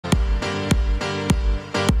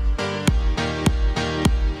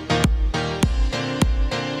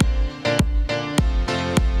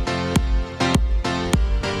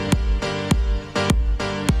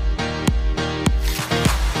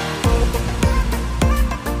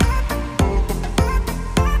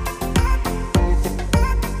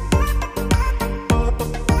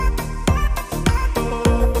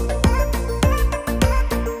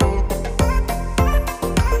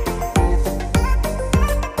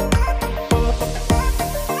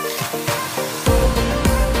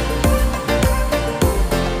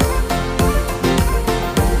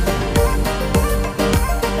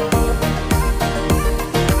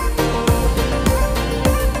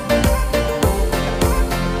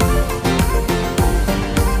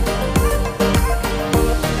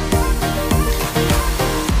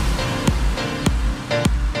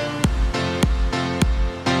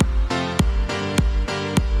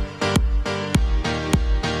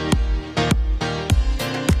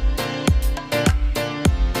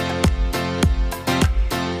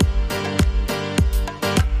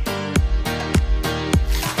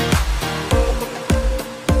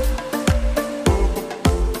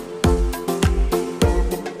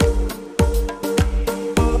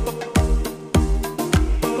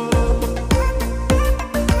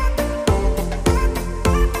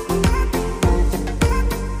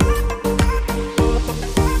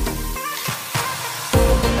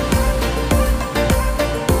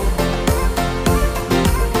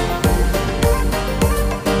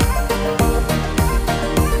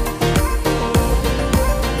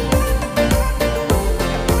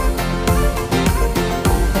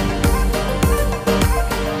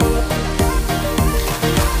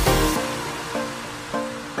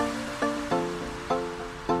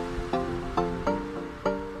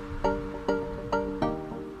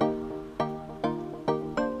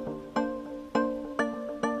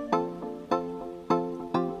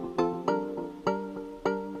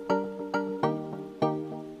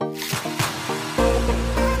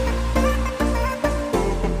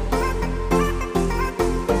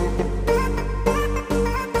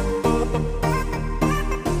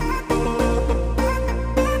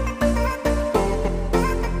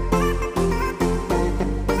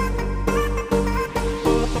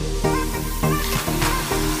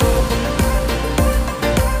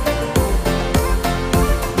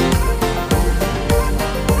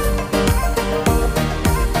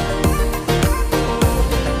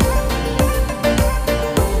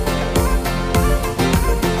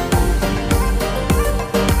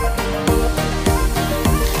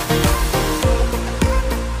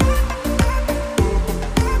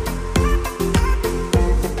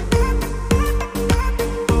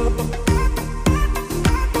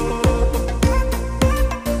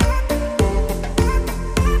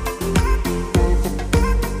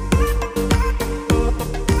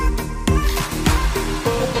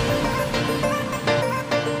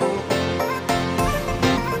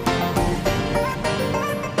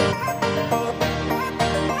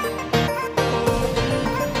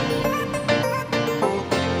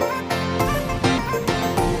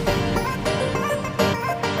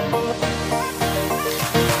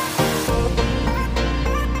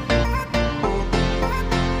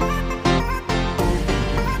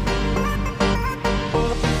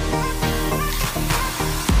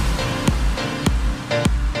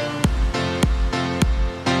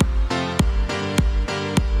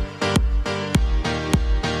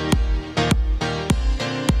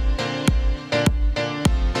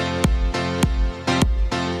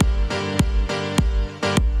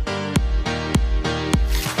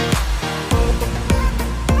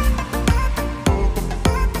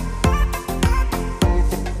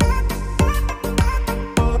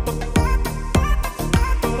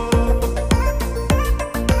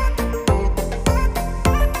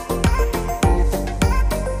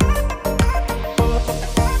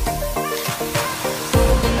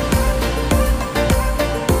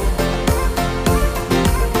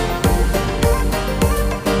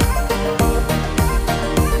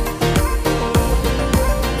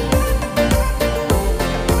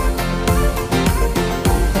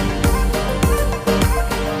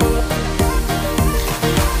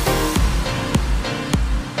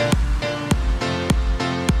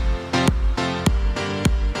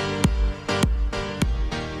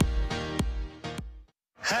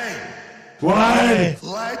One.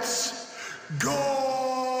 Let's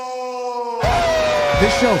go!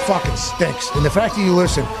 This show fucking stinks, and the fact that you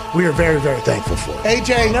listen, we are very, very thankful for it.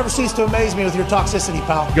 AJ, you never cease to amaze me with your toxicity,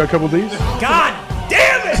 pal. You got a couple of these? God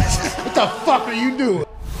damn it! What the fuck are you doing?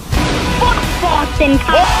 Boston.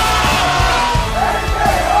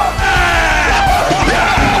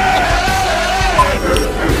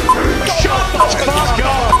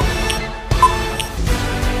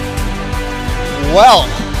 Well,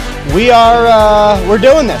 we're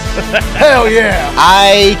doing this. Hell yeah!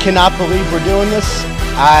 I cannot believe we're doing this.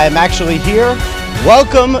 I'm actually here.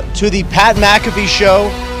 Welcome to the Pat McAfee Show.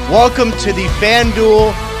 Welcome to the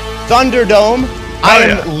FanDuel Thunderdome. I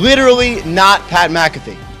am literally not Pat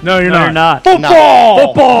McAfee. No, you're not.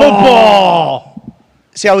 Football!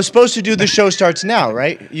 See, I was supposed to do the show starts now,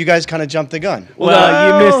 right? You guys kind of jumped the gun.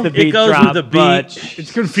 Well, you missed the beat it goes drop, with the beat.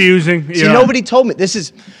 It's confusing. See, nobody told me.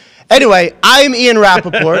 Anyway, I'm Ian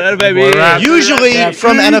Rappaport, usually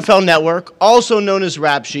from NFL Network, also known as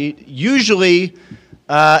Rap Sheet, usually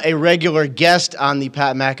a regular guest on the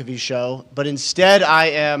Pat McAfee Show, but instead I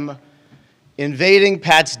am invading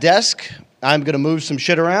Pat's desk. I'm going to move some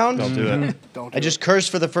shit around. Don't do it. I just cursed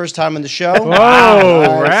for the first time on the show.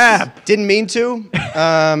 Whoa, rap. Didn't mean to,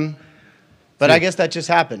 but I guess that just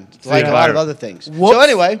happened, like a lot of other things. So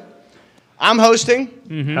anyway, I'm hosting.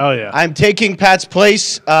 Hell yeah. I'm taking Pat's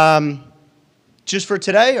place just for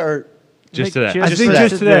today, or Just today. I think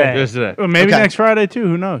just today. Just today. Well, maybe Okay. next Friday, too.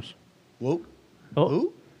 Who knows? whoop.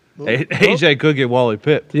 Oh. AJ could get Wally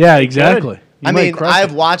pipped. Yeah, exactly. I mean,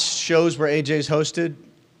 I've watched shows where AJ's hosted.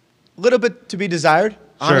 A little bit to be desired,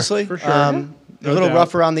 honestly. for sure. A little doubt.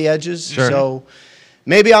 rough around the edges. Sure. So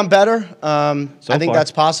maybe I'm better. I think far.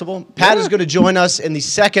 that's possible. Pat is going to join us in the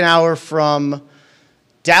second hour from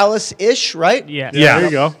Dallas-ish, right? Yeah. Yeah. There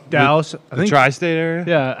you go. Dallas. I The think. tri-state area?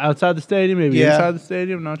 Yeah, outside the stadium, maybe Yeah. inside the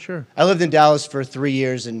stadium. Not sure. I lived in Dallas for 3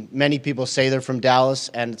 years, and many people say they're from Dallas,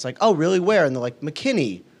 and it's like, oh, really? Where? And they're like,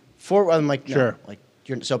 McKinney. I'm like, no. Sure. Like,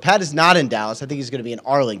 so Pat is not in Dallas. I think he's going to be in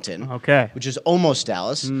Arlington. Okay. Which is almost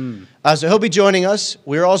Dallas. So he'll be joining us.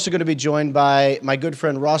 We're also going to be joined by my good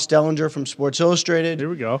friend Ross Dellinger from Sports Illustrated Here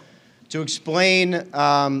we go. to explain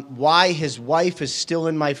why his wife is still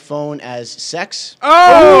in my phone as sex. Didn't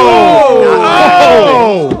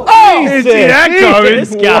see that coming.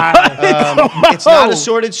 This guy. It's not a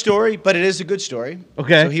sordid story, but it is a good story.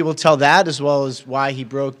 Okay. So he will tell that, as well as why he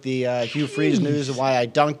broke the Hugh Freeze news and why I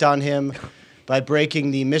dunked on him by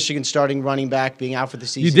breaking the Michigan starting running back being out for the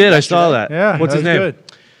season. You did. I saw yesterday. that. Yeah. What's his that was name? Good.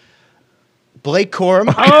 Blake Corum.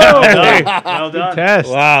 Well done. Test.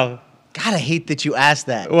 Wow. God, I hate that you asked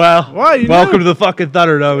that. Well, Why, you welcome knew. to the fucking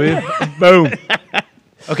Thunderdome. Boom.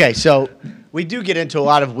 Okay, so we do get into a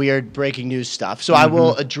lot of weird breaking news stuff. So I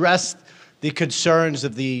will address the concerns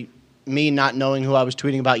of me not knowing who I was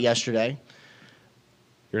tweeting about yesterday.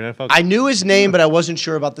 You're an NFL I knew his name, but I wasn't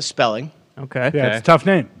sure about the spelling. Okay. Yeah, it's a tough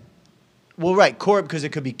name. Well, right, Corum, because it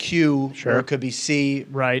could be Q Sure. or it could be C.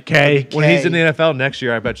 Right. K. When he's in the NFL next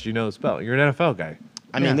year, I bet you know the spelling. You're an NFL guy.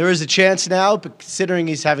 I mean, there is a chance now, but considering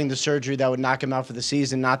he's having the surgery that would knock him out for the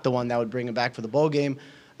season, not the one that would bring him back for the bowl game,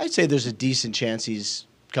 I'd say there's a decent chance he's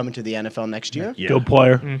coming to the NFL next year. Yeah. Good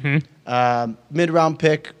player. Mid-round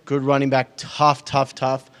pick, good running back, tough.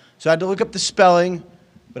 So I had to look up the spelling,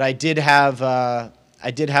 but I did have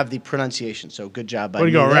the pronunciation. So good job by Way to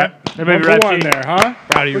me go, there. Rap. Everybody rap one there, huh?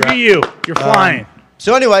 Proud of you, Look Rap. at you. You're flying.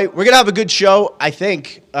 So anyway, we're gonna have a good show, I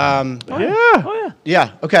think. Yeah.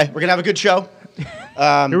 Yeah. Okay, we're gonna have a good show.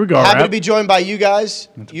 Here we go, Happy Rap. to be joined by you guys.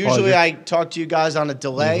 It's a Usually pleasure. I talk to you guys on a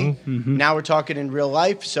delay. Now we're talking in real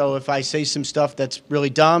life. So if I say some stuff that's really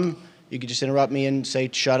dumb, you can just interrupt me and say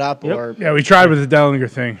shut up or Yeah, we tried with the Dellinger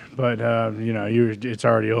thing, but it's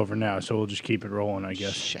already over now, so we'll just keep it rolling, I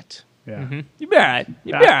guess. shit. Yeah. You be all right. You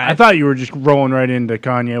be all right. I thought you were just rolling right into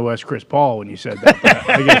Kanye West, Chris Paul when you said that.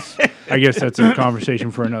 but I guess that's a conversation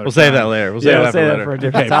for another. We'll save time. that later. We'll Yeah, save we'll that for save that later. for a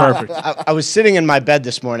different Okay, perfect. I was sitting in my bed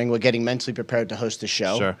this morning, getting mentally prepared to host the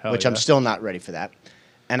show, Sure. which Hell I'm yeah. still not ready for that.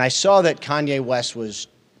 And I saw that Kanye West was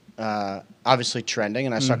obviously trending,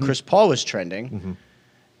 and I saw Chris Paul was trending,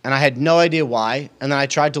 and I had no idea why. And then I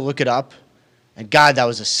tried to look it up, and God, that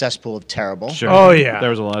was a cesspool of terrible. Sure. Oh, yeah. There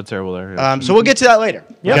was a lot of terrible there. Yeah. So we'll get to that later.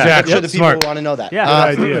 Yeah, I'm exactly. sure the people Smart. want to know that.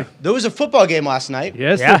 Yeah. Good idea. There was a football game last night.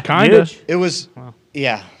 Yes, Yeah, kind of. huge. It was,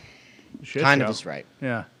 yeah, Shit kind show. of is right.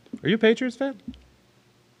 Yeah. Are you a Patriots fan?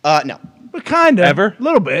 No. But kind of. Ever? A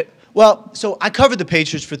little bit. Well, so I covered the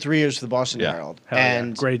Patriots for 3 years for the Boston Yeah. Herald. Hell yeah.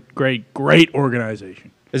 And Great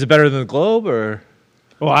organization. Is it better than the Globe or?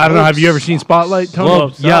 Well, I don't know. Have you ever seen Spotlight, Tony?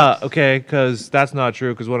 Globe. Yeah. Okay. Because that's not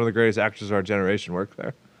true. Because one of the greatest actors of our generation worked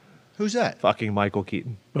there. who's that? Fucking Michael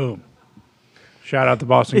Keaton. Boom. Shout out to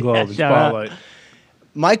Boston Globe and shout out. Spotlight.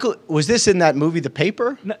 Michael, was this in that movie, The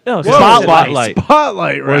Paper? No, Spotlight.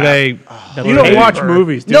 Spotlight, Where they The You don't Paper. watch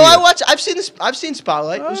movies, do No, you? I've seen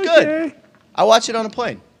Spotlight. It was good. I watched it on a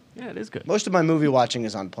plane. Yeah, it is good. Most of my movie watching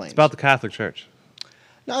is on planes. about the Catholic Church.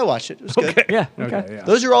 No, I watched it. It was good. Yeah. Okay, yeah.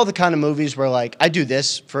 Those are all the kind of movies where, like, I do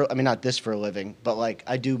this for, I mean, not this for a living, but, like,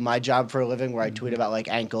 I do my job for a living where I tweet about, like,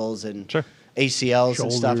 ankles and Sure. ACLs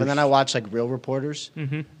and stuff. Shoulders. And then I watch, like, real reporters.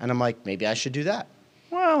 And I'm like, maybe I should do that.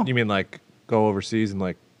 Well, You mean like go overseas and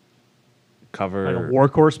like cover Like a war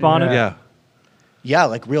correspondent. Yeah. Yeah,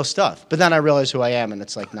 like real stuff. But then I realize who I am, and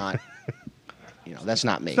it's, like, not, that's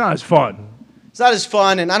not me. it's not as fun. It's not as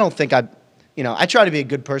fun, and I don't think I try to be a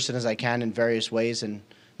good person as I can in various ways, and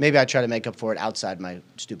maybe I try to make up for it outside my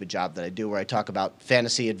stupid job that I do, where I talk about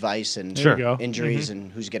fantasy advice and There you go. injuries and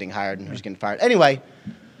who's getting hired and who's getting fired. Anyway,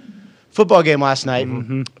 football game last night.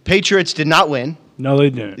 Patriots did not win. No, they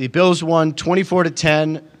didn't. The Bills won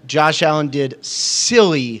 24-10. Josh Allen did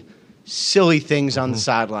silly things on the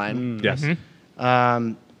sideline. Yes.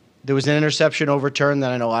 There was an interception overturned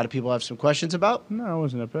that I know a lot of people have some questions about. No, it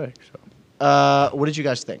wasn't a pick. So. What did you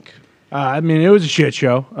guys think? I mean, it was a shit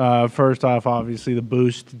show. First off, obviously, the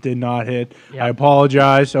boost did not hit. Yeah. I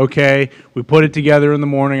apologize. Okay, we put it together in the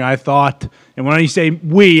morning. I thought, and when I say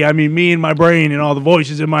we, I mean me and my brain and all the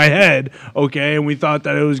voices in my head, okay, and we thought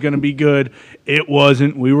that it was going to be good. It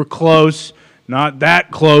wasn't. We were close. Not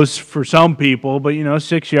that close for some people, but,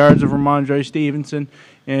 6 yards of Ramondre Stevenson.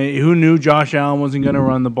 Who knew Josh Allen wasn't going to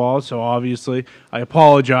run the ball? So obviously, I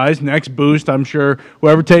apologize. Next boost, I'm sure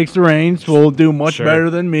whoever takes the reins will do much better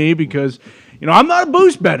than me because, I'm not a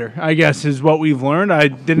boost better, I guess, is what we've learned. I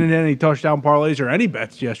didn't hit any touchdown parlays or any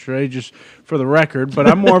bets yesterday, just for the record. But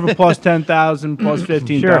I'm more of a plus 10,000, plus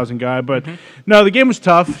 15,000 guy. But no, the game was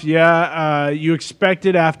tough. Yeah, you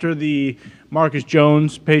expected after the Marcus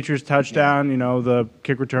Jones, Patriots touchdown, the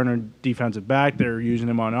kick returner defensive back. They're using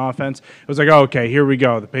him on offense. It was like, oh, okay, here we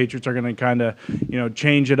go. The Patriots are going to kind of,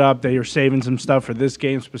 change it up. They are saving some stuff for this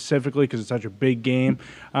game specifically because it's such a big game.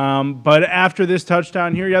 But after this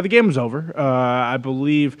touchdown here, the game was over. I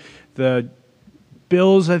believe the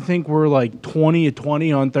Bills, I think, were like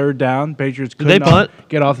 20-20 on third down. Patriots could they not punt?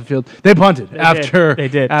 get off the field. They punted They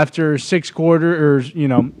did. after 6 quarters,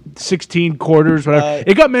 or 16 quarters, whatever.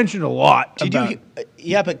 It got mentioned a lot.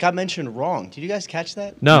 Yeah, but got mentioned wrong. Did you guys catch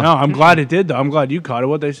that? No. No, I'm glad it did, though. I'm glad you caught it.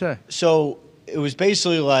 What'd they say? So it was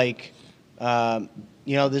basically like,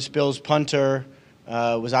 this Bills punter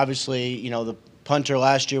was obviously, the punter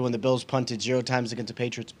last year when the Bills punted 0 times against the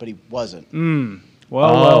Patriots, but he wasn't.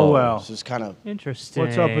 Well. This is kind of Interesting.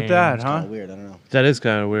 What's up with that, huh? weird. I don't know. That is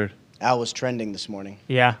kind of weird. Al was trending this morning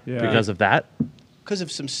Yeah. Because of that? because of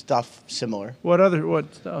some stuff similar.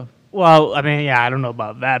 What stuff? Well, I mean, I don't know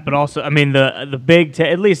about that, but also, I mean, the big,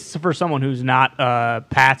 at least for someone who's not a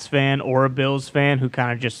Pats fan or a Bills fan, who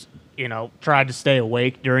kind of just, tried to stay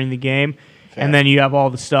awake during the game. Fair. And then you have all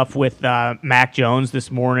the stuff with Mac Jones this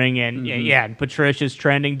morning, and and Patricia's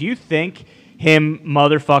trending. Do you think him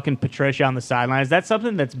motherfucking Patricia on the sideline, is that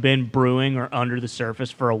something that's been brewing or under the surface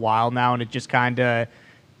for a while now, and it just kind of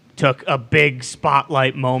took a big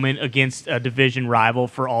spotlight moment against a division rival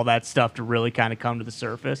for all that stuff to really kind of come to the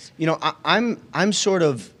surface? I'm sort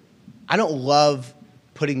of, I don't love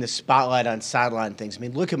putting the spotlight on sideline things. I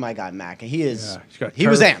mean, look at my guy Mac. He is, he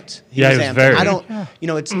was amped. He was amped. very. I don't,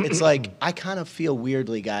 it's like I kind of feel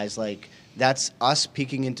weirdly, guys, like that's us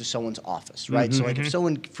peeking into someone's office, right? So like if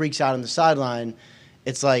someone freaks out on the sideline,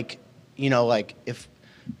 it's like, like if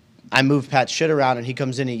I move Pat's shit around and he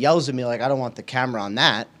comes in and yells at me, like I don't want the camera on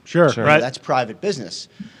that. Sure. Right? That's private business.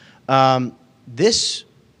 This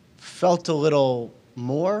felt a little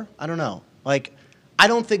more, I don't know. Like, I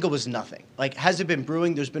don't think it was nothing. Like, has it been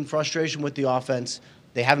brewing? There's been frustration with the offense.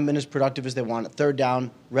 They haven't been as productive as they want. Third down,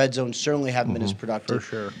 red zone certainly haven't been as productive. For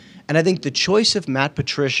sure. And I think the choice of Matt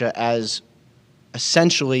Patricia as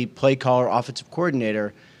essentially play caller, offensive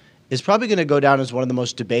coordinator is probably going to go down as one of the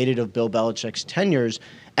most debated of Bill Belichick's tenures.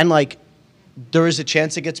 And, like, there is a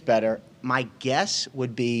chance it gets better. My guess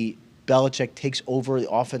would be Belichick takes over the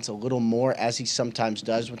offense a little more, as he sometimes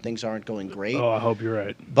does when things aren't going great. Oh, I hope you're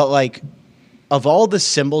right. But, like, of all the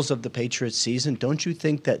symbols of the Patriots season, don't you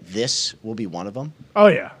think that this will be one of them? Oh,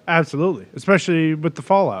 yeah, absolutely, especially with the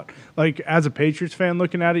fallout. Like, as a Patriots fan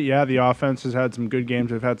looking at it, yeah, the offense has had some good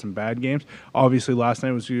games. They've had some bad games. Obviously, last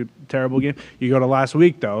night was a terrible game. You go to last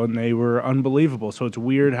week, though, and they were unbelievable. So it's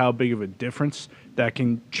weird how big of a difference that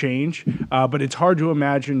can change. But it's hard to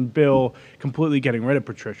imagine Bill completely getting rid of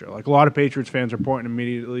Patricia. Like a lot of Patriots fans are pointing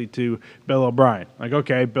immediately to Bill O'Brien. Like,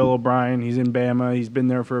 okay, Bill O'Brien, he's in Bama. He's been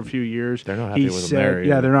there for a few years. They're not happy with him there.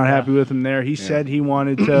 Yeah, they're not happy with him there. He said he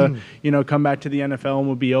wanted to, come back to the NFL and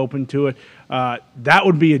would be open to it. That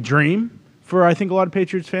would be a dream for, I think, a lot of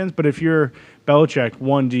Patriots fans. But if you're Belichick,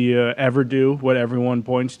 one, do you ever do what everyone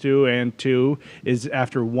points to? And two, is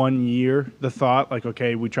after 1 year the thought, like,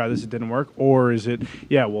 okay, we tried this, it didn't work? Or is it,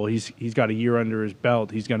 he's got a year under his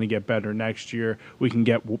belt. He's going to get better next year. We can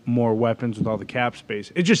get more weapons with all the cap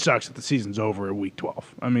space. It just sucks that the season's over at week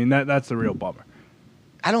 12. I mean, that's the real bummer.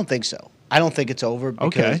 I don't think so. I don't think it's over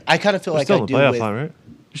because I kind of feel like still I in do the playoff with... line, right?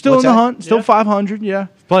 You're still in the hunt, still 500, yeah.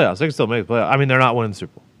 Playoffs. They can still make the playoffs. I mean, they're not winning the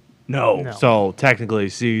Super Bowl. No. So technically,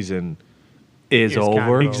 season is It's kind of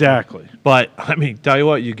over. over. Exactly. But I mean, tell you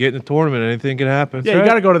what, you get in the tournament, anything can happen. Yeah, you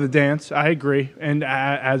got to go to the dance. I agree. And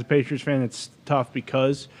as a Patriots fan, it's tough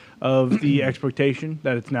because of the expectation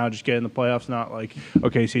that it's now just getting the playoffs, not like,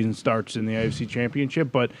 okay, season starts in the AFC Championship.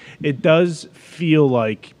 But it does feel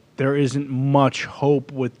like there isn't much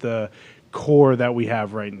hope with the core that we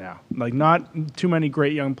have right now. Like, not too many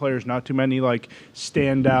great young players, not too many like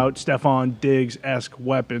standout Stephon Diggs-esque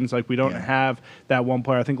weapons. Like, we don't have that one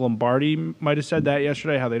player. I think Lombardi might have said that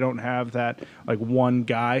yesterday, how they don't have that like one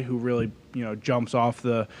guy who really, jumps off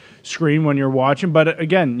the screen when you're watching. But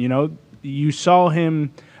again, you saw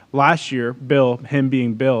him last year, him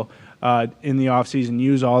being Bill, in the offseason,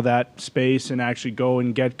 use all that space and actually go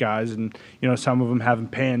and get guys. And, some of them haven't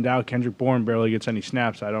panned out. Kendrick Bourne barely gets any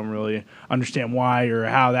snaps. I don't really understand why or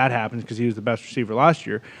how that happens because he was the best receiver last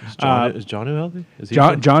year. Is Jonnu healthy? Is he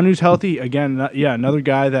Jonnu's healthy. Again, another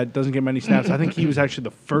guy that doesn't get many snaps. I think he was actually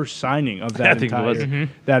the first signing of that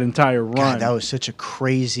entire run. God, that was such a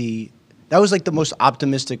crazy – that was like the most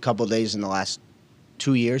optimistic couple of days in the last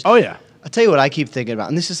 2 years. Oh, yeah. I'll tell you what I keep thinking about,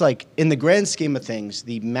 and this is like, in the grand scheme of things,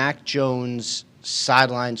 the Mac Jones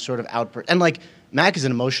sideline sort of outburst. And, like, Mac is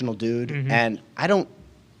an emotional dude, and I don't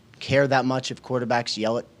care that much if quarterbacks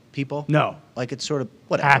yell at people. No. Like, it's sort of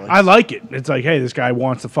whatever. I like it. It's like, hey, this guy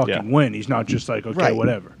wants to fucking win. He's not just like, okay,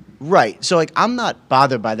 whatever. Right. So, like, I'm not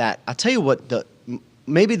bothered by that. I'll tell you what,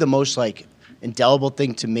 maybe the most, like, indelible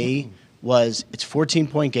thing to me was it's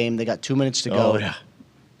 14-point game. They got 2 minutes to go. Oh, yeah.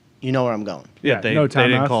 You know where I'm going. Yeah, they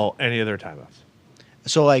didn't call any of their timeouts.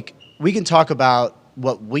 So, like, we can talk about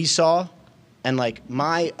what we saw, and, like,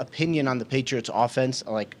 my opinion on the Patriots offense,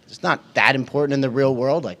 like, it's not that important in the real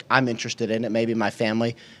world. Like, I'm interested in it. Maybe my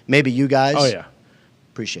family. Maybe you guys. Oh, yeah.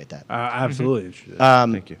 Appreciate that. Absolutely interested.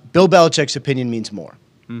 Thank you. Bill Belichick's opinion means more.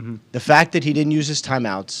 The fact that he didn't use his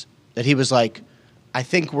timeouts, that he was like, I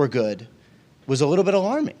think we're good, was a little bit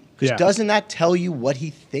alarming. Because doesn't that tell you what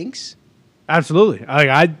he thinks? Absolutely.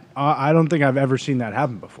 I don't think I've ever seen that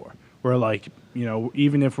happen before. Where, like,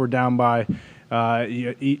 even if we're down by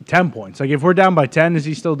 10 points, like if we're down by 10, is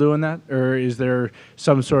he still doing that, or is there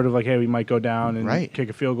some sort of like, hey, we might go down and kick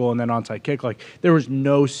a field goal and then onside kick? Like, there was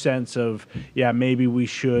no sense of maybe we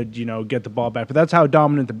should get the ball back. But that's how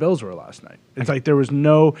dominant the Bills were last night. It's like there's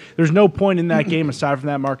no point in that game aside from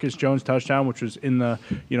that Marcus Jones touchdown, which was in the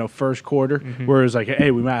first quarter, where it was like,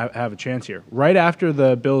 hey, we might have a chance here. Right after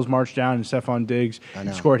the Bills marched down and Stephon Diggs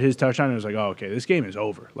scored his touchdown, it was like, oh, okay, this game is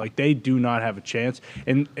over. Like, they do not have a chance.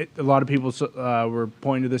 And a lot of people were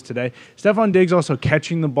pointing to this today. Stephon Diggs also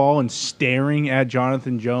catching the ball and staring at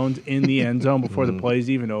Jonathan Jones in the end zone before the play's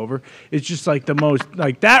even over. It's just like the most,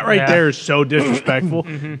 like, that right there is so disrespectful.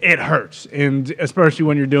 It hurts. And especially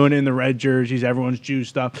when you're doing it in the red jerseys, everyone's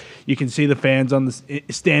juiced up. You can see the fans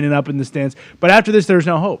standing up in the stands. But after this, there's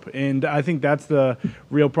no hope. And I think that's the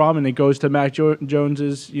real problem. And it goes to Mac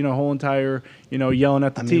Jones's, whole entire, yelling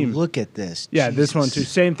at the team. I mean, look at this. Yeah, Jesus. This one too.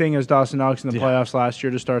 Same thing as Dawson Knox in the playoffs last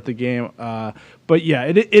year to start the game. But yeah,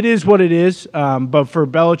 it is what it is. But for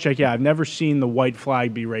Belichick, I've never seen the white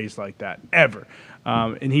flag be raised like that, ever.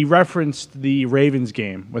 And he referenced the Ravens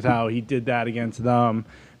game with how he did that against them.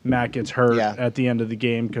 Matt gets hurt at the end of the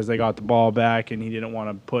game because they got the ball back, and he didn't want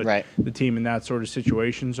to put the team in that sort of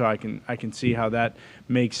situation. So I can see how that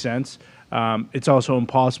makes sense. It's also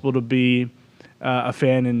impossible to be a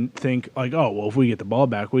fan and think like, oh, well, if we get the ball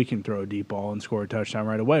back, we can throw a deep ball and score a touchdown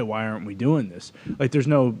right away. Why aren't we doing this? Like, there's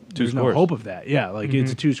no hope of that. Yeah, like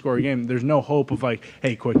it's a 2-score game. There's no hope of like,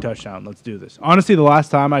 hey, quick touchdown, let's do this. Honestly, the last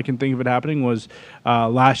time I can think of it happening was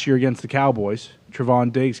last year against the Cowboys.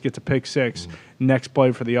 Trevon Diggs gets a pick six. Next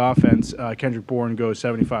play for the offense, Kendrick Bourne goes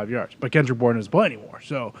 75 yards. But Kendrick Bourne doesn't play anymore.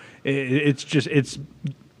 So it's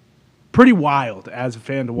pretty wild as a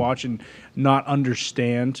fan to watch and not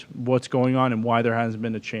understand what's going on and why there hasn't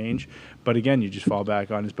been a change. But again, you just fall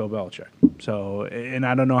back on is Bill Belichick. So, and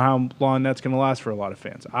I don't know how long that's going to last for a lot of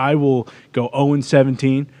fans. I will go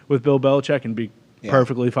 0-17 with Bill Belichick and be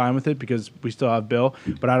perfectly fine with it because we still have Bill.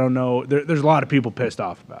 But I don't know. There's a lot of people pissed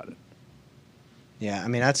off about it. Yeah, I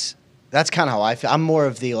mean, that's kind of how I feel. I'm more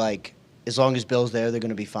of the, like, as long as Bill's there, they're going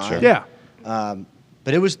to be fine. Sure. Yeah.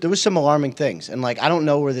 But there was some alarming things. And, like, I don't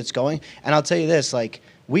know where that's going. And I'll tell you this, like,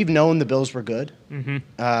 we've known the Bills were good.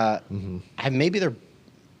 Maybe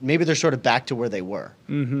they're sort of back to where they were.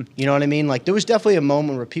 You know what I mean? Like, there was definitely a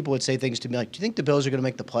moment where people would say things to me like, do you think the Bills are going to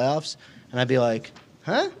make the playoffs? And I'd be like,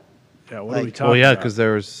 huh? Yeah, what Like, are we talking Well, yeah, about? because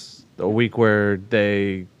there was a week where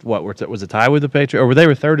they was a tie with the Patriots, or they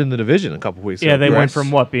were third in the division a couple weeks ago. Yeah, they went correct?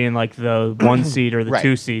 from being like the 1 seed or the Right.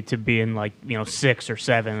 2 seed to being like 6 or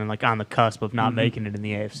 7 and like on the cusp of not making it in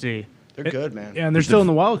the AFC. They're good, man. Yeah, and they're still in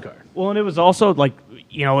the wild card. Well, and it was also like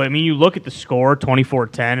I mean, you look at the score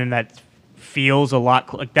 24-10, and that feels a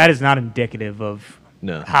lot like that is not indicative of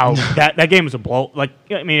No. how that game was a blow. Like,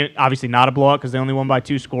 I mean, obviously not a blowout because they only won by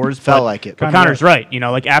 2 scores. Felt like it. But Kinda Connor's right.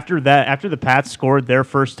 Like after the Pats scored their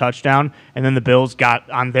first touchdown, and then the Bills got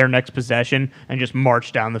on their next possession and just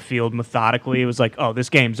marched down the field methodically. It was like, oh, this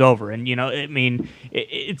game's over. And I mean,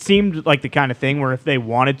 it seemed like the kind of thing where if they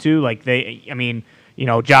wanted to, like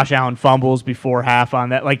Josh Allen fumbles before half on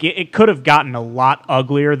that. Like, it could have gotten a lot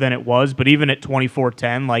uglier than it was, but even at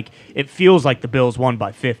 24-10, like, it feels like the Bills won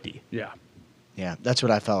by 50. Yeah. Yeah, that's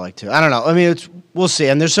what I felt like too. I don't know. I mean, we'll see.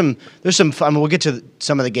 And there's some fun. I mean, we'll get to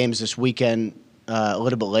some of the games this weekend a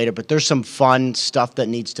little bit later, but there's some fun stuff that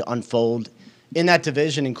needs to unfold in that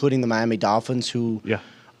division, including the Miami Dolphins, who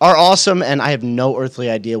are awesome, and I have no earthly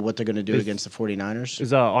idea what they're going to do against the 49ers.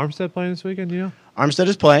 Is Armstead playing this weekend? Armstead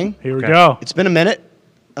is playing. Here we go. It's been a minute.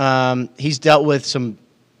 He's dealt with some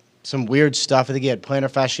weird stuff. I think he had plantar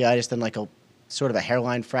fasciitis, then like a sort of a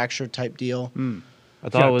hairline fracture type deal. I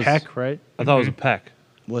thought it was Peck, right? I thought it was a pec.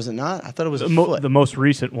 Was it not? I thought it was a foot. The most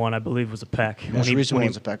recent one, I believe, was a pec. Most recent one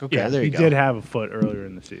was a pec. Okay, yeah, there you He go. did have a foot earlier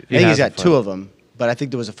in the season. I think he's has got a 2 foot. of them, but I think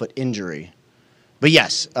there was a foot injury. But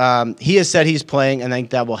yes, he has said he's playing, and I think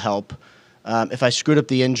that will help. If I screwed up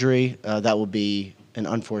the injury, that will be an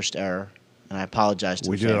unforced error, and I apologize to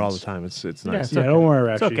We the do it all the fans. time. It's Yeah, nice. it's Yeah, okay. don't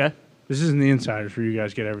worry, It's actually. okay. This isn't the insiders for you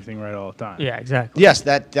guys get everything right all the time. Yeah, exactly. Yes,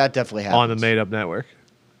 that definitely happens. On the made-up network.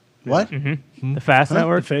 What? The Fast The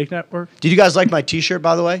Network. fake network? Did you guys like my T-shirt,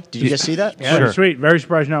 by the way? Did you guys see that? Yeah. Pretty sweet. Very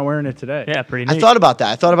surprised you're not wearing it today. Yeah, pretty neat. I thought about that.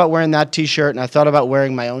 I thought about wearing that T-shirt, and I thought about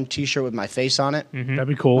wearing my own T-shirt with my face on it, That'd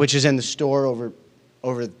be cool. which is in the store over.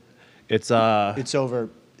 It's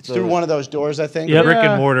It's through one of those doors, I think. Yep. brick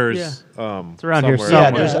Yeah, and mortars. yeah. It's around here somewhere.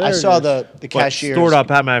 Yeah, somewhere. I there saw it the But cashier.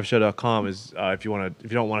 store.patmafshow.com is if you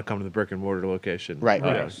don't want to come to the brick and mortar location. Right.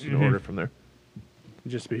 You can order from there.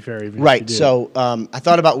 Just to be fair, even if Right. you do. So I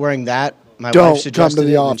thought about wearing that. My Don't wife come suggested to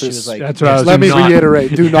the it, and she office. was like, That's what I was Let me not-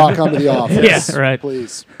 reiterate: do not come to the office. Yeah, right.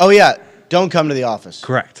 Please. "Oh yeah, don't come to the office."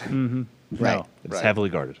 Correct. Right. No. It's heavily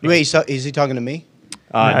guarded. Wait, so is he talking to me?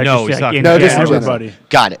 I No, just he's check not. in. No, Yeah, just in general. everybody.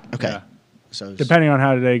 Got it. Okay. Yeah. So Depending on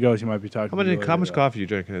how today goes, you might be talking. How to you later much though. coffee are you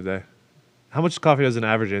drinking a day? How much coffee does an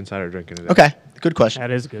average insider drink in a day? okay, good question. That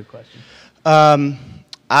is a good question.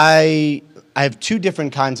 I have 2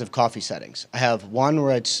 different kinds of coffee settings. I have one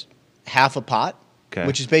where it's half a pot, Okay.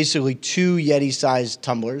 which is basically 2 Yeti-sized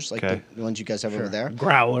tumblers, like Okay. the ones you guys have over there.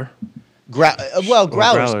 Growler. Growler's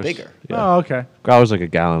growlers. bigger. Yeah. Oh, okay. Growler's like a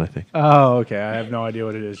gallon, I think. Oh, okay. I have no idea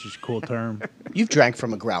what it is. Just a cool term. You've drank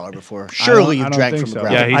from a growler before. Surely I you've don't drank think from so. a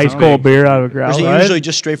growler. Yeah, he's Ice big. cold beer out of a Or is growler. it right? usually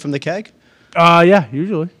just straight from the keg? Yeah,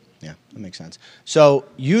 usually. Yeah, that makes sense. So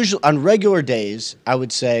usually on regular days, I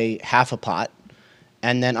would say half a pot.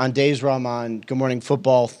 And then on days where I'm on Good Morning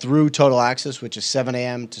Football through Total Access, which is 7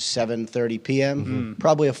 a.m. to 7:30 p.m.,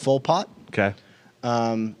 probably a full pot. Okay.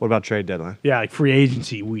 What about trade deadline? Yeah, like free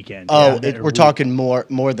agency weekend. Oh, Yeah, we're talking more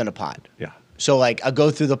than a pot. Yeah. So like I'll go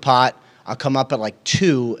through the pot, I'll come up at like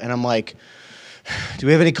 2, and I'm like, do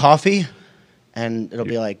we have any coffee? And it'll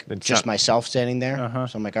be like then just chop- myself standing there. Uh-huh.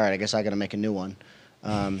 So I'm like, all right, I guess I got to make a new one.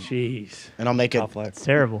 Jeez. And I'll make it. Top life. It's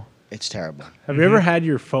terrible. It's terrible. Have you ever had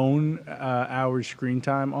your phone hours screen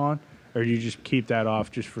time on? Or do you just keep that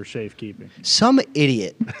off just for safekeeping? Some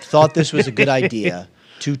idiot thought this was a good idea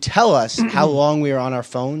to tell us how long we were on our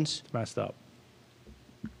phones. It's messed up.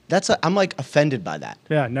 I'm like offended by that.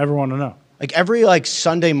 Yeah, never want to know. Like every like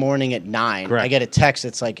Sunday morning at 9, Correct. I get a text.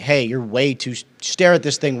 It's like, hey, you're stare at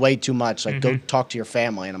this thing way too much. Like go talk to your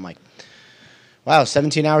family. And I'm like, wow,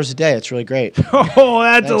 17 hours a day. That's really great. Oh,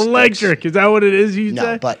 that's Thanks, electric. Is that what it is you No,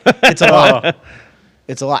 say? but it's a lot.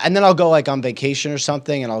 It's a lot. And then I'll go like on vacation or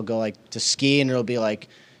something, and I'll go like to ski, and it'll be like,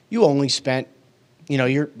 you only spent,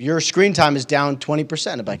 your screen time is down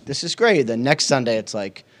 20%. I'm like, this is great. Then next Sunday, it's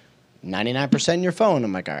like 99% in your phone.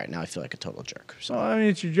 I'm like, all right, now I feel like a total jerk. So Well, I mean,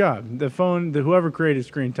 it's your job. The phone, whoever created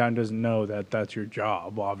screen time doesn't know that that's your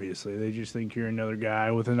job, obviously. They just think you're another guy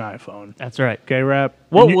with an iPhone. That's right. Okay, Rap?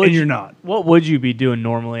 You're not. What would you be doing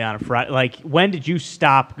normally on a Friday? Like, when did you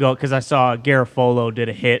stop go? Because I saw Garofolo did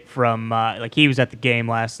a hit from, he was at the game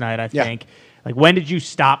last night, I think. Like, when did you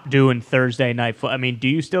stop doing Thursday night football? I mean, do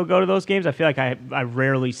you still go to those games? I feel like I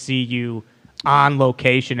rarely see you on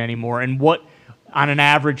location anymore. And what, on an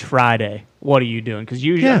average Friday, what are you doing? Because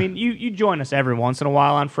usually, I mean, you join us every once in a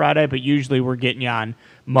while on Friday, but usually we're getting you on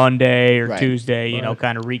Monday or Tuesday,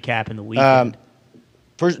 kind of recapping the weekend.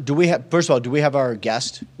 First of all, do we have our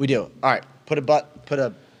guest? We do. All right, put a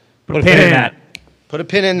pin in that. Put a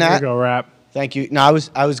pin in There that. you go, Rap. Thank you. No, I was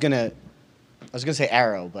gonna say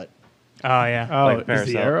arrow, but Oh, yeah. Oh, Like is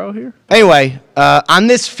Parasol. the arrow here? anyway, on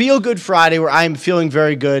this Feel Good Friday, where I am feeling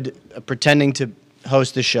very good, pretending to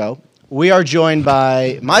host the show, we are joined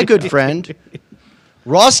by my good friend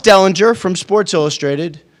Ross Dellinger from Sports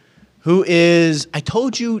Illustrated, who is. I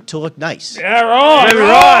told you to look nice. Yeah, Ross!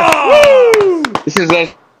 This is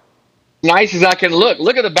as nice as I can look.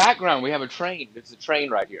 Look at the background. We have a train. There's a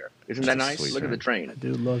train right here. Isn't that nice? Look at the train. I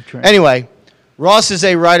do love trains. Anyway, Ross is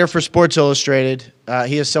a writer for Sports Illustrated.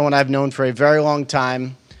 He is someone I've known for a very long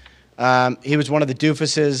time. He was one of the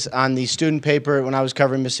doofuses on the student paper when I was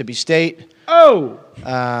covering Mississippi State. Oh!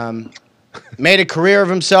 Made a career of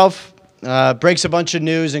himself. Breaks a bunch of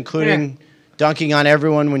news, including dunking on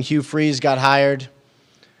everyone when Hugh Freeze got hired.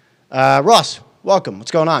 Ross, welcome.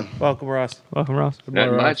 What's going on? Welcome, Ross. Welcome, Ross.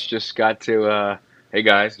 Not much. Just got to, hey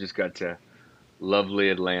guys, just got to lovely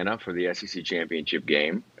Atlanta for the SEC championship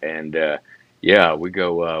game. And yeah, we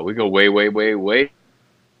go way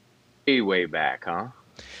back, huh?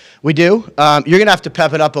 We do. You're going to have to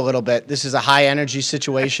pep it up a little bit. This is a high-energy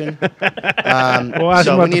situation. We'll ask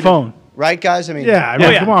so him we about the need phone. Right, guys? I mean,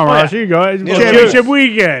 Come on, Ross. Here you go. It's Yeah. championship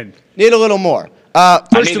weekend. need a little more. I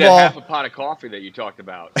First need of that all, half a pot of coffee that you talked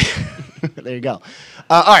about. there you go.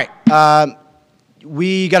 All right.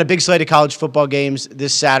 We got a big slate of college football games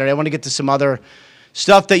this Saturday. I want to get to some other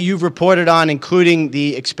stuff that you've reported on, including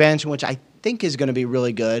the expansion, which I think is going to be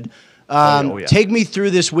really good. Take me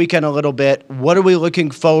through this weekend a little bit. What are we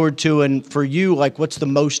looking forward to? And for you, like, what's the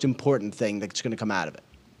most important thing that's going to come out of it?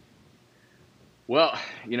 Well,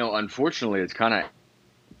 unfortunately, it's kind of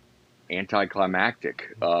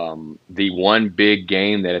anticlimactic. The one big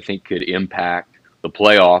game that I think could impact the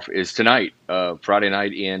playoff is tonight, Friday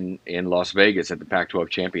night in Las Vegas at the Pac-12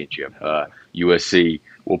 Championship. USC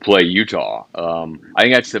will play Utah. I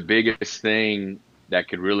think that's the biggest thing that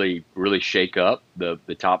could really shake up the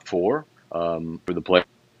top four for the playoff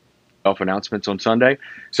announcements on Sunday.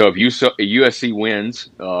 So if USC wins,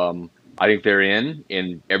 I think they're in,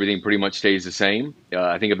 and everything pretty much stays the same.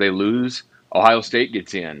 I think if they lose, Ohio State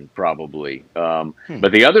gets in probably.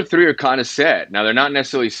 But the other three are kind of set. Now, they're not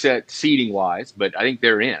necessarily set seeding-wise, but I think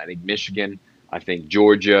they're in. I think Michigan, I think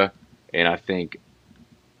Georgia, and I think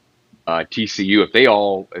TCU. If they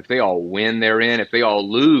all win, they're in. If they all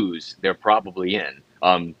lose, they're probably in.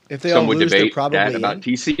 If they some all would lose, they're debate probably that in. about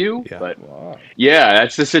TCU, but yeah,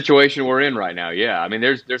 that's the situation we're in right now. Yeah, I mean,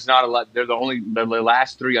 there's not a lot. They're the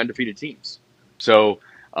last three undefeated teams. So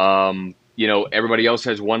everybody else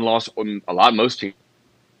has one loss. Most teams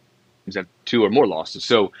have two or more losses.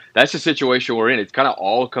 So that's the situation we're in. It kind of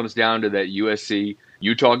all comes down to that USC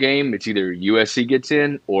Utah game. It's either USC gets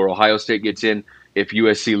in or Ohio State gets in. If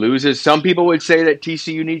USC loses, some people would say that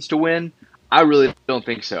TCU needs to win. I really don't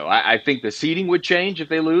think so. I think the seeding would change if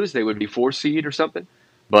they lose. They would be 4 seed or something.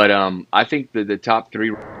 But I think the top three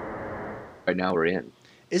right now are in.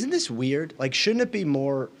 Isn't this weird? Like, shouldn't it be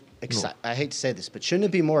more exciting? I hate to say this, but shouldn't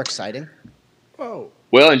it be more exciting?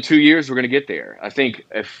 Well, in 2 years, we're going to get there. I think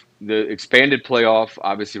if the expanded playoff,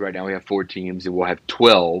 obviously right now we have 4 teams, and we'll have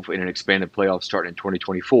 12 in an expanded playoff starting in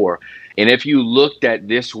 2024. And if you looked at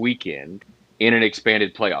this weekend in an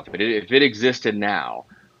expanded playoff, if it existed now,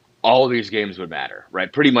 all of these games would matter,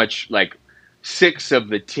 right? Pretty much like 6 of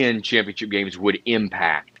the 10 championship games would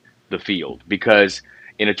impact the field because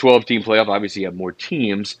in a 12-team playoff, obviously you have more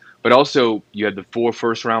teams, but also you have the 4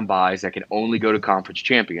 first-round byes that can only go to conference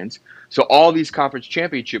champions. So all these conference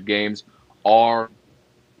championship games are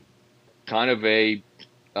kind of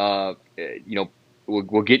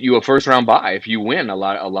will get you a first-round bye if you win a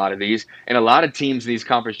lot of these. And a lot of teams in these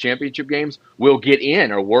conference championship games will get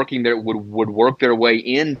in or would work their way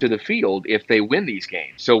into the field if they win these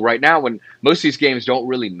games. So right now, when most of these games don't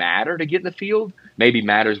really matter to get in the field, maybe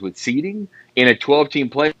matters with seeding. In a 12-team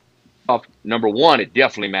playoff, number one, it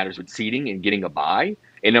definitely matters with seeding and getting a bye.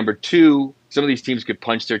 And number two, some of these teams could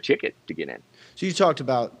punch their ticket to get in. So you talked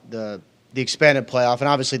about the expanded playoff, and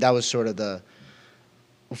obviously that was sort of the.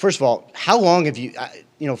 Well, first of all, how long have you?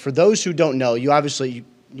 For those who don't know, you obviously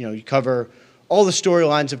you cover all the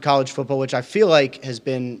storylines of college football, which I feel like has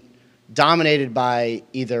been dominated by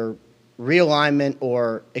either realignment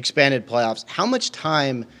or expanded playoffs. How much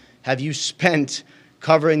time have you spent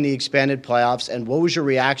covering the expanded playoffs, and what was your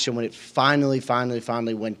reaction when it finally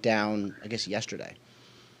went down, I guess, yesterday?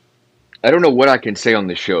 I don't know what I can say on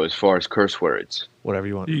the show as far as curse words. Whatever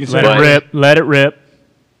you want. You can let it rip. Let it rip.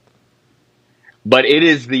 But it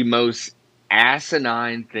is the most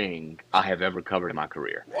asinine thing I have ever covered in my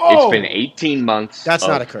career. Whoa! It's been 18 months. That's of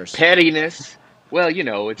not a curse. Pettiness. Well,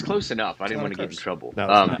 it's close enough. I didn't want to get in trouble.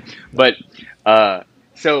 No,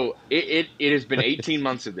 So it has been 18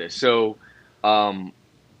 months of this. So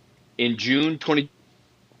in June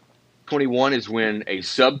 2021 is when a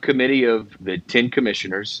subcommittee of the 10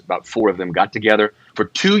 commissioners, about 4 of them, got together for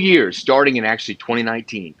 2 years, starting in actually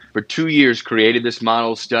 2019. For 2 years, created this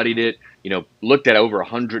model, studied it, looked at over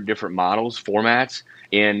 100 different models, formats,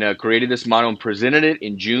 and created this model and presented it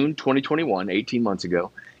in June 2021, 18 months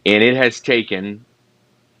ago. And it has taken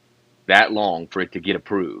that long for it to get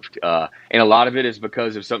approved. And a lot of it is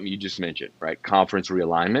because of something you just mentioned, right? Conference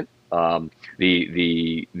realignment. There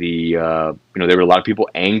were a lot of people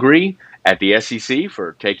angry at the SEC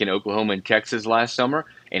for taking Oklahoma and Texas last summer,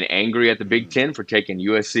 and angry at the Big Ten for taking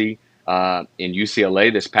USC and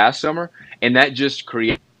UCLA this past summer. And that just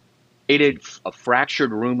created a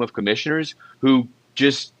fractured room of commissioners who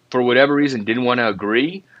just, for whatever reason, didn't want to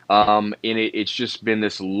agree. And it's just been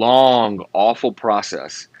this long, awful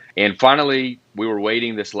process. And finally, we were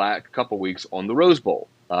waiting this last couple weeks on the Rose Bowl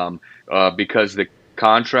because the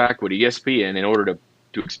contract with ESPN, in order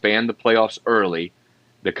to expand the playoffs early,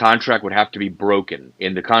 the contract would have to be broken.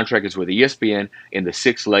 And the contract is with ESPN in the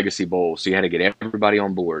 6 legacy bowls. So you had to get everybody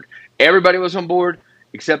on board. Everybody was on board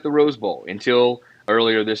except the Rose Bowl until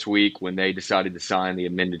earlier this week when they decided to sign the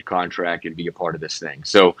amended contract and be a part of this thing.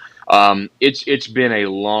 So it's been a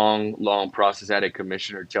long process. I had a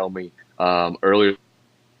commissioner tell me earlier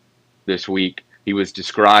this week, he was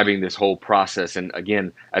describing this whole process. And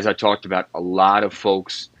again, as I talked about, a lot of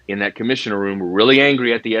folks in that commissioner room were really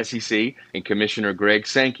angry at the SEC and Commissioner Greg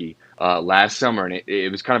Sankey last summer. And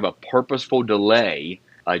it was kind of a purposeful delay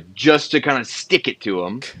just to kind of stick it to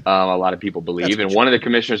them, a lot of people believe. And one of the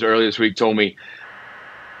commissioners earlier this week told me,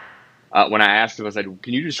 when I asked him, I said,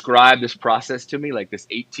 can you describe this process to me, like this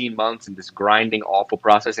 18 months and this grinding, awful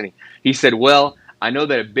process? And he said, well, I know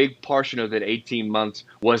that a big portion of that 18 months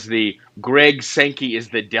was the Greg Sankey is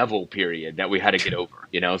the devil period that we had to get over,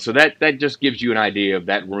 So that just gives you an idea of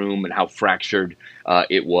that room and how fractured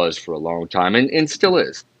it was for a long time and still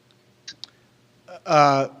is.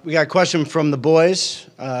 We got a question from the boys.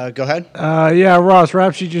 Go ahead. Yeah, Ross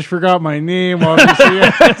Rapsy just forgot my name, obviously,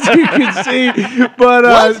 as you can see.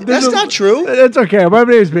 But that's not true. It's okay. My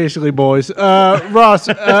name is basically boys. Ross.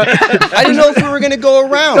 I didn't know if we were going to go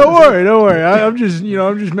around. Don't worry. I'm just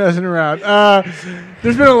messing around.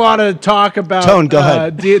 There's been a lot of talk about Tone. Go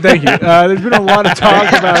ahead. Thank you. There's been a lot of talk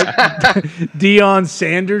about Deion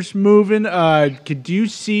Sanders moving. Could you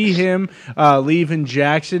see him leaving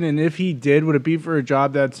Jackson? And if he did, would it be for a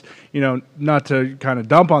job that's, not to kind of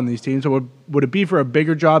dump on these teams, but would it be for a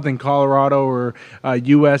bigger job than Colorado or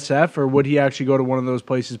USF, or would he actually go to one of those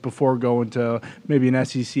places before going to maybe an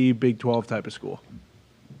SEC, Big 12 type of school?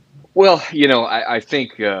 Well, I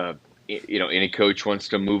think any coach wants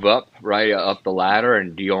to move up, right, up the ladder,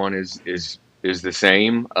 and Deion is the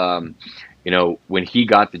same. When he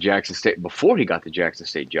got the Jackson State, before he got the Jackson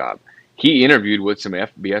State job, he interviewed with some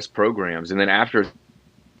FBS programs, and then after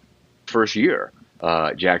first year,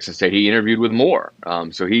 Jackson State, he interviewed with more.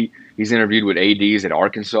 So he's interviewed with ADs at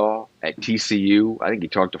Arkansas, at TCU. I think he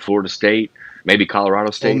talked to Florida State, maybe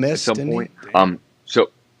Colorado State Miss, at some point.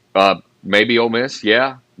 Maybe Ole Miss,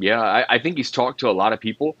 yeah. I think he's talked to a lot of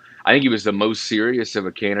people. I think he was the most serious of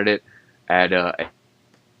a candidate at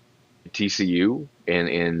TCU,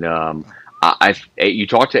 and you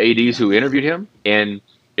talk to ADs who interviewed him, and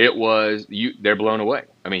they're blown away.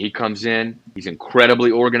 I mean, he comes in, he's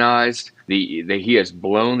incredibly organized. He has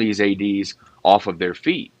blown these ADs off of their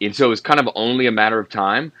feet, and so it's kind of only a matter of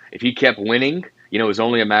time. If he kept winning, it was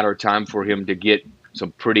only a matter of time for him to get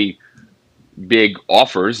some pretty big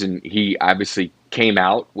offers, and he obviously came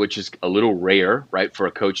out, which is a little rare, right, for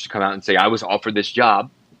a coach to come out and say, I was offered this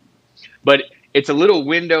job. But it's a little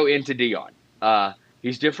window into Deion.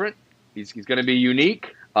 He's different. He's going to be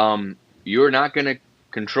unique. You're not going to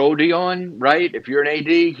control Deion, right? If you're an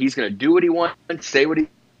AD, he's going to do what he wants, say what he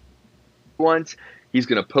wants. He's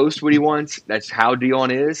going to post what he wants. That's how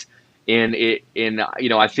Deion is. And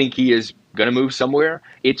I think he is going to move somewhere.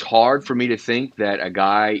 It's hard for me to think that a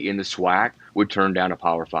guy in the SWAC would turn down a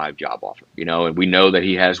Power 5 job offer, and we know that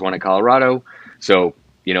he has one at Colorado. So,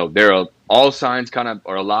 there are all signs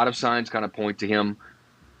or a lot of signs kind of point to him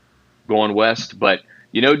going west. But,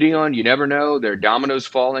 Deion, you never know. There are dominoes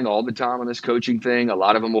falling all the time on this coaching thing. A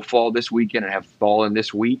lot of them will fall this weekend and have fallen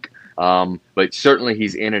this week. But certainly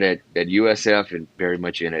he's in it at USF and very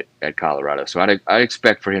much in it at Colorado. So I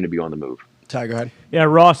expect for him to be on the move. Ty, go ahead. Yeah,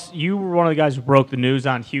 Ross, you were one of the guys who broke the news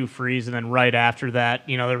on Hugh Freeze, and then right after that,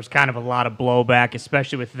 there was kind of a lot of blowback,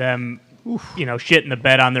 especially with them, shitting the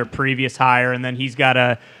bed on their previous hire, and then he's got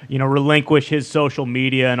to, relinquish his social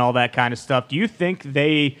media and all that kind of stuff. Do you think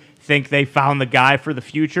they found the guy for the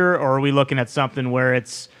future, or are we looking at something where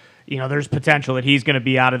it's, there's potential that he's going to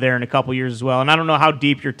be out of there in a couple years as well? And I don't know how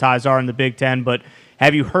deep your ties are in the Big Ten, but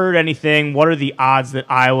have you heard anything? What are the odds that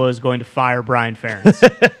Iowa is going to fire Brian Ferentz?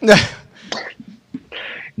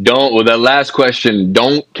 That last question,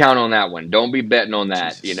 don't count on that one. Don't be betting on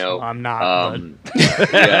that. I'm not.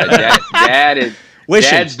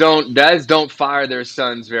 Dads don't fire their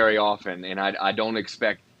sons very often, and I don't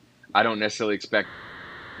necessarily expect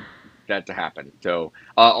that to happen. So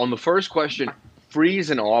on the first question, Freeze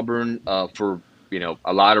and Auburn for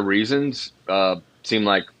a lot of reasons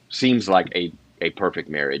seems like a perfect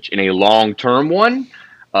marriage and a long-term one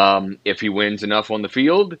if he wins enough on the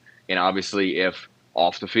field, and obviously if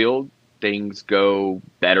off the field things go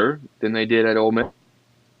better than they did at Ole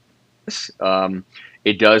Miss.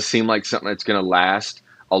 It does seem like something that's going to last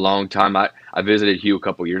a long time. I visited Hugh a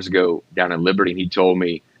couple years ago down in Liberty, and he told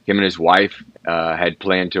me him and his wife had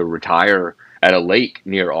planned to retire at a lake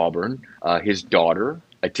near Auburn. His daughter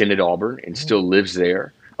attended Auburn and still lives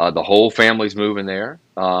there. The whole family's moving there.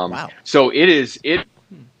 Wow. So it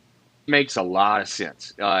makes a lot of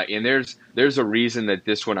sense. And there's a reason that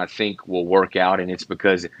this one I think will work out, and it's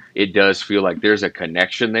because it does feel like there's a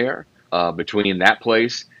connection there between that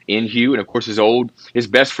place in Hugh and, of course, his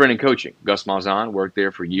best friend in coaching, Gus Malzahn, worked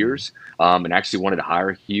there for years and actually wanted to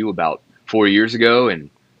hire Hugh about 4 years ago, and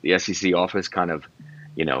the SEC office kind of,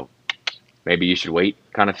 maybe you should wait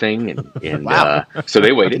kind of thing. And wow. So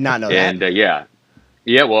they waited. Did not know that. And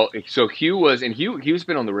yeah, well, so Hugh's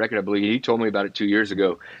been on the record, I believe. He told me about it 2 years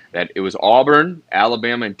ago, that it was Auburn,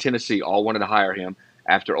 Alabama, and Tennessee all wanted to hire him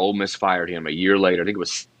after Ole Miss fired him a year later. I think it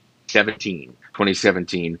was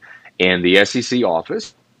 2017. And the SEC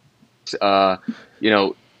office, I'm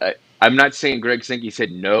not saying Greg Sankey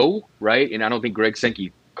said no, right? And I don't think Greg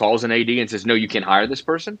Sankey calls an AD and says, no, you can't hire this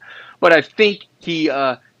person. But I think he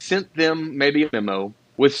sent them maybe a memo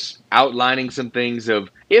with outlining some things of,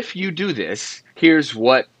 if you do this, here's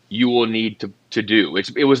what you will need to do.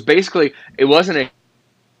 It was basically, it wasn't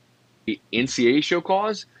a NCAA show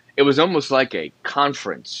cause. It was almost like a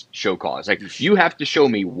conference show cause. Like, you have to show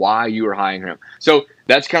me why you are hiring him. So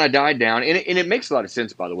that's kind of died down. And it makes a lot of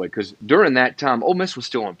sense, by the way, because during that time, Ole Miss was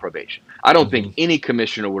still on probation. I don't think any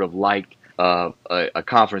commissioner would have liked a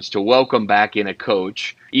conference to welcome back in a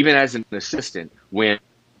coach, even as an assistant, when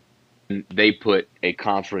they put a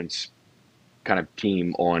conference kind of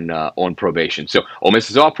team on probation. So Ole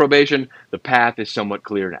Miss is off probation. The path is somewhat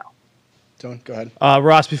clear now. Don't go ahead.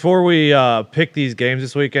 Ross, before we pick these games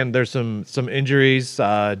this weekend, there's some injuries.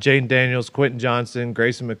 Jaden Daniels, Quentin Johnson,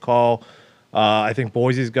 Grayson McCall. I think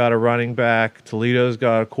Boise's got a running back. Toledo's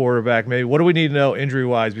got a quarterback. Maybe. What do we need to know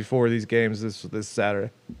injury-wise before these games this Saturday?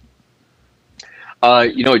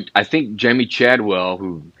 I think Jamie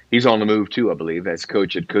Chadwell, he's on the move too, I believe, as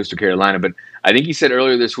coach at Coastal Carolina. But I think he said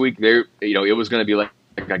earlier this week it was going to be like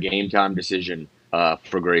a game time decision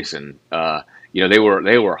for Grayson. They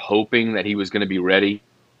were hoping that he was going to be ready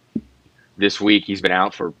this week. He's been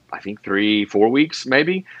out for, I think, 3-4 weeks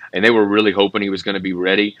maybe, and they were really hoping he was going to be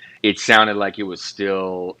ready. It sounded like it was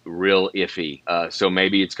still real iffy. So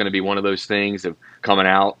maybe it's going to be one of those things of coming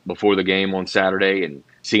out before the game on Saturday and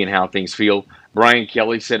seeing how things feel. Brian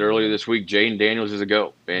Kelly said earlier this week, Jaden Daniels is a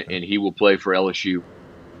go, and he will play for LSU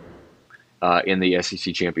in the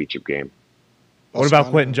SEC championship game. What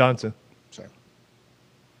about Quentin Johnson?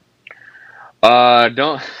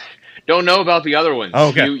 Don't know about the other ones.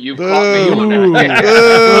 Okay. You caught me on that.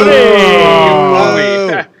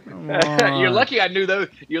 You're lucky I knew those.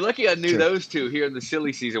 You're lucky I knew those two here in the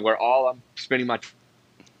silly season, where all I'm spending my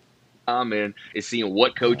time in is seeing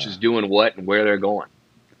what coach is doing what and where they're going.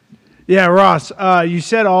 Yeah, Ross, you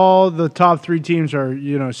said all the top 3 teams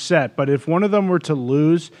are, set, but if one of them were to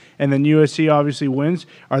lose and then USC obviously wins,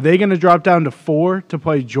 are they going to drop down to 4 to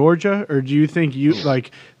play Georgia, or do you think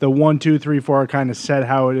the 1, 2, 3, 4 are kind of set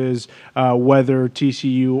how it is, whether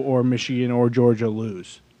TCU or Michigan or Georgia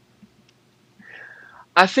lose?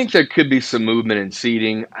 I think there could be some movement in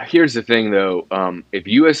seeding. Here's the thing, though. If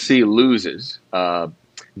USC loses,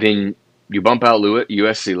 then you bump out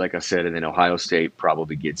USC, like I said, and then Ohio State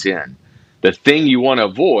probably gets in. The thing you want to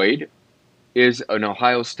avoid is an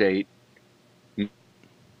Ohio State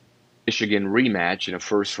Michigan rematch in a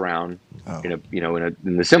first round in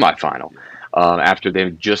the semifinal after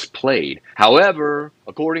they've just played. However,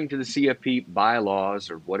 according to the CFP bylaws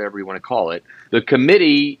or whatever you want to call it, the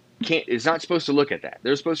committee is not supposed to look at that.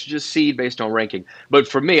 They're supposed to just seed based on ranking. But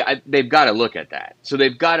for me, they've got to look at that. So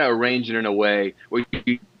they've got to arrange it in a way where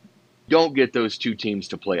you don't get those 2 teams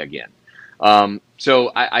to play again.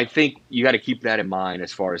 So I think you got to keep that in mind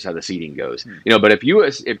as far as how the seeding goes. But if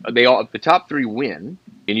the top 3 win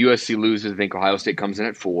and USC loses, I think Ohio State comes in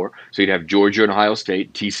at 4. So you'd have Georgia and Ohio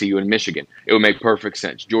State, TCU and Michigan. It would make perfect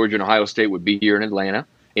sense. Georgia and Ohio State would be here in Atlanta,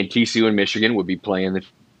 and TCU and Michigan would be playing the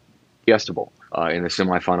Fiesta Bowl in the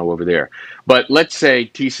semifinal over there. But let's say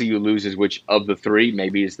TCU loses, which of the 3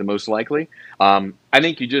 maybe is the most likely. I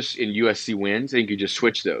think USC wins, I think you just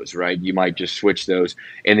switch those, right? You might just switch those,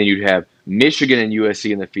 and then you'd have Michigan and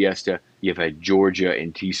USC in the Fiesta. You've had Georgia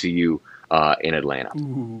and TCU in Atlanta.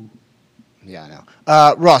 Ooh. Yeah, I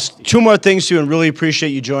know. Ross, 2 more things too, and really appreciate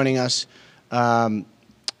you joining us. I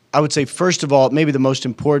would say, first of all, maybe the most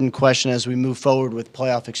important question as we move forward with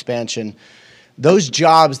playoff expansion, those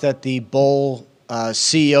jobs that the bowl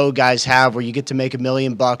CEO guys have where you get to make $1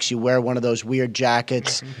 million, you wear one of those weird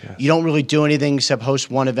jackets, yes. You don't really do anything except host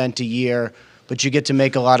one event a year, but you get to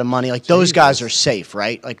make a lot of money. Like, those guys are safe,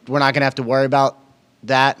 right? Like, we're not going to have to worry about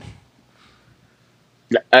that.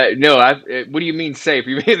 No, what do you mean safe?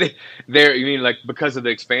 You mean like because of the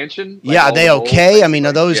expansion? Like are they okay? I mean,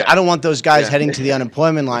 are those? Yeah. I don't want those guys heading to the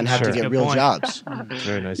unemployment line have to get real jobs.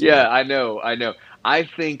 Very nice. Yeah, I know. I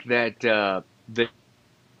think that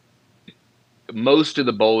most of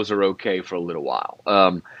the bowls are okay for a little while.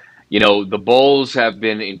 The bowls have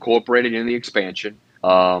been incorporated in the expansion.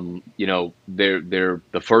 The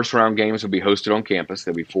first round games will be hosted on campus.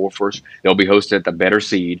 There'll be 4 first. They'll be hosted at the better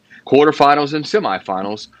seed. Quarterfinals and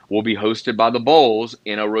semifinals will be hosted by the bowls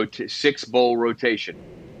in a 6-bowl rotation.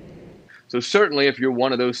 So certainly, if you're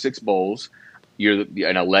one of those 6 bowls, you're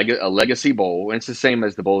in a legacy bowl, and it's the same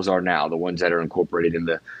as the bowls are now, the ones that are incorporated in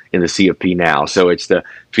the CFP now. So it's the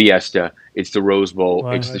Fiesta, it's the Rose Bowl,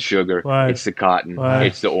 it's the Sugar, it's the Cotton,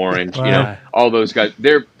 it's the Orange. All those guys.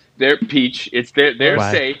 They're peach. They're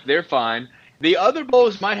safe. They're fine. The other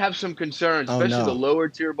bowls might have some concerns, especially the lower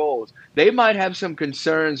tier bowls. They might have some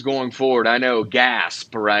concerns going forward. I know,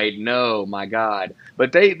 gasp, right? No, my God.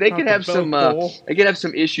 But they could have some. They could have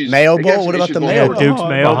some issues. Mayo Bowl. What about the Mayo Bowl? Duke's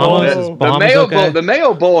Mayo Bowl. The Mayo Bowl. The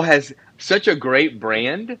Mayo Bowl has such a great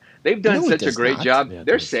brand. They've done such a great job. Yeah,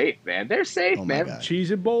 they're safe, man. They're safe, man.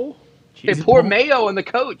 Cheez-It Bowl. They pour mayo on the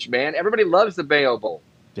coach, man. Everybody loves the Mayo Bowl.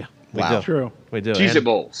 Yeah, wow. True. We do. Cheez-It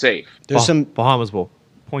Bowl, safe. There's some Bahamas Bowl.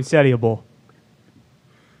 Poinsettia Bowl.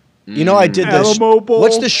 I did this. Bowl.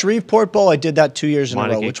 What's the Shreveport Bowl? I did that 2 years in a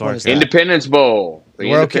row. Which one is that? Independence Bowl.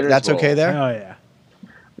 That's okay there? Oh,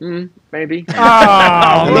 yeah. Maybe.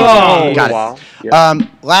 Oh, no. Got it.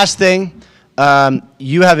 Last thing.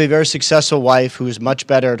 You have a very successful wife who is much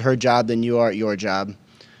better at her job than you are at your job.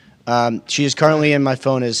 She is currently in my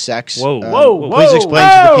phone as sex. Please explain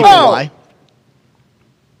to the people why.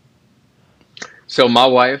 So my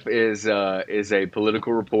wife is a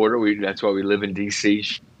political reporter. That's why we live in D.C.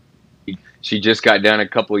 She just got done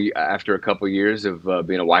after a couple years of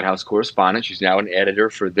being a White House correspondent. She's now an editor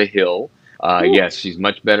for The Hill. Yes, she's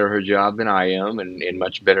much better at her job than I am, and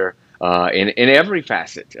much better in every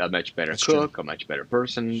facet. A much better cook, a much better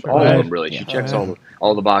person. All of them, really. She checks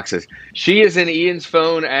all the boxes. She is in Ian's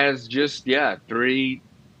phone as just 3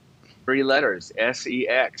 letters,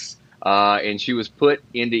 SEX, and she was put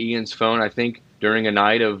into Ian's phone, I think, during a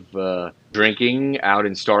night of drinking out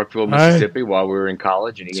in Starkville, Mississippi, while we were in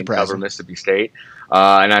college, and Ian covered Mississippi State.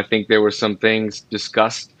 And I think there were some things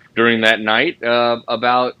discussed during that night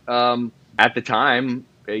about, at the time,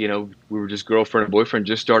 we were just girlfriend and boyfriend,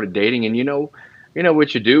 just started dating, and you know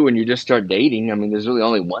what you do when you just start dating. I mean, there's really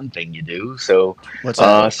only one thing you do. So,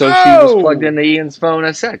 so she was plugged into Ian's phone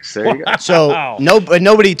as sex. There you go. So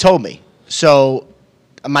nobody told me. So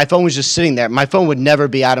my phone was just sitting there. My phone would never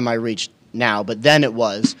be out of my reach now, but then it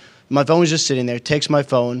was. My phone was just sitting there. Takes my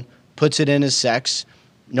phone, puts it in as sex.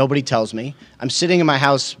 Nobody tells me. I'm sitting in my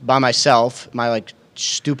house by myself, my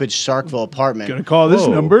stupid Starkville apartment. Gonna call this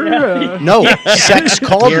number? No, Sex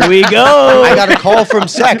called. Here we go. I got a call from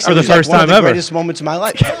Sex For the It was like first one time of the ever. Greatest moments of my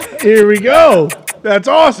life. Here we go. That's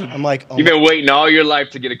awesome. I'm like, oh You've my- been waiting all your life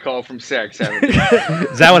to get a call from Sex, haven't you?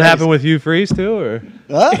 Is that what happened with you, Freeze, too? Or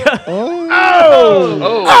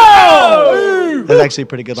Oh, that's actually a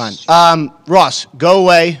pretty good line. Ross, go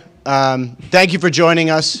away. Thank you for joining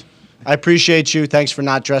us. I appreciate you. Thanks for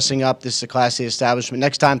not dressing up. This is a classy establishment.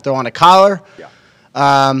 Next time, throw on a collar.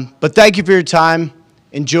 But thank you for your time.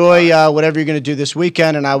 Enjoy whatever you're going to do this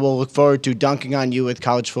weekend, and I will look forward to dunking on you with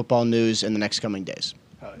college football news in the next coming days.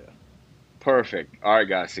 perfect. All right,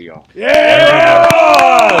 guys. See y'all.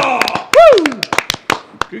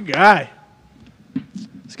 Good guy.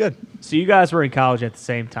 It's good. So you guys were in college at the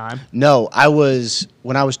same time? No,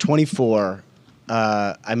 when I was 24,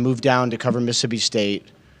 I moved down to cover Mississippi State,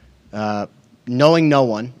 knowing no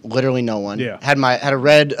one, literally no one. Yeah. Had a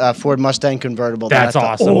red Ford Mustang convertible. that's that I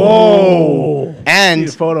thought- awesome. Whoa. And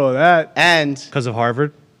See a photo of that. Because of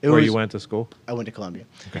Harvard, where was- you went to school. I went to Columbia.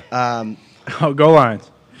 Oh, go Lions.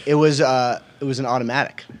 It was an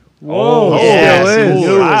automatic. Whoa. Yeah, Still is.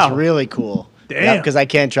 it Wow. was really cool. Damn. Because I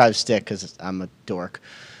can't drive stick because I'm a dork.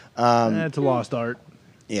 That's a lost art.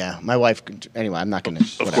 Yeah, my wife. Anyway, I'm not gonna.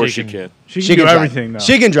 Of course you can. She can do drive. everything, though.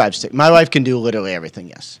 She can drive stick. My wife can do literally everything.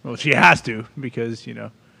 Yes. Well, she has to because, you I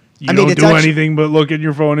mean, don't it's do actually- anything but look at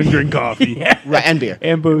your phone and drink coffee. Right, and beer.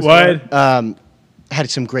 And booze. What? Had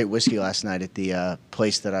some great whiskey last night at the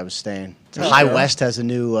place that I was staying. High West has a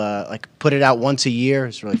new put it out once a year.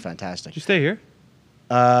 It's really fantastic. Did you stay here?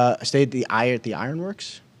 I stayed at the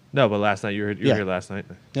Ironworks. No, but last night you were Yeah. here last night.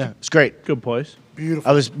 Yeah, it's great. Good place.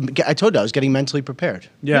 I told you I was getting mentally prepared.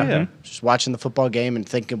 Yeah. Yeah. Just watching the football game and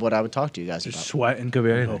thinking what I would talk to you guys Just about. sweating. Could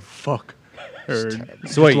be anything. Oh, fuck. Or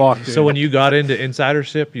So wait, locked so in. when you got into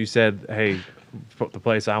insidership, you said, "Hey, the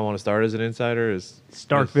place I want to start as an insider is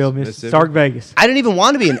Starkville, Mississippi?" Stark Vegas. I didn't even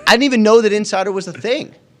want to be I didn't even know that Insider was a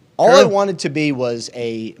thing. All I wanted to be was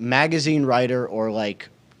a magazine writer or like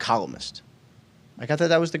columnist. Like I thought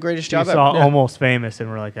that was the greatest You job saw ever. Almost Famous and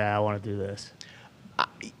we're like, I want to do this.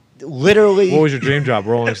 Literally, What was your dream job?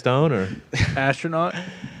 Rolling Stone or astronaut?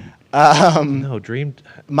 no dream?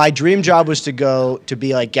 my dream job was to go to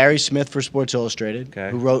be like Gary Smith for Sports Illustrated,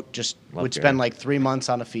 Okay. who would Love spend Gary. like 3 months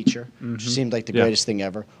on a feature, which seemed like the Yeah. greatest thing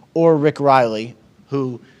ever. Or Rick Riley,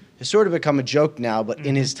 who has sort of become a joke now, but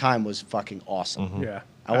in his time was fucking awesome. Yeah.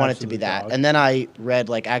 I wanted to be that. And then I read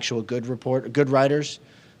like actual good writers,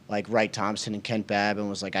 like Wright Thompson and Kent Babb, and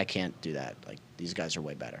was like, I can't do that. Like these guys are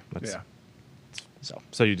way better. Yeah.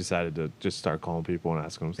 So you decided to just start calling people and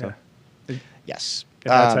asking them stuff. Yes.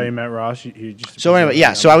 That's how you met Ross. You just So anyway,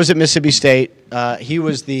 yeah. So I was at Mississippi State. I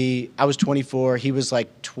was 24. He was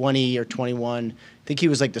like 20 or 21. I think he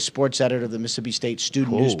was like the sports editor of the Mississippi State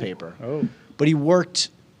student newspaper. Oh. But he worked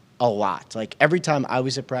a lot. Like every time I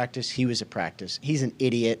was at practice, he was at practice. He's an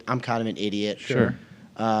idiot. I'm kind of an idiot. Sure.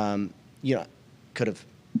 Could have.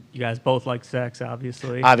 You guys both like sex,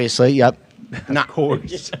 obviously. Obviously, yep. Not Of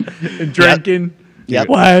course. And drinking. Yep.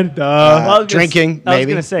 What? Well, I was gonna drinking, I was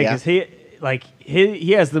maybe, gonna say yeah. because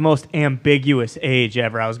he has the most ambiguous age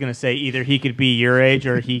ever. I was gonna say either he could be your age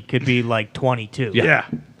or he could be like 22. Yeah.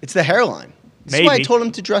 It's the hairline. That's why I Maybe. told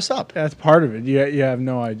him to dress up. That's part of it. You have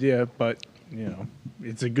no idea, but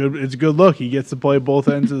it's a good look. He gets to play both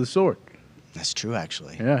ends of the sword. That's true,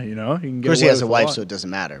 actually. Yeah, he can Of get course, he away has a with wife, lot. so it doesn't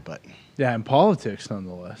matter. But Yeah, in politics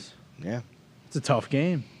nonetheless. yeah. It's a tough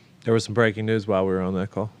game. There was some breaking news while we were on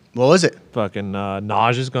that call. What was it? Fucking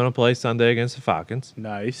Naj is going to play Sunday against the Falcons.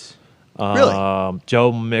 Nice. Really?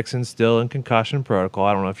 Joe Mixon's still in concussion protocol.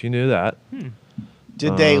 I don't know if you knew that.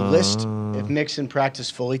 Did they list if Mixon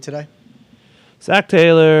practiced fully today? Zach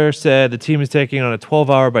Taylor said the team is taking on a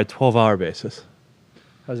 12-hour by 12-hour basis.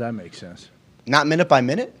 How does that make sense? Not minute by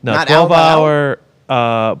minute? No, Not hour by hour?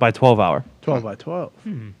 12-hour by 12-hour. 12 by 12.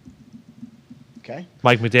 Okay.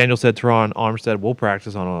 Mike McDaniel said Teron Armstead will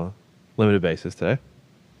practice on a limited basis today.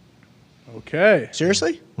 Okay.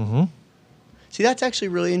 Seriously? Mm-hmm. See, that's actually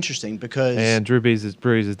really interesting because And Drew Brees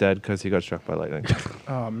is dead because he got struck by lightning.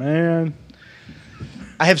 Oh, man.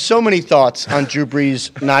 I have so many thoughts on Drew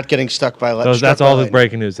Brees not getting stuck by lightning. That's all the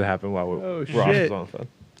breaking news that happened while Oh, Ross was shit. on the phone.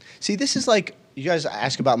 See, this is like you guys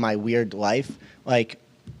ask about my weird life. Like,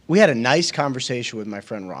 we had a nice conversation with my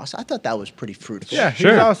friend Ross. I thought that was pretty fruitful. Yeah, he's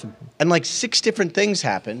Sure. awesome. And like 6 different things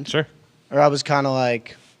happened. Sure. Or I was kind of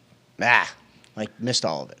like, missed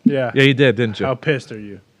all of it. Yeah. Yeah, you did, didn't you? How pissed are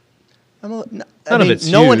you? I'm a, no, I None of mean, it's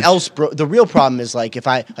no one huge. else broke. The real problem is like if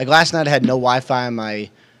I like last night I had no Wi-Fi on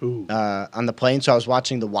my on the plane, so I was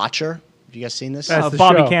watching The Watcher. Have you guys seen this? That's the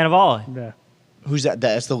Bobby show. Cannavale. Yeah. Who's that?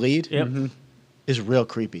 That's the lead. Yep. Is real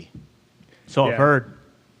creepy. So I've heard.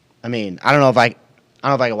 I mean, I don't know if I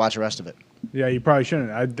can watch the rest of it. Yeah, you probably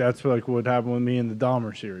shouldn't. That's like what happened with me in the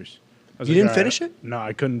Dahmer series. You didn't finish it? No,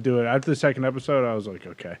 I couldn't do it. After the second episode, I was like,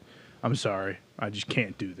 okay, I'm sorry. I just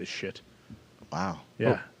can't do this shit. Wow.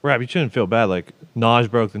 Yeah. Rab, you shouldn't feel bad. Like,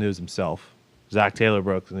 Naj broke the news himself. Zach Taylor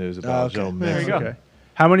broke the news about Joe Mixon. There you go. Okay.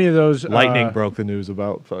 How many of those... Lightning broke the news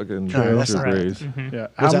about fucking Drew Brees. Yeah.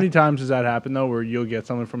 How many times does that happen, though, where you'll get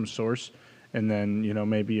something from a source, and then,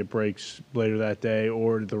 maybe it breaks later that day,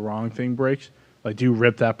 or the wrong thing breaks? Like, do you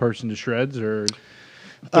rip that person to shreds, or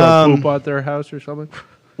throw poop out their house or something?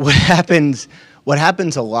 What happens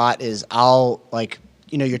a lot is I'll, like,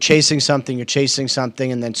 you're chasing something,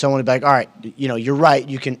 and then someone will be like, all right, you're right,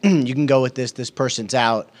 you can go with this person's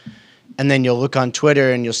out. And then you'll look on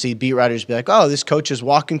Twitter and you'll see beat writers be like, oh, this coach is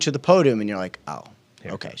walking to the podium. And you're like, oh,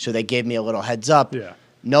 okay. So they gave me a little heads up,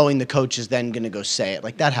 knowing the coach is then going to go say it.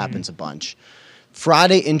 Like, that happens a bunch.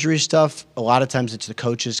 Friday injury stuff, a lot of times it's the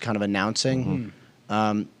coaches kind of announcing.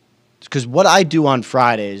 Because what I do on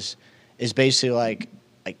Fridays is basically like,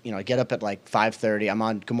 I get up at like 5:30. I'm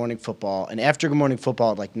on Good Morning Football. And after Good Morning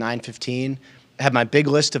Football at like 9:15, I have my big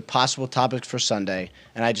list of possible topics for Sunday,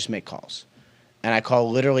 and I just make calls. And I call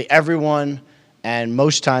literally everyone, and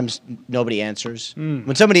most times nobody answers.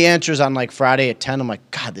 When somebody answers on like Friday at 10, I'm like,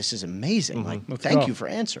 God, this is amazing. Like, thank you for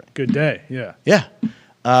answering. Good day, yeah. Yeah.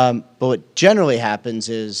 But what generally happens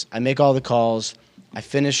is I make all the calls. I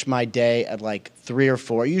finish my day at like 3 or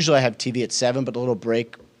 4. Usually I have TV at 7, but a little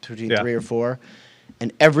break between 3 or 4.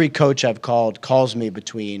 And every coach I've called calls me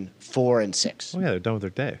between 4 and 6. Oh, yeah, they're done with their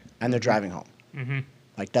day. And they're driving home.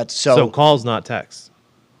 Like, that's So calls, not texts.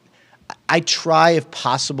 I try, if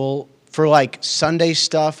possible, for like Sunday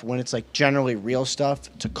stuff, when it's like generally real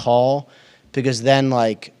stuff, to call, because then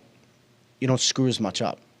like you don't screw as much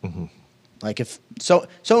up. Like, if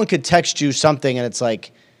someone could text you something and it's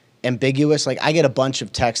like ambiguous, like I get a bunch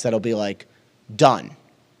of texts that'll be like, done.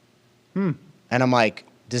 And I'm like,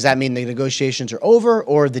 does that mean the negotiations are over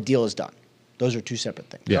or the deal is done? Those are two separate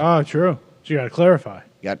things. Yeah. Oh, true. So you got to clarify.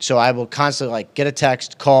 So I will constantly like get a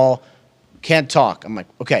text, call, can't talk. I'm like,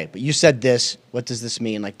 okay, but you said this. What does this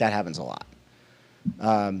mean? Like, that happens a lot.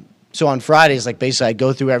 So on Fridays, like, basically I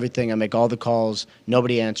go through everything. I make all the calls.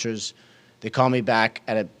 Nobody answers. They call me back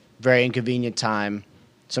at a very inconvenient time,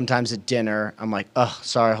 sometimes at dinner. I'm like, oh,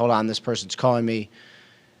 sorry, hold on. This person's calling me.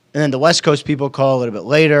 And then the West Coast people call a little bit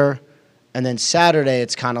later. And then Saturday,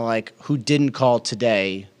 it's kind of like, who didn't call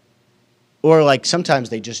today? Or, like, sometimes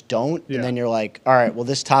they just don't. And then you're like, all right, well,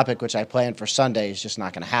 this topic, which I planned for Sunday, is just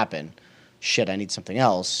not going to happen. Shit, I need something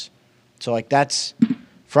else. So, like,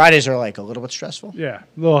 Fridays are, like, a little bit stressful. Yeah,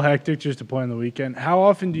 a little hectic just to plan the weekend. How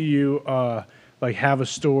often do you, like, have a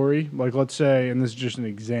story? Like, let's say, and this is just an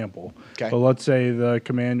example, but let's say the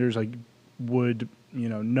Commanders, like, would,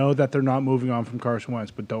 know that they're not moving on from Carson Wentz,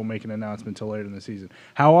 but don't make an announcement until later in the season.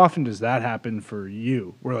 How often does that happen for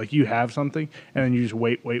you, where, like, you have something, and then you just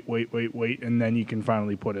wait, and then you can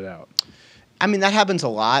finally put it out? I mean, that happens a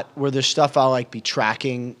lot, where there's stuff I'll, like, be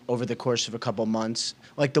tracking over the course of a couple months.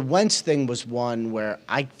 Like, the Wentz thing was one where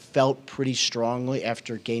I felt pretty strongly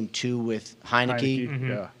after Game 2 with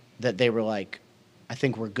Heineke. That they were like, I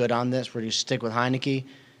think we're good on this. We're going to stick with Heineke.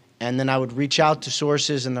 And then I would reach out to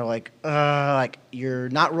sources, and they're like, you're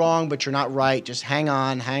not wrong, but you're not right. Just hang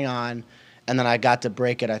on. And then I got to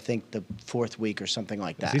break it, I think, the 4th week or something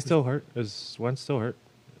like that. Is he still hurt? Is Wentz still hurt?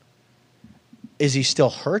 Is he still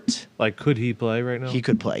hurt? Like, could he play right now? He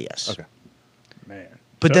could play, yes. Okay. Man.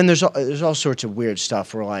 But then there's all sorts of weird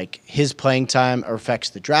stuff where, like, his playing time affects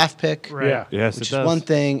the draft pick. Right. Yeah. Yes, which it is does. one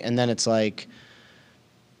thing. And then it's like,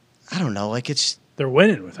 I don't know, like, it's... They're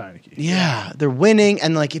winning with Heineke. Yeah, they're winning.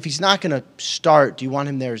 And, like, if he's not going to start, do you want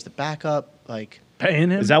him there as the backup? Like, paying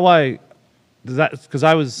him? Is that why? Because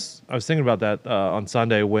I was thinking about that on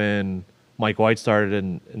Sunday when Mike White started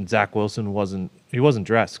and Zach Wilson wasn't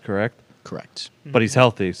dressed, correct? Correct. But he's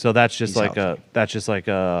healthy, so that's just He's like healthy.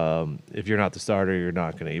 if you're not the starter, you're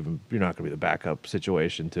not going to be the backup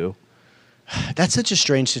situation too. That's such a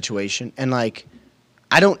strange situation. And, like,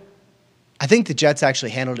 I think the Jets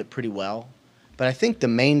actually handled it pretty well. But I think the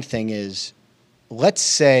main thing is, let's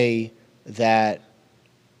say that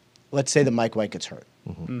Mike White gets hurt.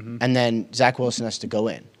 And then Zach Wilson has to go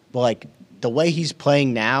in. But, like, the way he's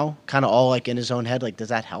playing now, kind of all, like, in his own head, like, does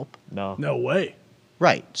that help? No. No way.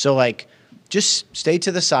 Right. So, like, just stay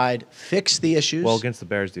to the side, fix the issues. Well, against the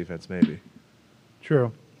Bears defense, maybe.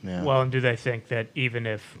 True. Yeah. Well, and do they think that even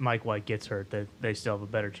if Mike White gets hurt, that they still have a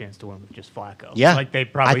better chance to win with just Flacco? Yeah. Like, they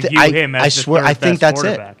probably view him as the third I think best that's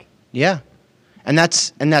quarterback. it. Yeah. And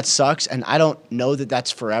that sucks, and I don't know that that's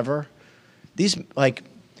forever. These, like,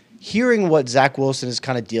 hearing what Zach Wilson is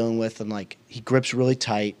kind of dealing with, and like he grips really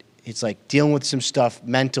tight. It's like dealing with some stuff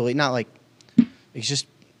mentally, not like he's just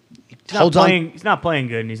holds on. He's not playing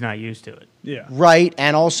good, and he's not used to it. Yeah. Right,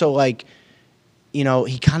 and also like,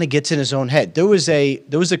 he kind of gets in his own head. There was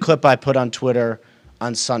a clip I put on Twitter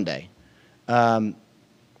on Sunday,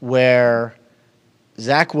 where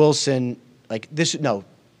Zach Wilson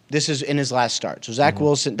this is in his last start. So Zach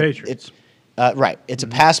Wilson, Patriots. Right, it's a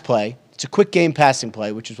pass play. It's a quick game passing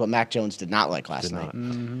play, which is what Mac Jones did not like last night.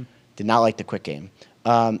 Did not like the quick game.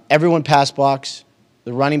 Everyone pass blocks.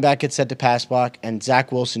 The running back gets set to pass block, and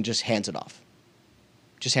Zach Wilson just hands it off.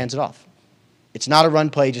 Just hands it off. It's not a run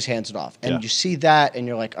play, just hands it off. And you see that, and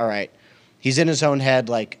you're like, all right, he's in his own head.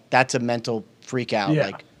 Like, that's a mental freak out. Yeah.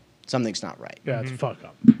 Like, something's not right. Yeah, it's a fuck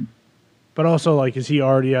up. But also, like, is he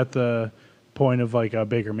already at the point of, like, a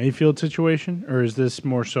Baker Mayfield situation? Or is this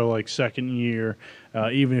more so, like, second year,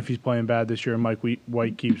 even if he's playing bad this year and Mike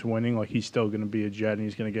White keeps winning, like, he's still going to be a Jet and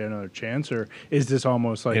he's going to get another chance? Or is this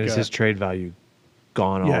almost like... And is his trade value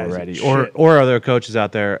gone already? Or are there coaches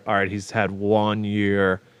out there, all right, he's had 1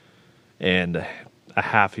 year and a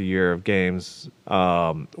half a year of games,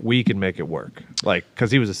 we can make it work. Like,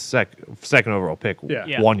 because he was a second overall pick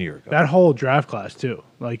 1 year ago. That whole draft class, too.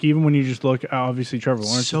 Like, even when you just look, obviously Trevor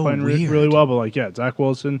Lawrence So is playing really well, but, like, Zach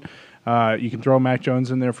Wilson, you can throw Mac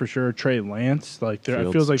Jones in there for sure. Trey Lance, like,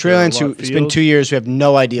 it feels like Trey Lance, it's been 2 years, we have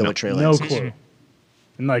no idea what Trey Lance No is. clue.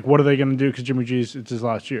 And, like, what are they going to do? Because Jimmy G's, it's his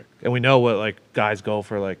last year. And we know what, like, guys go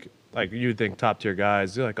for, like you'd think top tier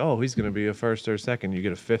guys, you're like, oh, he's going to be a first or second. You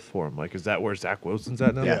get a fifth for him. Like, is that where Zach Wilson's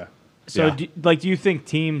at now? Yeah. So, do you think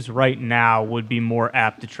teams right now would be more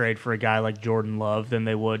apt to trade for a guy like Jordan Love than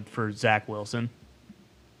they would for Zach Wilson?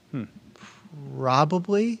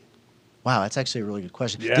 Probably. Wow, that's actually a really good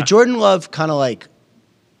question. Yeah. The Jordan Love kind of like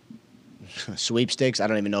sweepstakes, I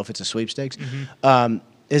don't even know if it's a sweepstakes,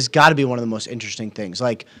 has got to be one of the most interesting things.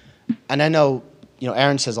 Like, and I know,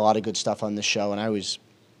 Aaron says a lot of good stuff on this show, and I always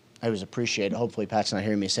appreciate it. Hopefully Pat's not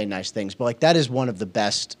hearing me say nice things, but like that is one of the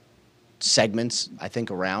best segments I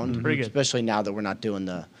think around, Pretty good. especially now that we're not doing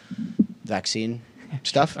the vaccine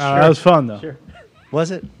stuff. That was fun, though. Sure.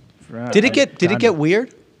 Was it? Did it get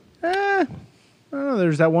weird? Oh,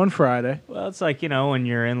 there's that one Friday. Well, it's like, when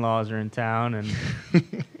your in-laws are in town and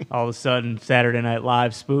all of a sudden Saturday Night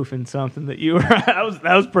Live spoofing something that you were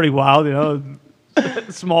that was pretty wild,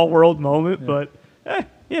 small world moment, but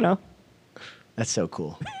That's so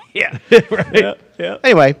cool. yeah. Right. Yeah.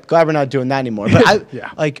 Anyway, glad we're not doing that anymore. But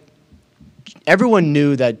Yeah. everyone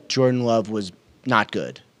knew that Jordan Love was not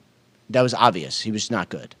good. That was obvious. He was not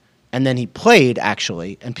good. And then he played,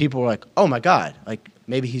 actually, and people were like, oh, my God, like,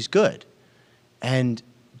 maybe he's good. And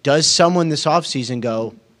does someone this offseason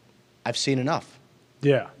go, I've seen enough?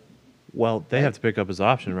 Yeah. Well, they have to pick up his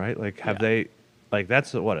option, right? Like, have they, like,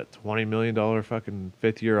 that's a $20 million fucking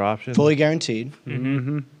fifth-year option? Fully guaranteed,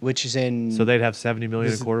 which is in... So they'd have $70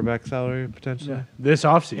 million in quarterback salary, potentially? Yeah. This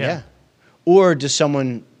offseason. Yeah. Or does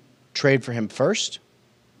someone trade for him first?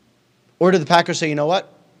 Or do the Packers say, you know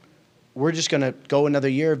what? We're just going to go another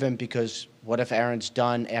year of him because what if Aaron's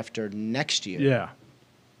done after next year? Yeah.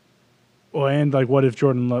 Well, and, like, what if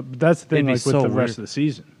Jordan Love... That's the thing, It'd be like, with so the rest weird. of the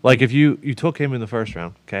season. Like, if you took him in the first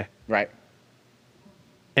round, okay? Right.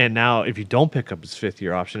 And now, if you don't pick up his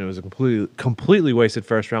fifth-year option, it was a completely wasted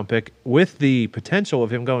first-round pick with the potential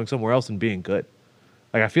of him going somewhere else and being good.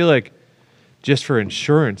 Like, I feel like just for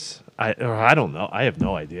insurance, I don't know. I have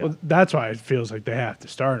no idea. Well, that's why it feels like they have to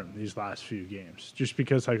start him these last few games. Just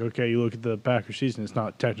because, like, okay, you look at the Packers season, it's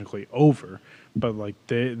not technically over, but, like,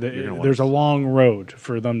 there's a long road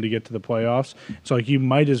for them to get to the playoffs. So, like, you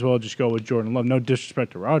might as well just go with Jordan Love. No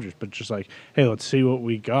disrespect to Rodgers, but just like, hey, let's see what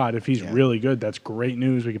we got. If he's really good, that's great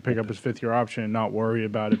news. We can pick up his fifth-year option and not worry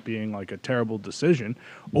about it being, like, a terrible decision.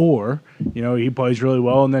 Or, he plays really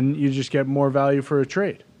well, and then you just get more value for a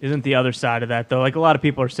trade. Isn't the other side of that, though? Like, a lot of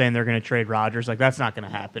people are saying they're going to trade Rodgers. Like, that's not going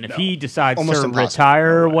to happen. If he decides Almost to impossible.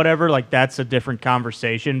 retire or whatever, like, that's a different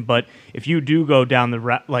conversation. But if you do go down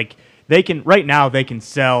the like, they can right now they can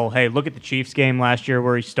sell. Hey, look at the Chiefs game last year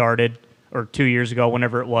where he started, or 2 years ago,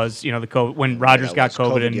 whenever it was. The COVID, when Rodgers got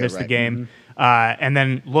COVID and missed the game. And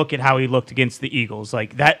then look at how he looked against the Eagles.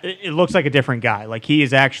 Like that, it looks like a different guy. Like he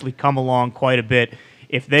has actually come along quite a bit.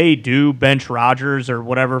 If they do bench Rodgers or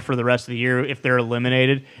whatever for the rest of the year, if they're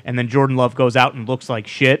eliminated, and then Jordan Love goes out and looks like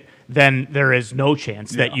shit, then there is no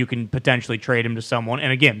chance that you can potentially trade him to someone.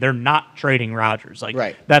 And again, they're not trading Rodgers.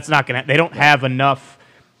 Like that's not gonna. They don't have enough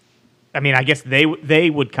I mean, I guess they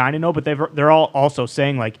would kind of know, but they're all also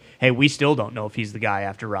saying like, hey, we still don't know if he's the guy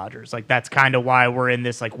after Rodgers. Like that's kind of why we're in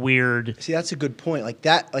this like weird. See, that's a good point. Like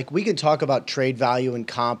that, like we can talk about trade value and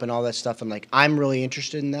comp and all that stuff, and like I'm really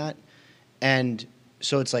interested in that. And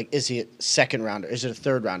so it's like, is he a second rounder? Is it a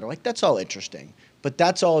third rounder? Like that's all interesting, but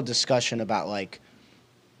that's all a discussion about like,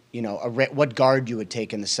 you know, what guard you would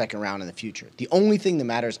take in the second round in the future. The only thing that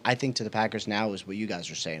matters, I think, to the Packers now is what you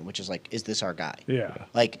guys are saying, which is like, is this our guy? Yeah.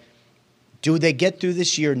 Like, do they get through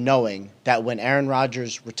this year knowing that when Aaron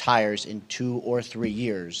Rodgers retires in 2 or 3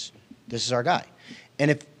 years, this is our guy? And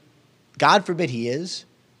if, God forbid he is,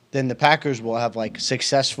 then the Packers will have like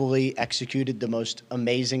successfully executed the most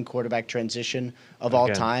amazing quarterback transition of all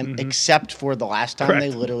time, except for the last time they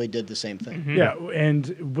literally did the same thing. Yeah,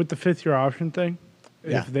 and with the 5th-year option thing,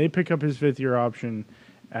 if they pick up his 5th-year option,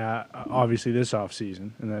 obviously this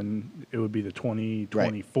offseason, and then it would be the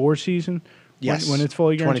 2024 season when it's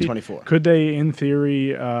fully guaranteed. 2024. Could they, in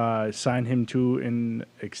theory, sign him to an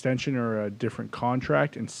extension or a different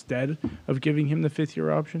contract instead of giving him the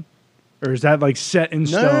 5th-year option? Or is that like set in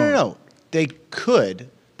stone? No. They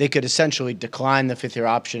could essentially decline the 5th-year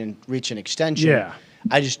option and reach an extension. Yeah.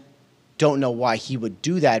 I just don't know why he would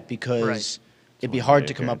do that because it'd be hard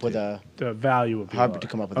to come up with a the value would be hard lower. to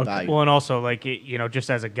come up with a value. Well, and also like you know,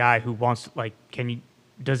 just as a guy who wants like,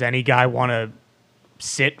 does any guy want to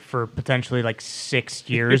sit for potentially like 6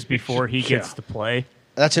 years before he gets to play?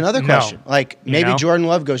 That's another question. Like maybe Jordan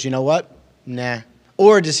Love goes, you know what? Nah.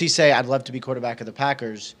 Or does he say, I'd love to be quarterback of the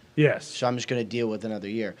Packers? Yes. So I'm just going to deal with another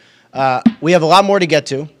year. We have a lot more to get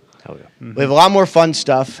to. Hell yeah. We have a lot more fun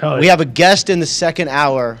stuff. Hell yeah. We have a guest in the second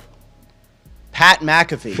hour, Pat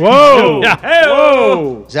McAfee. Whoa!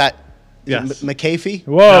 Whoa! Is that Yes. McAfee?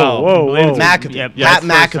 Whoa! McAfee. Pat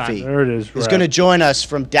McAfee. There it is. Is going to join us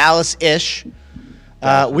from Dallas-ish.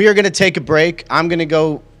 We are going to take a break. I'm going to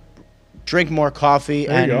go drink more coffee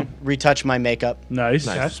and retouch my makeup. Nice.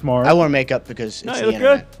 That's smart. I wore makeup because it's the look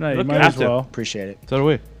internet. good. No, you Look might as well. Appreciate it. So do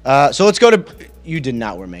we. So let's go to. You did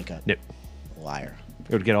not wear makeup. Nope. Liar.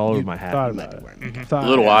 It would get all over my hat. Thought You might about be it. wearing makeup. Thought- A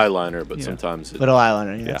little eyeliner, but sometimes it Little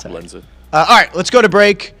eyeliner. Yeah. blends it. All right, let's go to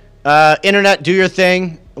break. Internet, do your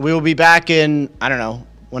thing. We will be back in, I don't know,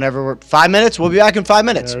 whenever we're 5 minutes. We'll be back in 5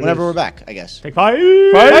 minutes. There it Whenever is. we're back, I guess. Take 5.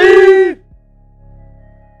 Bye.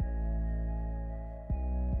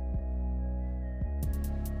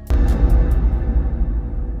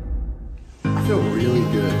 I feel really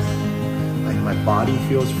good. Like my body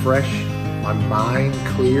feels fresh, my mind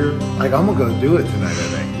clear. Like I'm gonna go do it tonight, I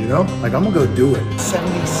think, you know? Like I'm gonna go do it.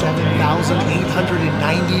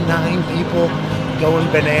 77,899 people going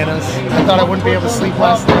bananas. I thought I wouldn't be able to sleep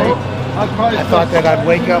last night. I thought that I'd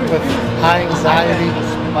wake up with high anxiety.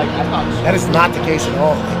 That is not the case at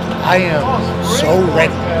all. I am so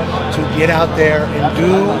ready to get out there and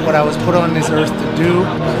do what I was put on this earth to do.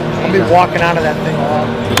 I'll be walking out of that thing off.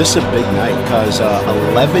 This is a big night because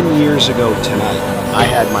 11 years ago tonight, I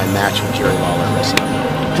had my match with Jerry Lawler wrestling.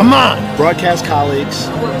 Come on! Broadcast colleagues,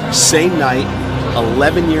 same night,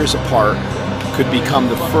 11 years apart, could become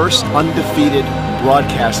the first undefeated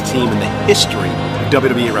broadcast team in the history of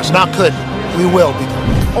WWE wrestling. Not good. We will be.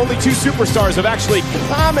 Only 2 superstars have actually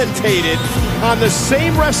commentated on the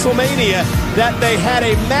same WrestleMania that they had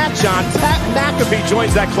a match on. Pat McAfee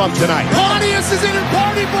joins that club tonight. Pontius is in and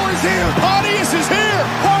Party Boy's here! Pontius is here!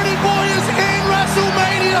 Party Boy is in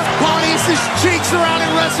WrestleMania! Pontius' cheeks are out in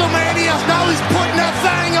WrestleMania! Now he's putting that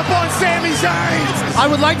thing up on Sami Zayn! I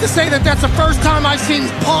would like to say that that's the first time I've seen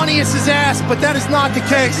Pontius' ass, but that is not the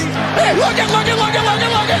case. Hey, look it!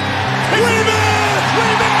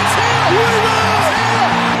 Weeman's here!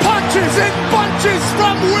 Punches and bunches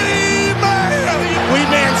from Weeman!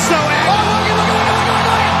 Weeman's so angry! Oh, look at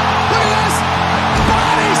this!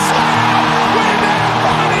 Body slam! Weeman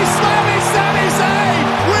body slamming Sami Zayn!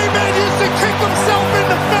 Weeman used to kick himself in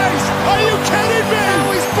the face! Are you kidding me?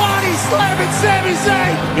 Now he's body slamming Sami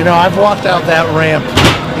Zayn! You know, I've walked out that ramp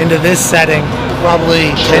into this setting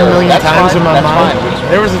probably 10 million times in my mind.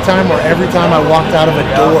 There was a time where every time I walked out of a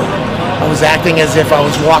door, I was acting as if I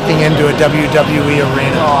was walking into a WWE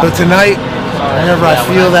arena. So tonight, whenever I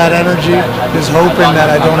feel that energy, just hoping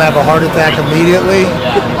that I don't have a heart attack immediately.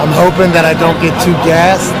 I'm hoping that I don't get too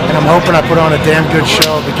gassed, and I'm hoping I put on a damn good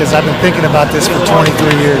show because I've been thinking about this for 23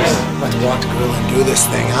 years. Let's walk the grill and do this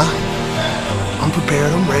thing, huh? I'm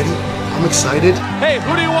prepared, I'm ready, I'm excited. Hey,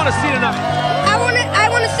 who do you want to see tonight? I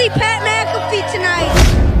want to see Pat McAfee tonight.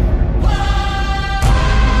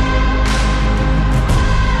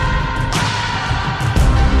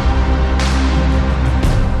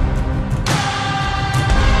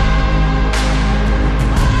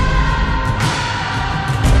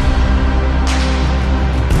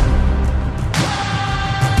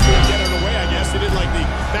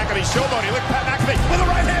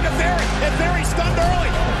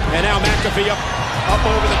 McAfee up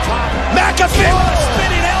over the top. McAfee with a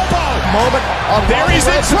spinning elbow. Moment. There he's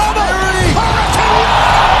in trouble.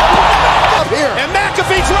 Here. And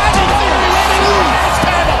McAfee driving Theory running on the announce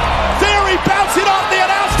table. Theory bouncing off the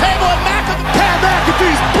announce table, and Pat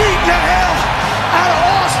McAfee's beating the hell out of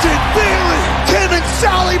Austin Theory. Tim and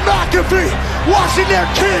Sally McAfee watching their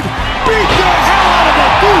kid beat the hell out of a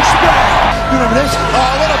douchebag. You remember this? Oh,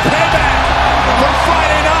 a little payback from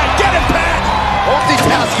Friday night. Get him, Pat.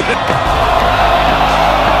 Multitasking.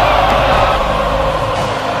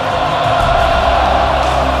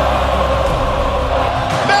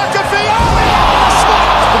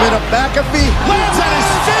 McAfee Lands on his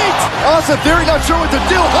feet. Austin Theory not sure what to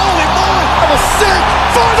do. Holy moly! I'm a sick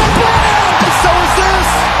for the brand. And so is this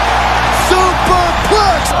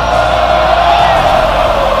superplex.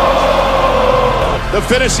 The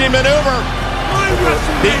finishing maneuver.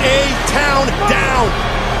 The A-Town down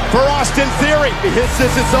for Austin Theory. He hits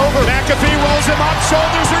this, it's over. McAfee rolls him up.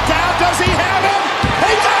 Shoulders are down. Does he have him?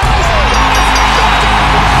 He does.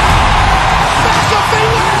 McAfee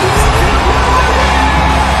wins.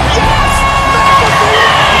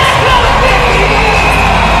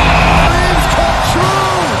 Dreams come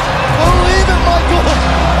true. Believe it, Michael.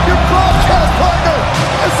 Your broadcast partner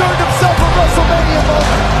has earned himself a WrestleMania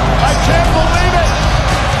moment. I can't believe it.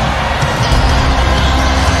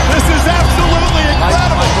 This is absolutely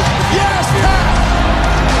incredible. Yes, Pat.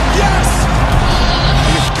 Yes.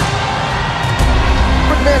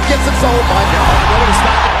 McMahon gets himself. Oh my God.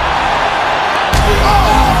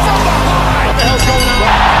 Oh, from behind. What the hell's going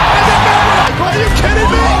on? And then are you kidding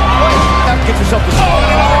me? Get yourself to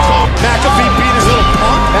McAfee beat his little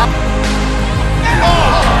punk.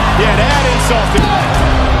 Oh, yeah, that insulted.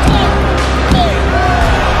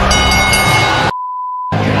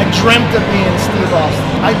 I dreamt of being Steve Austin.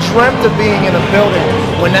 I dreamt of being in a building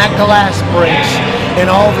when that glass breaks and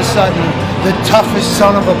all of a sudden the toughest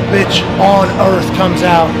son of a bitch on earth comes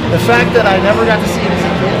out. The fact that I never got to see it as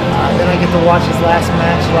a kid, then I get to watch his last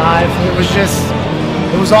match live. It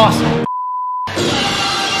was awesome.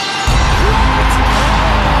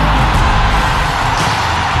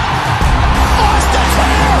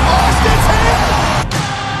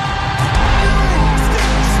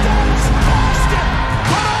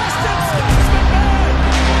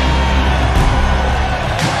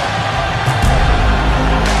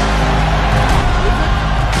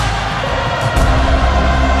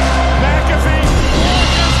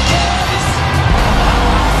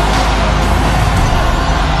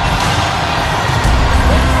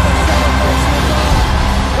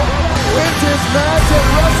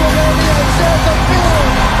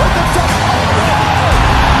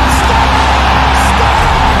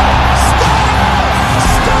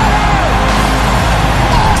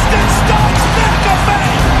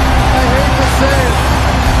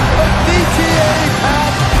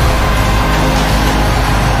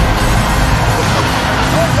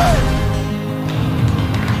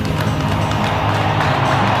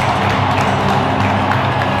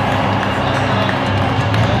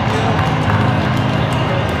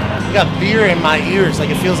 I got beer in my ears. Like,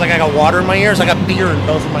 it feels like I got water in my ears. I got beer in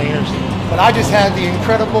both of my ears. But I just had the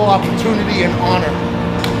incredible opportunity and honor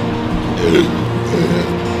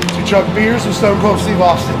to chug beers with Stone Cold Steve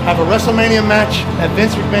Austin. Have a WrestleMania match that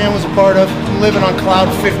Vince McMahon was a part of. I'm living on cloud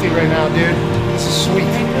 50 right now, dude. This is sweet.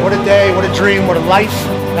 What a day, what a dream, what a life.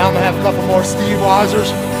 Now I'm gonna have a couple more Steve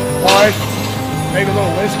Weisers. What? Maybe a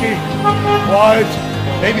little whiskey. What?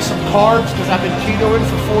 Maybe some carbs, because I've been ketoing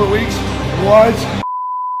for 4 weeks. What?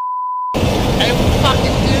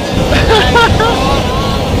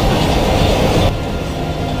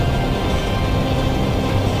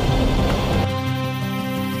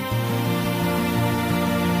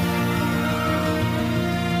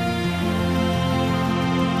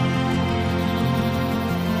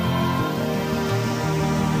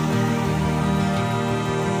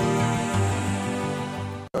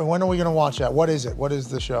 When are we going to watch that? What is it? What is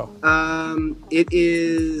the show? It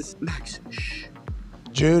is Max.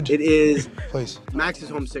 Jude? It is. Please. Max is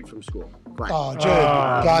homesick from school. Quiet. Oh, Jude.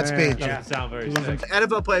 Godspeed. Doesn't sound very sick.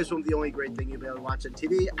 NFL players won't be the only great thing you'll be able to watch on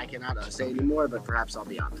TV. I cannot say anymore, but perhaps I'll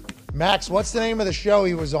be on it. Max, what's the name of the show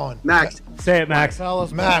he was on? Max. Say it, Max.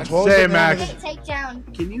 Max, what was Say the it, name Max. of Takedown.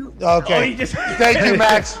 Can you? Okay. Oh, he just- Thank you,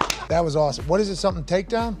 Max. That was awesome. What is it? Something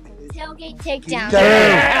takedown? Tailgate takedown.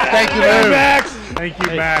 Thank you, Max. Thank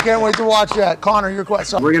you, Max. Can't wait to watch that. Connor, your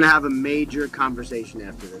question. We're gonna have a major conversation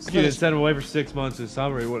after this. You just sent him away for 6 months in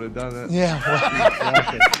summer. He would have done that. Yeah.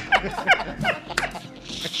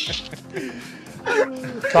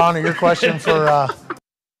 Well. Connor, your question for.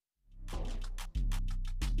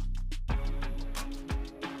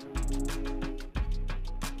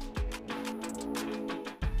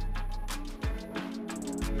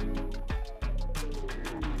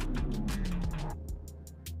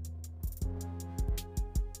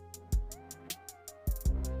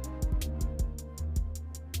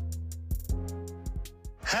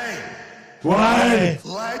 Hey, Why?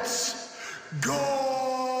 let's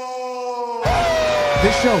go!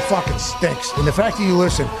 This show fucking stinks, and the fact that you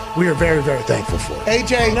listen, we are very, very thankful for it.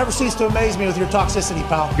 AJ, you never cease to amaze me with your toxicity,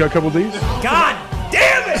 pal. You got a couple of these? God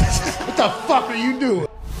damn it! What the fuck are you doing?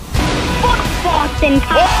 Fuck Boston.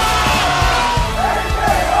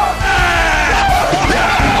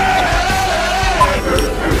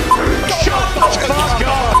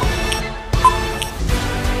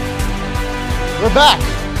 We're back.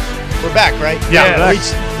 We're back, right? Yeah.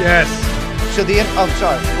 Yes. So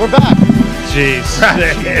sorry. We're back. Jeez.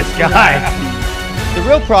 This guy. The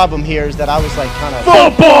real problem here is that I was like kind of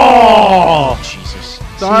Football! Oh, Jesus.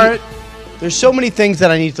 Sorry. There's so many things that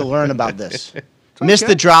I need to learn about this. Missed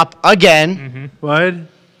the drop again. What?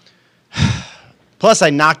 Plus, I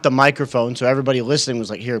knocked the microphone, so everybody listening was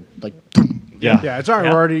like, here, like. Yeah, it's all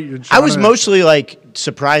right. We're already. I was mostly like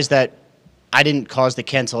surprised that I didn't cause the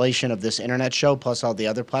cancellation of this internet show, plus all the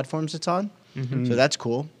other platforms it's on. So that's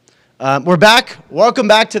cool. We're back. Welcome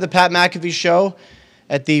back to the Pat McAfee Show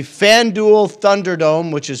at the FanDuel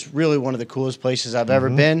Thunderdome, which is really one of the coolest places I've ever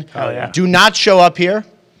been. Oh, yeah. Do not show up here.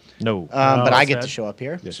 No. But I get sad. to show up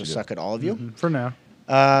here. Yes, so you do. suck it, all of you. For now.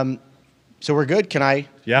 So we're good. Can I?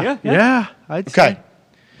 Yeah. I'd Okay. say.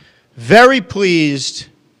 Very pleased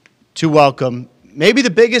to welcome maybe the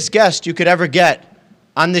biggest guest you could ever get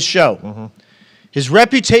on this show. His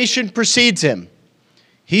reputation precedes him.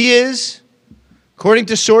 He is, according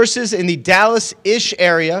to sources in the Dallas-ish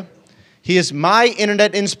area, he is my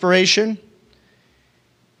internet inspiration.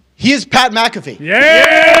 He is Pat McAfee.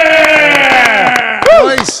 Yeah!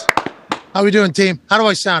 Boys, how we doing, team? How do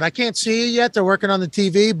I sound? I can't see you yet. They're working on the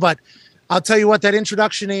TV, but I'll tell you what, that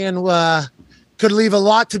introduction, Ian, could leave a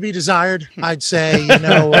lot to be desired. I'd say,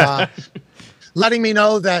 letting me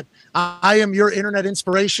know that I am your internet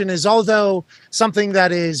inspiration is, although something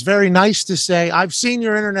that is very nice to say. I've seen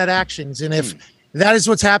your internet actions, and if that is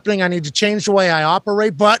what's happening, I need to change the way I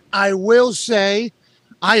operate. But I will say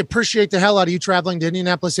I appreciate the hell out of you traveling to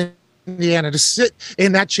Indianapolis, Indiana, to sit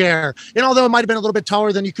in that chair. And although it might have been a little bit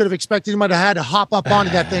taller than you could have expected, you might have had to hop up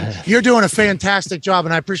onto that thing. You're doing a fantastic job,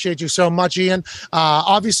 and I appreciate you so much, Ian.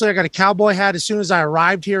 Obviously, I got a cowboy hat as soon as I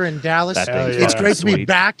arrived here in Dallas. It's great to be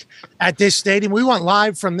back at this stadium. We went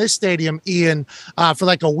live from this stadium, Ian, for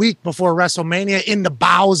like a week before WrestleMania in the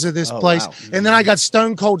bowels of this place. Wow. And then I got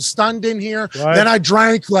stone cold stunned in here. What? Then I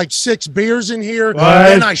drank like 6 beers in here.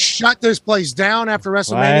 Then I shut this place down after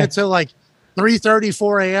WrestleMania till like 3:30,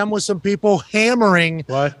 4 a.m. with some people hammering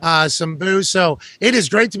some booze. So it is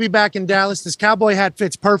great to be back in Dallas. This cowboy hat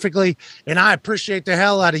fits perfectly, and I appreciate the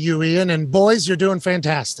hell out of you, Ian. And boys, you're doing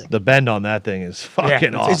fantastic. The bend on that thing is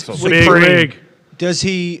fucking awesome. It's big rig. Does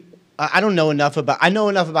he? I don't know enough about. I know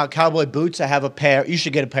enough about cowboy boots. I have a pair. You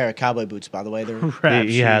should get a pair of cowboy boots, by the way. They're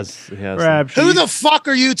He has Who the fuck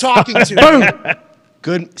are you talking to?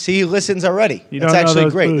 Good. See, he listens already. You That's don't know actually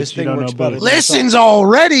those great. boots. This You thing don't works know better. boots. Listens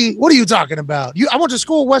already? What are you talking about? I went to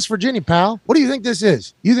school in West Virginia, pal. What do you think this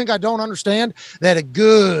is? You think I don't understand that a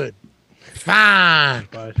good, fine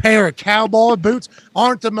pair of cowboy boots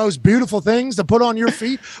aren't the most beautiful things to put on your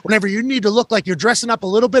feet whenever you need to look like you're dressing up a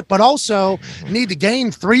little bit, but also need to gain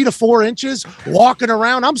 3 to 4 inches walking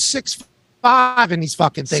around? I'm 6'5" in these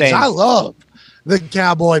fucking things. Same. I love the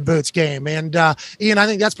cowboy boots game. And Ian, I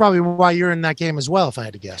think that's probably why you're in that game as well, if I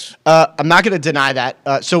had to guess. I'm not going to deny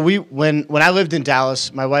that. So when I lived in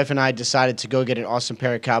Dallas, my wife and I decided to go get an awesome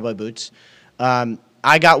pair of cowboy boots.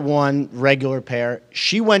 I got one regular pair.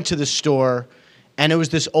 She went to the store, and it was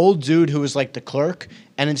this old dude who was like the clerk.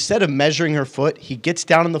 And instead of measuring her foot, he gets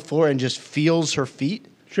down on the floor and just feels her feet.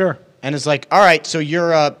 Sure. And is like, all right, so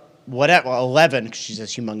you're whatever, 11, because she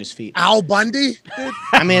has humongous feet. Al Bundy?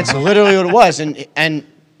 I mean, it's literally what it was. And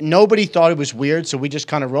nobody thought it was weird, so we just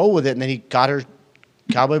kind of roll with it. And then he got her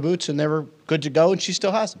cowboy boots, and they were good to go, and she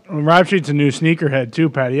still has them. And Rob Street's a new sneakerhead, too,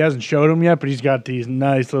 Pat. He hasn't showed them yet, but he's got these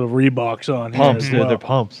nice little Reeboks on. Pumps, here as well. They're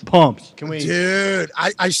pumps. Pumps. Can we? Dude,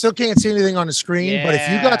 I still can't see anything on the screen, but if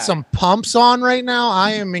you got some pumps on right now,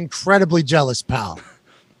 I am incredibly jealous, pal.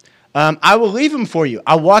 I will leave them for you.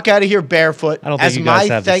 I'll walk out of here barefoot. I don't think you guys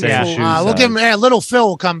have the same shoes. We'll give him. Little Phil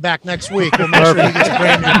will come back next week. We'll make sure he gets a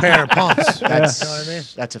brand new pair of pumps.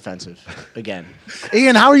 That's offensive. Again,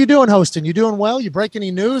 Ian, how are you doing hosting? You doing well? You break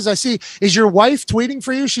any news? I see. Is your wife tweeting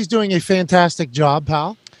for you? She's doing a fantastic job,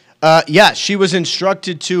 pal. Yeah, she was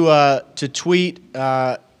instructed to tweet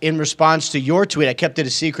in response to your tweet. I kept it a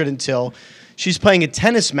secret until she's playing a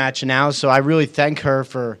tennis match now. So I really thank her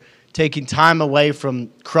for taking time away from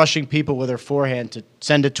crushing people with her forehand to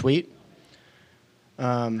send a tweet.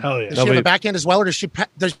 Hell yeah. Does she have a backhand as well, or does she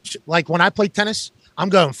like when I play tennis? I'm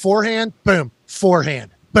going forehand, boom,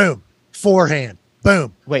 forehand, boom, forehand,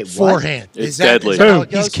 Boom. Wait, what? Forehand. It's Is that, deadly. Is that how it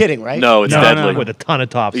He's goes? kidding, right? No, it's deadly. With a ton of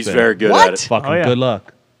top He's spin. very good What? at it. Fucking good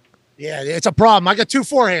luck. Yeah, it's a problem. I got 2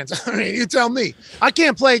 forehands. I mean, you tell me. I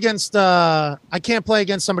can't play against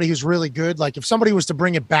somebody who's really good. Like if somebody was to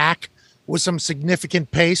bring it back with some significant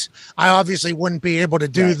pace, I obviously wouldn't be able to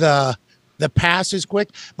do the passes quick.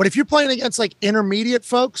 But if you're playing against like intermediate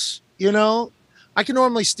folks, you know, I can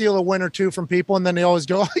normally steal a win or two from people, and then they always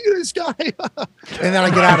go, "Oh, you this guy," and then I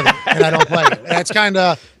get out of it and I don't play it. It's kind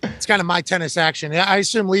of my tennis action. I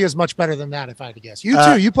assume Leah's much better than that, if I had to guess. You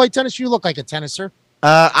too. You play tennis. You look like a tenniser.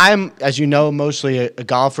 I'm, as you know, mostly a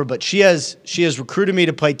golfer, but she has recruited me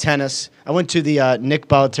to play tennis. I went to the Nick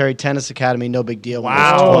Bollettieri Tennis Academy. No big deal.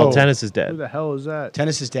 Wow. Well, tennis is dead. Who the hell is that?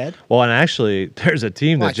 Tennis is dead? Well, and actually, there's a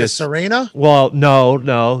team that Like just Serena. Well, no,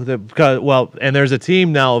 and there's a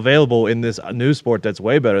team now available in this new sport that's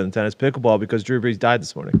way better than tennis, pickleball, because Drew Brees died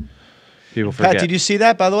this morning. People forget. Pat, did you see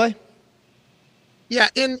that, by the way? Yeah,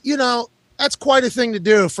 and you know that's quite a thing to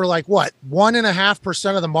do for like what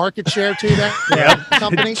 1.5% of the market share to that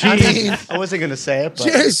company. I mean, I wasn't going to say it, but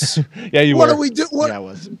jeez. Yeah, you what were. do we do? What, yeah, I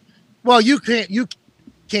was. Well, you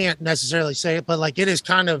can't necessarily say it, but like it is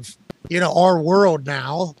kind of our world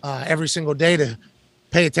now. Every single day to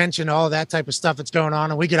pay attention to all that type of stuff that's going on,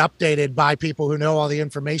 and we get updated by people who know all the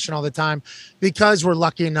information all the time because we're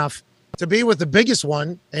lucky enough to be with the biggest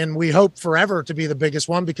one, and we hope forever to be the biggest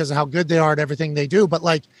one because of how good they are at everything they do. But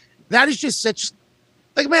like that is just such.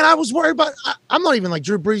 Like, man, I was worried about. I'm not even like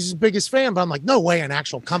Drew Brees' biggest fan, but I'm like, no way an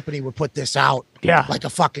actual company would put this out. Yeah, like a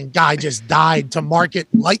fucking guy just died to market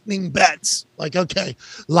lightning bets. Like, okay,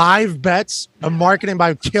 live bets of marketing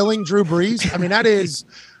by killing Drew Brees. I mean,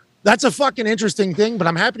 that's a fucking interesting thing. But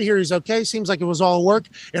I'm happy to hear he's okay. Seems like it was all work,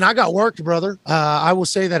 and I got worked, brother. I will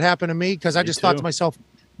say that happened to me because I just thought to myself,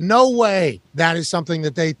 no way that is something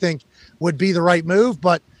that they think would be the right move,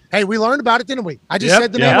 but. Hey, we learned about it, didn't we? I just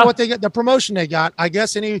said the name of what they got, the promotion they got. I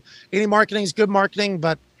guess any marketing is good marketing,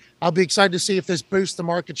 but I'll be excited to see if this boosts the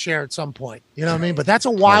market share at some point. You know what I mean? But that's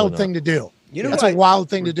a wild thing to do. That's a wild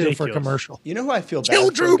thing to do for a commercial. You know who I feel bad kill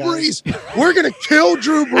for, Drew guys? Brees. We're gonna kill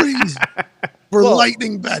Drew Brees for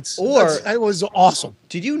lightning bets. It was awesome.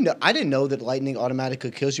 Did you know? I didn't know that lightning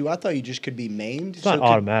automatically kills you. I thought you just could be maimed. It's not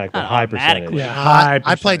automatic, but high percentage. Yeah,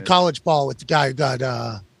 I played college ball with the guy who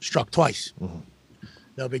got struck twice. Mm-hmm.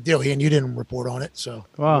 No big deal. Ian, you didn't report on it, so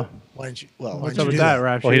why didn't you? Well, what's up with that,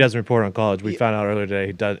 Raph? Well, he doesn't report on college. We found out earlier today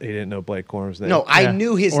he didn't know Blake Corum's name. No, I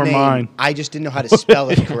knew his name. Mine. I just didn't know how to spell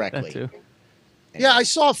it correctly. Yeah, I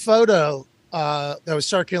saw a photo that was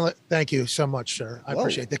circulating. Thank you so much, sir. I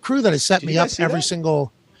appreciate it. The crew that has set me up every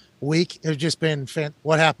single week has just been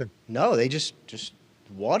What happened? No, they just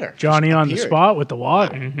water. Johnny just on the spot with the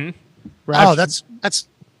water. Mm-hmm. Oh, that's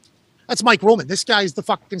Mike Roman. This guy is the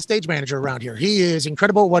fucking stage manager around here. He is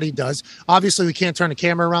incredible at what he does. Obviously, we can't turn the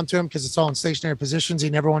camera around to him because it's all in stationary positions. He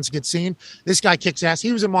never wants to get seen. This guy kicks ass.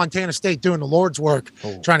 He was in Montana State doing the Lord's work,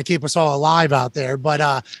 trying to keep us all alive out there.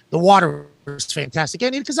 But the water is fantastic.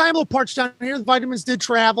 And because I am a little parched down here, the vitamins did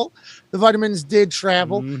travel.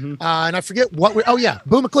 And I forget what Boo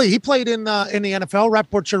McLeod. He played in the NFL.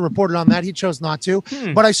 Rapport should have reported on that. He chose not to.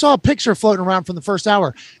 But I saw a picture floating around from the first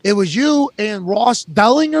hour. It was you and Ross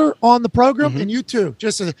Dellinger on the program, and you two,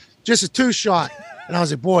 just a 2-shot. And I was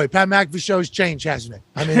like, boy, Pat McAfee Show's changed, hasn't it?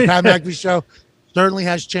 I mean, Pat McAfee Show certainly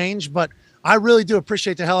has changed, but I really do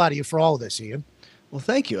appreciate the hell out of you for all of this, Ian. Well,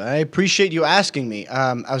 thank you. I appreciate you asking me.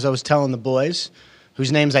 As I was telling the boys, whose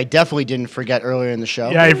names I definitely didn't forget earlier in the show.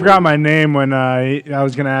 Yeah, he forgot my name when I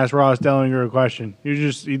was going to ask Ross Dellinger a question.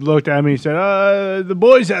 He looked at me and said, the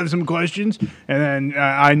boys have some questions. And then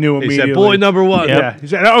I knew immediately. He said, boy number one. Yeah. He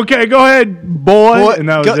said, okay, go ahead, boy. And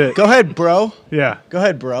that was it. Go ahead, bro. Yeah. Go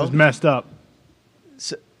ahead, bro. It was messed up.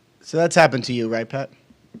 So that's happened to you, right, Pat?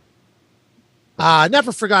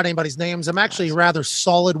 Never forgot anybody's names. I'm actually rather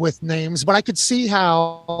solid with names, but I could see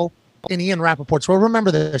how in Ian Rappaport's world, remember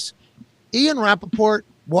this, Ian Rappaport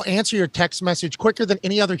will answer your text message quicker than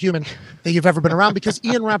any other human that you've ever been around because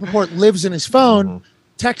Ian Rappaport lives in his phone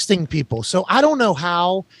texting people. So I don't know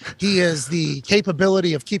how he has the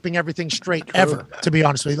capability of keeping everything straight ever, to be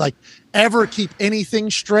honest with you. Like, ever keep anything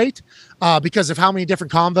straight because of how many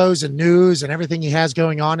different combos and news and everything he has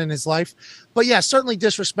going on in his life. But yeah, certainly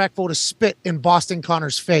disrespectful to spit in Boston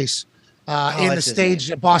Connor's face in the stage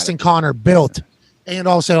that Boston Connor built. And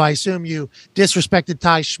also, I assume you disrespected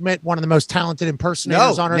Ty Schmidt, one of the most talented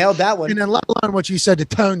impersonators on earth. Nailed that one. And then let alone what you said to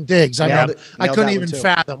Tone Diggs. I couldn't even too.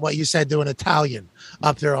 fathom what you said to an Italian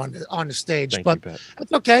up there on the stage. Thank but you, Pat.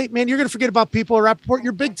 it's okay, man. You're going to forget about people at Rappaport.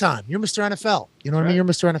 You're big time. You're Mr. NFL. You know what I mean? You're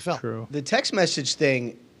Mr. NFL. True. The text message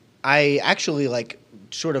thing, I actually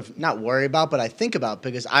sort of not worry about, but I think about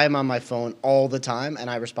because I am on my phone all the time and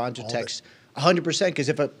I respond to texts 100%. Because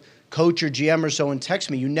if a coach or GM or someone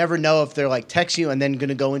texts me, you never know if they're like texting you and then going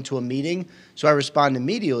to go into a meeting. So I respond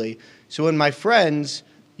immediately. So when my friends,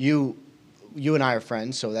 you and I are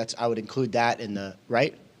friends, so I would include that in the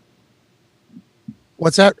right.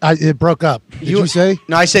 What's that? It broke up. Did you say?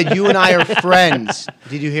 No, I said you and I are friends.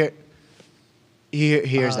 Did you hear? He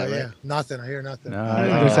hears that, right? Yeah. Nothing. I hear nothing.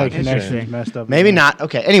 No, looks like connection's messed up. Maybe not.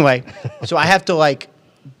 Okay. Anyway, so I have to like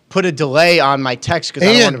put a delay on my text because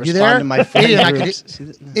I don't want to respond to my friend groups.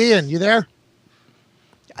 Ian, you there?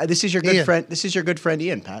 This is your good friend. This is your good friend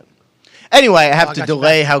Ian, Pat. Anyway, I have to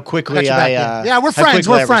delay how quickly I. Yeah, we're friends.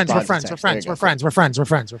 We're friends. We're friends. We're friends. We're friends. We're friends. We're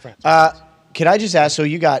friends. We're friends. Can I just ask? So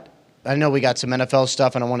you got. I know we got some NFL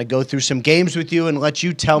stuff, and I want to go through some games with you and let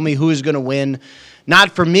you tell me who is going to win.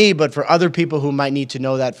 Not for me, but for other people who might need to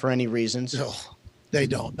know that for any reasons. No, they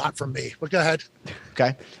don't. Not for me. But go ahead.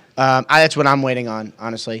 Okay. That's what I'm waiting on,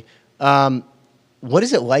 honestly. What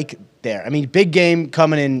is it like there? I mean, big game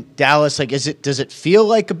coming in Dallas. Like, does it feel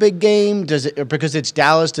like a big game? Or because it's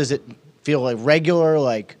Dallas, does it feel like regular?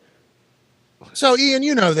 Like, so Ian,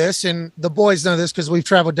 you know this, and the boys know this because we've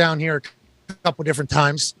traveled down here a couple different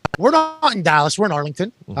times. We're not in Dallas. We're in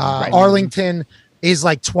Arlington. Right. Arlington is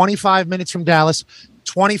like 25 minutes from Dallas,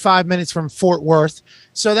 25 minutes from Fort Worth.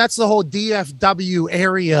 So that's the whole DFW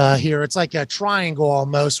area here. It's like a triangle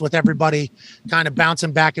almost with everybody kind of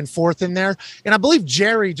bouncing back and forth in there. And I believe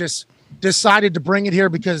Jerry just decided to bring it here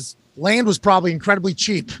because land was probably incredibly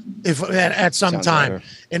cheap at some time. Better.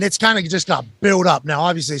 And it's kind of just got built up. Now,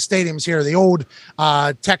 obviously, stadiums here, the old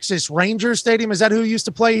Texas Rangers Stadium. Is that who used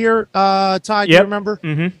to play here, Ty? Yep. Do you remember?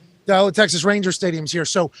 Mm-hmm. The Texas Ranger Stadium's here.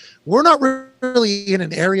 So we're not really in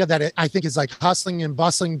an area that I think is like hustling and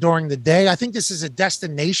bustling during the day. I think this is a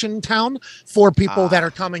destination town for people that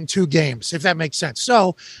are coming to games, if that makes sense.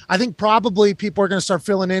 So I think probably people are going to start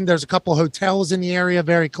filling in. There's a couple hotels in the area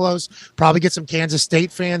very close. Probably get some Kansas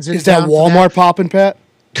State fans in. Is that Walmart popping, Pat?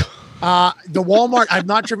 The Walmart, I've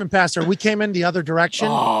not driven past there. We came in the other direction,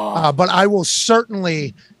 but I will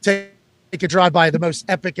certainly take a drive by the most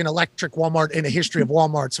epic and electric Walmart in the history of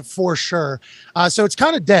Walmarts for sure. So it's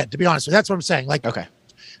kind of dead, to be honest with you. That's what I'm saying. Like, okay,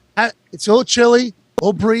 it's a little chilly, a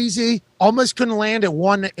little breezy. Almost couldn't land at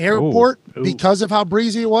one airport because of how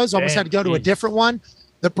breezy it was. Almost had to go to a different one.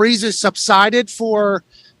 The breezes subsided for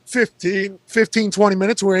 15, 20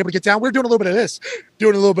 minutes. We were able to get down. We were doing a little bit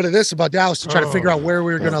of this about Dallas to try to figure out where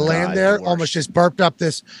we were going to land there. Almost just burped up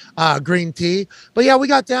this green tea. But yeah, we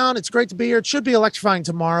got down. It's great to be here. It should be electrifying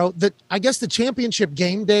tomorrow. I guess the championship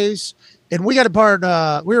game days, and we got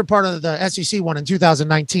we were part of the SEC one in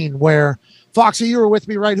 2019 where Foxy, you were with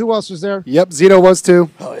me, right? Who else was there? Yep, Zito was too.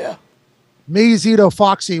 Oh yeah. Me, Zito,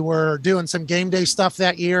 Foxy were doing some game day stuff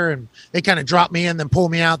that year, and they kind of dropped me in, then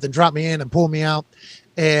pulled me out, then dropped me in and pulled me out.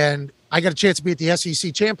 And I got a chance to be at the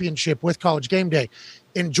SEC championship with College Game Day.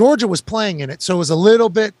 And Georgia was playing in it, so it was a little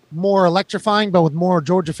bit more electrifying, but with more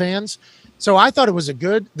Georgia fans. So I thought it was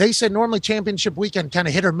they said normally championship weekend kind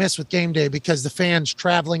of hit or miss with game day because the fans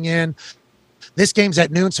traveling in. This game's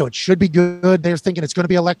at noon, so it should be good. They're thinking it's going to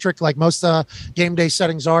be electric like most game day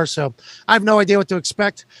settings are. So I have no idea what to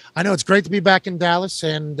expect. I know it's great to be back in Dallas,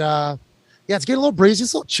 and yeah, it's getting a little breezy.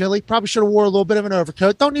 It's a little chilly. Probably should have wore a little bit of an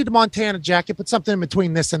overcoat. Don't need a Montana jacket, but something in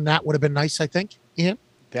between this and that would have been nice, I think. Ian?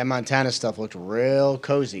 That Montana stuff looked real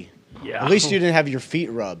cozy. Yeah. At least you didn't have your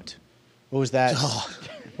feet rubbed. What was that?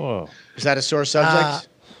 Whoa. Is that a sore subject?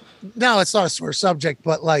 No, it's not a sore subject,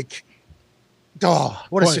 but like,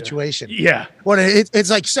 what a situation. Yeah. It's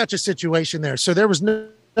like such a situation there. So there was no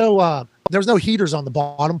heaters on the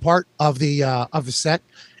bottom part of the set.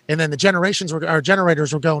 And then the generators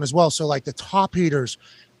were going as well. So like the top heaters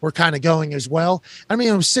were kind of going as well. I mean,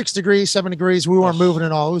 it was 6 degrees, 7 degrees. We weren't moving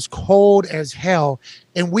at all. It was cold as hell.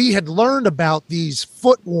 And we had learned about these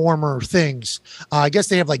foot warmer things. I guess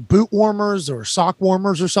they have like boot warmers or sock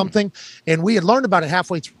warmers or something. And we had learned about it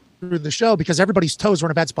halfway through the show because everybody's toes were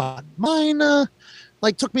in a bad spot. Mine,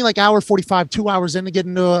 took me like hour 45, 2 hours in to get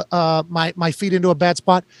into my feet into a bad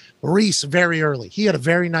spot. Reese, very early. He had a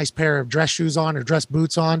very nice pair of dress shoes on or dress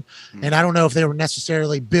boots on. And I don't know if they were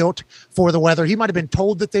necessarily built for the weather. He might have been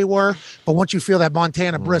told that they were, but once you feel that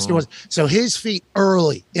Montana brisk, it was. So his feet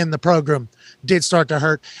early in the program did start to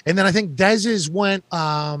hurt. And then I think Dez's went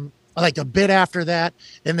like a bit after that.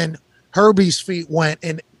 And then Herbie's feet went,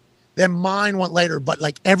 and then mine went later. But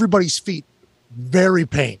like everybody's feet, very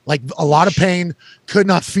pain, like a lot of pain, could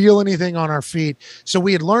not feel anything on our feet. So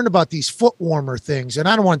we had learned about these foot warmer things. And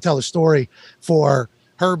I don't want to tell a story for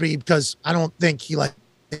Herbie because I don't think he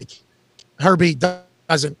Herbie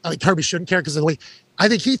doesn't like Herbie shouldn't care because of the way I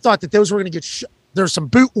think he thought that those were going to get there's some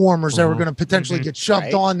boot warmers that were going to potentially get shoved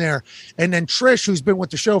Right. on there. And then Trish, who's been with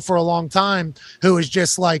the show for a long time, who is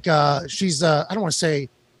just like, she's, I don't want to say,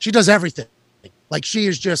 she does everything. Like she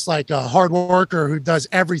is just like a hard worker who does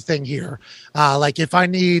everything here. Like if I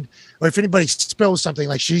need, or if anybody spills something,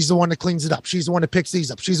 like she's the one that cleans it up. She's the one that picks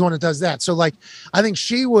these up. She's the one that does that. So like, I think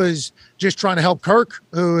she was just trying to help Kirk,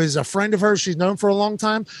 who is a friend of hers. She's known for a long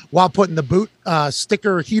time, while putting the boot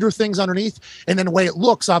sticker heater things underneath. And then the way it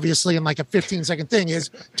looks, obviously, in like a 15-second thing is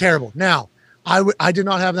terrible. Now, I did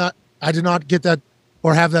not have that. I did not get that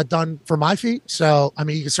or have that done for my feet. So, I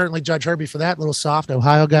mean, you can certainly judge Herbie for that. Little soft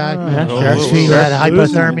Ohio guy. His feet had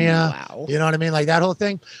hypothermia. Wow. You know what I mean? Like that whole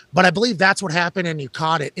thing. But I believe that's what happened, and you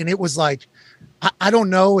caught it. And it was like, I don't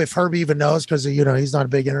know if Herbie even knows because, you know, he's not a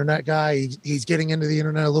big internet guy. He's getting into the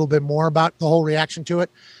internet a little bit more about the whole reaction to it.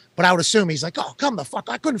 But I would assume he's like, oh, come the fuck.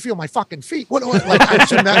 I couldn't feel my fucking feet. What like, I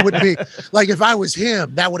assume that would be like, if I was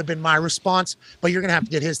him, that would have been my response. But you're going to have to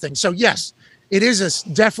get his thing. So, yes. It is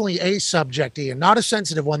definitely a subject, Ian, not a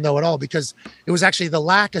sensitive one, though, at all, because it was actually the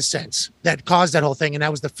lack of sense that caused that whole thing, and that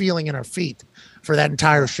was the feeling in her feet for that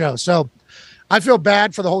entire show. So I feel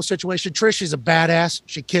bad for the whole situation. Trish is a badass.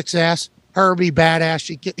 She kicks ass. Herbie, badass.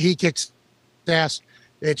 He kicks ass.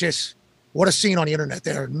 It just, what a scene on the internet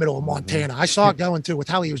there in the middle of Montana. I saw it going, too, with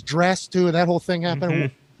how he was dressed, too, and that whole thing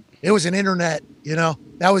happened. It was an internet, you know.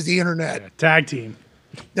 That was the internet. Yeah, tag team.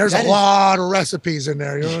 There's a lot of recipes in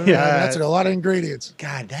there. You know what I mean? That's a lot of ingredients.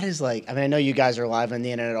 God, that is like, I mean, I know you guys are live on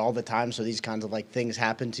the internet all the time, so these kinds of like things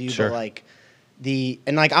happen to you. Sure. But like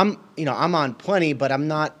and like I'm on plenty, but I'm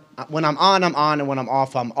not, when I'm on, and when I'm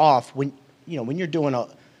off. When, you know, when you're doing a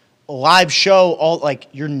live show, all like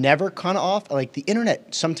you're never kind of off. Like the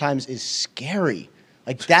internet sometimes is scary.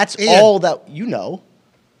 Like that's Ian, all that you know.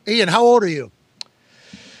 Ian, how old are you?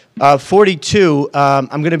 42. I'm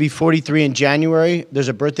going to be 43 in January. There's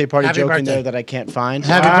a birthday party Happy joke in birthday. there that I can't find.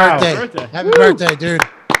 Happy birthday. Happy birthday, dude.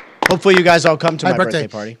 Hopefully you guys all come to Happy my birthday.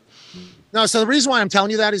 birthday party. No, so the reason why I'm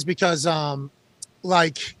telling you that is because,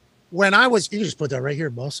 like, when I was, you can just put that right here,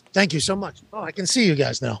 boss. Thank you so much. Oh, I can see you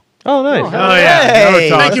guys now. Oh, nice. Oh, yeah. Hey,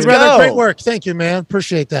 Thank you, let's brother. go. Great work. Thank you, man.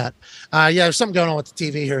 Appreciate that. Yeah, there's something going on with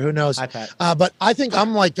the TV here. Who knows? Hi, Pat. But I think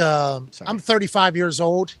I'm like, I'm 35 years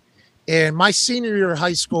old, and my senior year of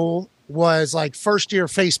high school was like first year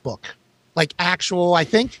Facebook, like actual, I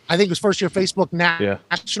think it was first year Facebook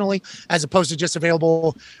nationally, as opposed to just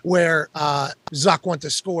available where Zuck went to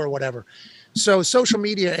school or whatever. So social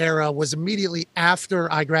media era was immediately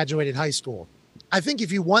after I graduated high school. I think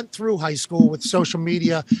if you went through high school with social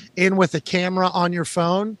media in with a camera on your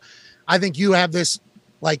phone, I think you have this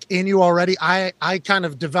like in you already. I kind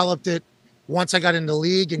of developed it once I got into the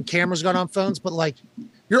league and cameras got on phones, but like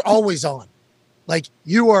you're always on. Like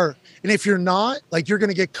you are, and if you're not, like you're going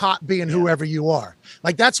to get caught being whoever you are.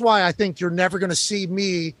 Like that's why I think you're never going to see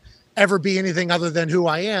me ever be anything other than who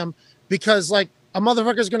I am, because like a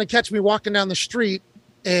motherfucker's going to catch me walking down the street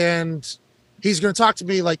and he's going to talk to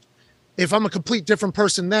me like if I'm a complete different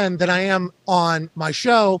person then than I am on my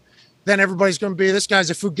show, then everybody's going to be, this guy's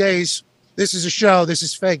a fugazi. This is a show. This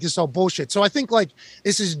is fake. This is all bullshit. So I think like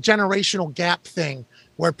this is a generational gap thing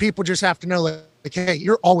where people just have to know like, hey,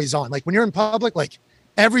 you're always on. Like when you're in public, like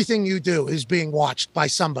everything you do is being watched by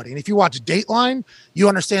somebody. And if you watch Dateline, you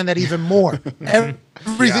understand that even more.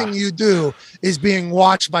 Everything you do is being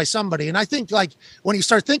watched by somebody. And I think like when you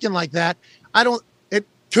start thinking like that, it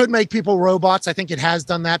could make people robots. I think it has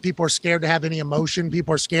done that. People are scared to have any emotion.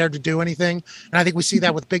 People are scared to do anything. And I think we see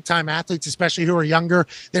that with big time athletes, especially who are younger.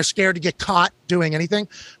 They're scared to get caught doing anything.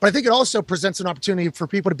 But I think it also presents an opportunity for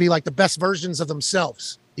people to be like the best versions of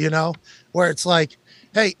themselves, you know, where it's like,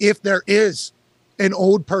 hey, if there is an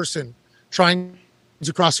old person trying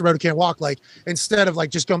to cross the road who can't walk, like instead of like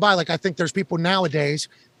just going by, like I think there's people nowadays,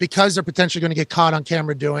 because they're potentially going to get caught on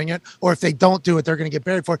camera doing it, or if they don't do it, they're going to get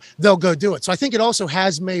buried for it, they'll go do it. So I think it also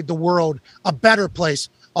has made the world a better place,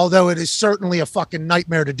 although it is certainly a fucking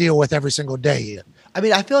nightmare to deal with every single day, Ian. I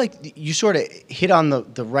mean, I feel like you sort of hit on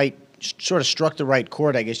the right, sort of struck the right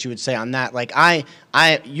chord, I guess you would say, on that. Like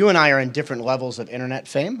you and I are in different levels of internet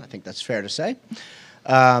fame. I think that's fair to say.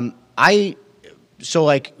 So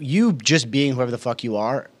like you just being whoever the fuck you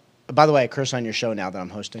are. By the way, I curse on your show now that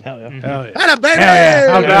I'm hosting. Hell yeah. Hell yeah. Atta baby! Hell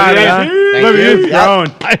yeah. How about it, huh? Thank you.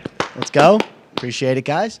 Yep. Let's go. Appreciate it,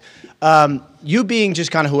 guys. You being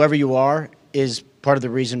just kind of whoever you are is part of the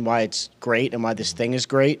reason why it's great and why this thing is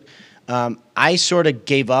great. I sort of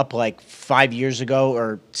gave up like 5 years ago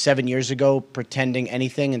or 7 years ago pretending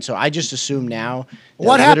anything, and so I just assume now.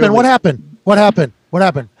 What happened? What happened? What happened? What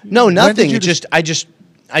happened? No, When nothing. did you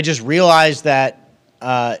I just realized that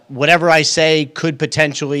whatever I say could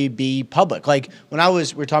potentially be public. Like we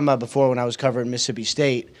were talking about before when I was covering Mississippi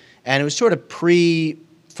State, and it was sort of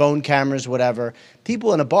pre-phone cameras, whatever.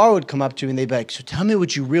 People in a bar would come up to me and they'd be like, so tell me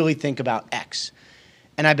what you really think about X.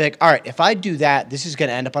 And I'd be like, all right, if I do that, this is going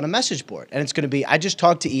to end up on a message board. And it's going to be, I just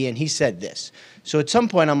talked to Ian, he said this. So at some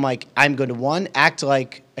point I'm like, I'm going to, one, act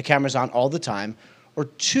like a camera's on all the time, or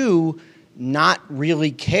two, not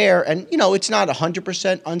really care. And, it's not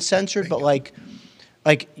 100% uncensored, but like,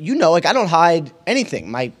 I don't hide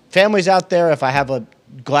anything. My family's out there. If I have a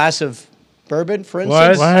glass of bourbon, for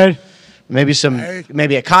instance. What?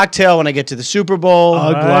 Maybe a cocktail when I get to the Super Bowl.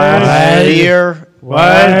 A glass. Beer.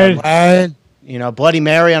 What? Bloody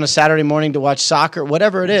Mary on a Saturday morning to watch soccer,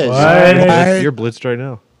 whatever it is. What? You're blitzed right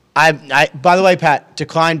now. By the way, Pat,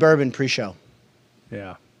 declined bourbon pre-show.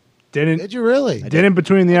 Yeah. Did you really? Didn't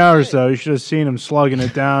between the hours, though. You should have seen him slugging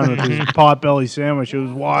it down with his potbelly sandwich. It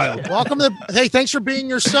was wild. Hey, thanks for being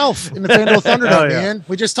yourself in the FanDuel Thunderdome, yeah. man.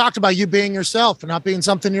 We just talked about you being yourself and not being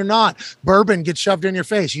something you're not. Bourbon gets shoved in your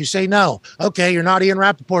face. You say no. Okay, you're not Ian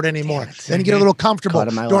Rappaport anymore. Then you get a little comfortable.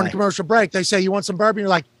 During the commercial break, they say, you want some bourbon? You're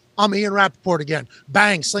like, I'm Ian Rappaport again.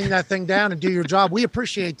 Bang, sling that thing down and do your job. We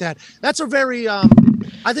appreciate that. That's a very, I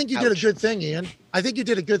think you did a good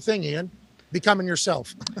thing, Ian. Becoming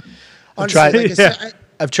yourself. I've tried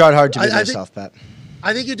hard to be myself, Pat.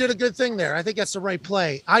 I think you did a good thing there. I think that's the right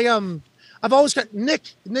play. I've always got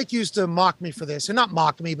Nick used to mock me for this, and not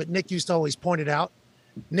mock me, but Nick used to always point it out.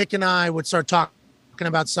 Nick and I would start talking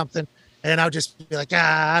about something, and I would just be like,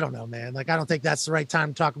 I don't know, man. Like, I don't think that's the right time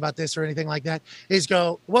to talk about this or anything like that. He's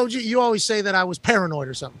go, what would you always say that I was paranoid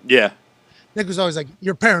or something? Yeah. Nick was always like,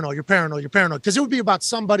 you're paranoid. Because it would be about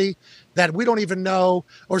somebody that we don't even know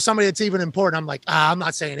or somebody that's even important. I'm like, I'm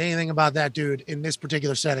not saying anything about that dude in this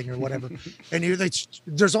particular setting or whatever. And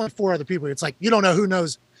there's only 4 other people. It's like, you don't know who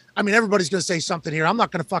knows. I mean, everybody's going to say something here. I'm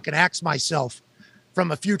not going to fucking axe myself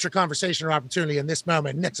from a future conversation or opportunity in this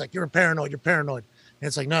moment. And Nick's like, you're paranoid. And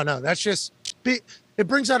it's like, no, that's just, it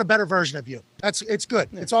brings out a better version of you. It's good.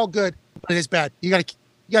 Yeah. It's all good, but it is bad. You got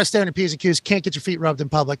to stay on your P's and Q's. Can't get your feet rubbed in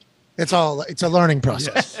public. It's a learning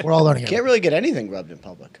process. Yes. We're all learning. Can't really get anything rubbed in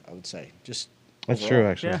public, I would say. Just that's true,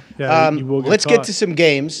 actually. Yeah. Let's get to some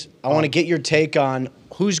games. I want to get your take on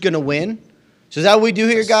who's going to win. So is that what we do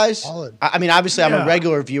here, guys? I mean, obviously, I'm a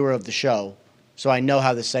regular viewer of the show, so I know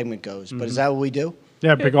how this segment goes. But is that what we do?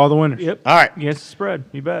 Yeah, pick all the winners. Yep. All right. Against the spread.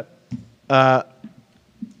 You bet.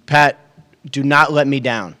 Pat, do not let me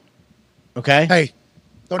down. Okay? Hey,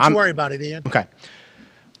 don't you worry about it, Ian. Okay.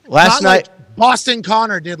 Last night. Like Boston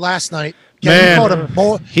Connor did last night. Man, you called him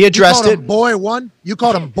boy. He addressed it. Boy one. You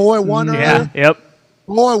called him boy one earlier. Yeah. Yep.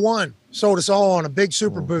 Boy one sold us all on a big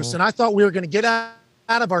super boost, and I thought we were going to get out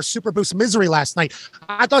of our super boost misery last night.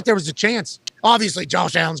 I thought there was a chance. Obviously,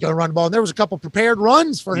 Josh Allen's going to run the ball, and there was a couple prepared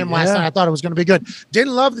runs for him last night. I thought it was going to be good.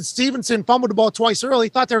 Didn't love that Stevenson fumbled the ball twice early.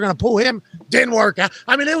 Thought they were going to pull him. Didn't work.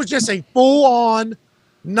 I mean, it was just a full-on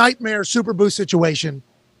nightmare super boost situation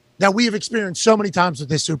that we have experienced so many times with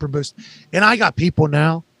this super boost. And I got people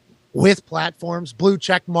now with platforms, blue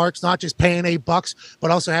check marks, not just paying $8,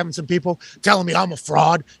 but also having some people telling me I'm a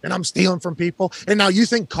fraud and I'm stealing from people. And now you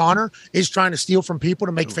think Connor is trying to steal from people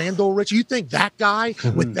to make FanDuel rich? You think that guy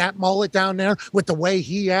with that mullet down there, with the way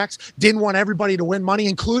he acts, didn't want everybody to win money,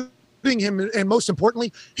 including him, and most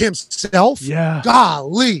importantly, himself? Yeah.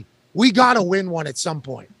 Golly, we got to win one at some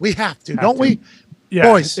point. We have to, don't we? Yeah,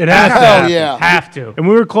 boys, it has to. Yeah. Have to. And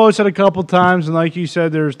we were close at a couple times, and like you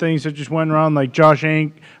said, there's things that just went around. Like Josh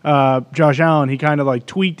Allen, he kind of like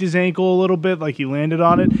tweaked his ankle a little bit, like he landed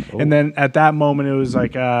on it, and then at that moment it was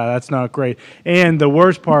like, that's not great. And the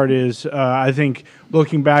worst part is, I think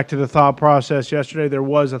looking back to the thought process yesterday, there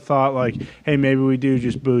was a thought like, hey, maybe we do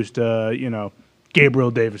just boost,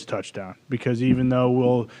 Gabriel Davis touchdown, because even though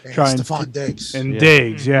we'll try and Diggs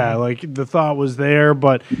Diggs, like the thought was there,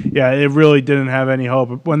 but it really didn't have any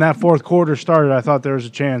hope. When that fourth quarter started, I thought there was a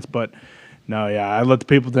chance, but no, I let the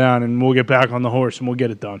people down, and we'll get back on the horse and we'll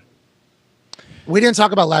get it done. We didn't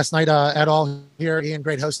talk about last night at all here. Ian,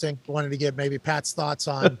 great hosting. Wanted to get maybe Pat's thoughts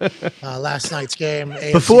on last night's game.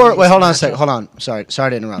 Hold on a second. Hold on. Sorry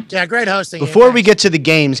to interrupt. Yeah, great hosting. Before we get to the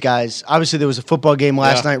games, guys, obviously there was a football game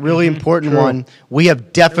last night, really important one. We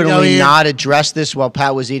have definitely not addressed this while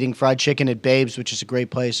Pat was eating fried chicken at Babe's, which is a great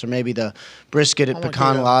place, or maybe the brisket at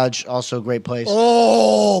Pecan Lodge, also a great place.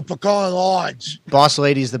 Oh, Pecan Lodge. Boss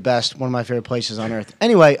Lady's the best, one of my favorite places on earth.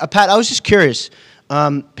 Anyway, Pat, I was just curious.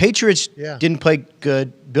 Patriots didn't play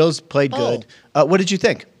good. Bills played good. What did you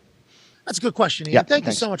think? That's a good question, Ian. Thank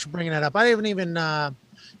you so much for bringing that up. I haven't even,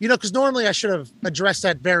 because normally I should have addressed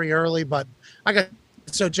that very early, but I got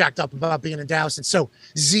so jacked up about being in Dallas and so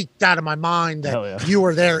zeked out of my mind Hell that yeah. you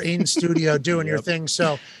were there in studio doing your thing.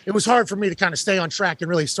 So it was hard for me to kind of stay on track and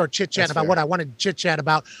really start chit-chatting about what I wanted to chit-chat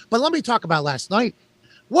about. But let me talk about last night.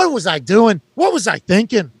 What was I doing? What was I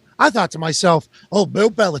thinking? I thought to myself, oh,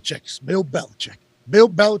 Bill Belichick. Bill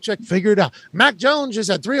Belichick figured it out. Mac Jones is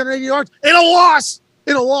at 380 yards in a loss.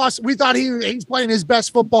 In a loss. We thought he's playing his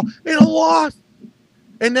best football in a loss.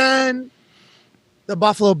 And then the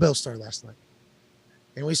Buffalo Bills started last night.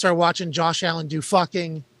 And we started watching Josh Allen do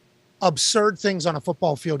fucking absurd things on a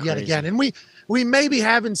football field yet again. And we maybe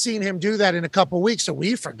haven't seen him do that in a couple of weeks, so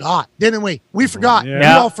we forgot, didn't we? We forgot. Yeah. We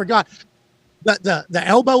all forgot. The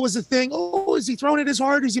elbow was a thing. Oh, is he throwing it as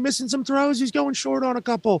hard? Is he missing some throws? He's going short on a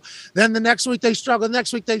couple. Then the next week they struggle. The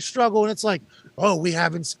next week they struggle. And it's like, oh,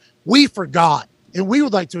 we forgot. And we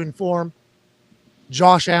would like to inform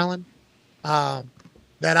Josh Allen that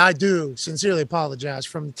I do sincerely apologize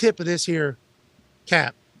from the tip of this here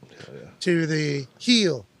cap to the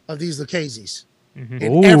heel of these Lucchese's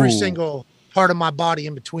and every single part of my body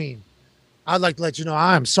in between. I'd like to let you know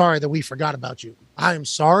I am sorry that we forgot about you. I am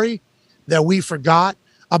sorry that we forgot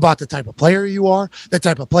about the type of player you are, the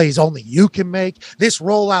type of plays only you can make. This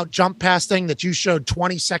rollout jump pass thing that you showed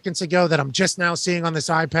 20 seconds ago that I'm just now seeing on this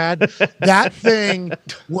iPad, that thing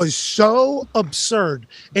was so absurd.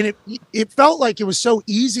 And it felt like it was so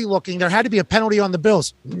easy looking. There had to be a penalty on the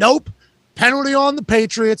Bills. Nope. Penalty on the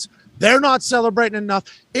Patriots. They're not celebrating enough.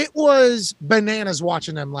 It was bananas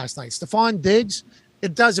watching them last night. Stephon Diggs,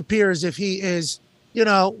 it does appear as if he is,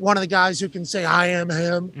 one of the guys who can say, I am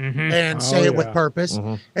him and say it with purpose.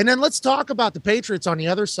 And then let's talk about the Patriots on the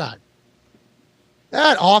other side.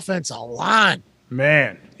 That offensive line.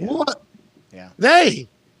 Man. What? Yeah. They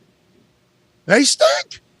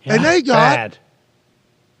stink. Yeah, and they got bad.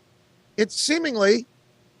 It's seemingly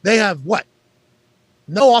they have what?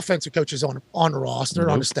 No offensive coaches on the roster,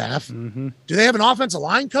 on the staff. Do they have an offensive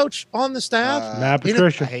line coach on the staff? Matt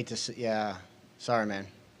Patricia. I hate to say, yeah. Sorry, man.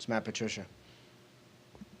 It's Matt Patricia.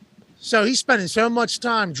 So he's spending so much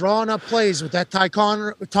time drawing up plays with that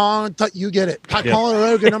you get it,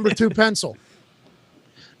 Ticonderoga #2 pencil,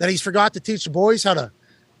 that he's forgot to teach the boys how to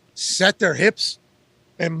set their hips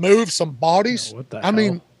and move some bodies. What the I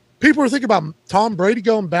mean, people are thinking about Tom Brady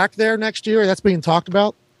going back there next year. That's being talked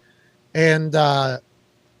about. And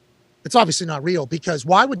it's obviously not real because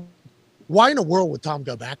why in the world would Tom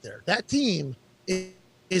go back there? That team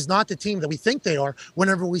is not the team that we think they are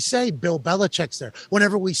whenever we say Bill Belichick's there,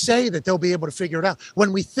 whenever we say that they'll be able to figure it out,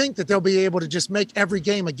 when we think that they'll be able to just make every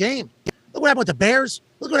game a game. Look what happened with the Bears.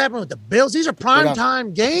 Look what happened with the Bills. These are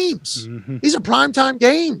primetime games. These are primetime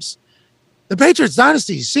games. The Patriots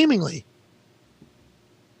dynasty, seemingly.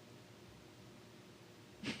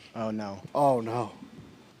 Oh, no. Oh, no.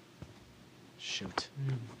 Shoot.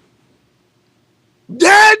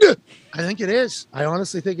 Dead! I think it is. I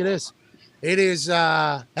honestly think it is. It is.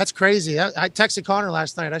 That's crazy. I texted Connor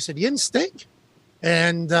last night. I said, you didn't stink.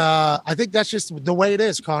 And I think that's just the way it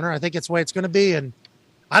is, Connor. I think it's the way it's going to be. And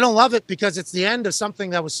I don't love it because it's the end of something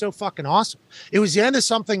that was so fucking awesome. It was the end of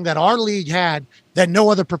something that our league had that no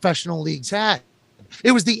other professional leagues had.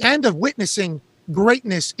 It was the end of witnessing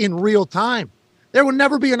greatness in real time. There will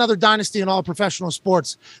never be another dynasty in all professional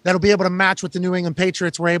sports that'll be able to match what the New England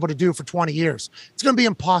Patriots were able to do for 20 years. It's going to be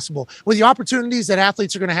impossible. With the opportunities that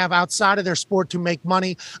athletes are going to have outside of their sport to make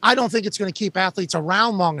money, I don't think it's going to keep athletes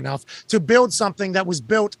around long enough to build something that was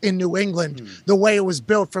built in New England the way it was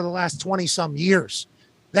built for the last 20-some years.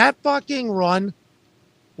 That fucking run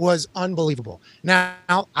was unbelievable. Now,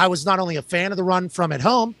 I was not only a fan of the run from at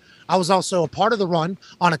home, I was also a part of the run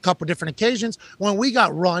on a couple different occasions when we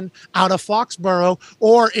got run out of Foxborough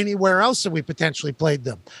or anywhere else that we potentially played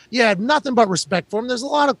them. You had nothing but respect for them. There's a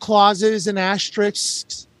lot of clauses and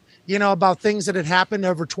asterisks, about things that had happened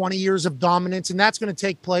over 20 years of dominance. And that's going to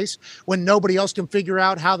take place when nobody else can figure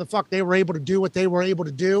out how the fuck they were able to do what they were able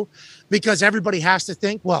to do, because everybody has to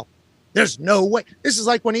think, well, there's no way. This is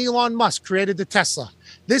like when Elon Musk created the Tesla.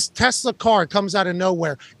 This Tesla car comes out of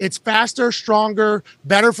nowhere. It's faster, stronger,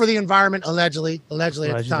 better for the environment, allegedly at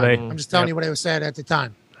the time. I'm just telling you what it was said at the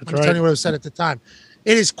time. Telling you what it was said at the time.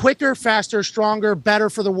 It is quicker, faster, stronger, better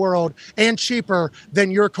for the world, and cheaper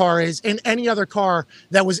than your car is and any other car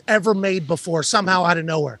that was ever made before, somehow out of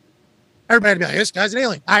nowhere. Everybody would be like, this guy's an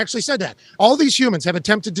alien. I actually said that. All these humans have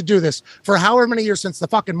attempted to do this for however many years since the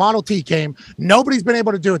fucking Model T came. Nobody's been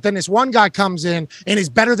able to do it. Then this one guy comes in and is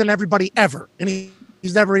better than everybody ever. And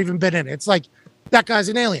he's never even been in it. It's like, that guy's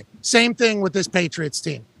an alien. Same thing with this Patriots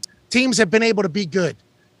team. Teams have been able to be good.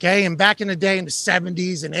 Okay. And back in the day in the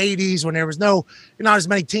 70s and 80s when there was not as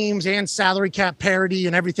many teams and salary cap parity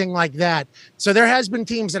and everything like that. So there has been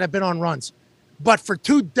teams that have been on runs. But for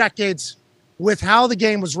 2 decades, with how the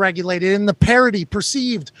game was regulated and the parity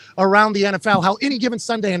perceived around the NFL, how any given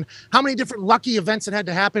Sunday and how many different lucky events it had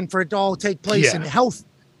to happen for it to all take place and health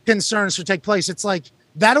concerns to take place. It's like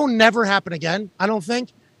that'll never happen again, I don't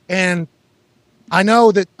think. And I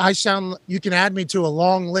know that you can add me to a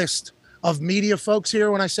long list of media folks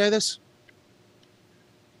here when I say this.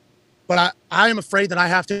 But I am afraid that I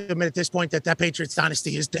have to admit at this point that Patriots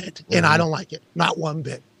dynasty is dead. And I don't like it. Not one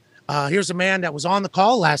bit. Here's a man that was on the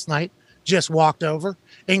call last night. Just walked over.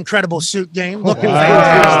 Incredible suit game. Looking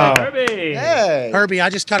fantastic. Herbie. Hey. Herbie,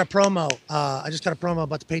 I just cut a promo.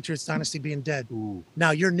 About the Patriots dynasty being dead. Ooh.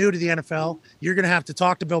 Now, you're new to the NFL. You're going to have to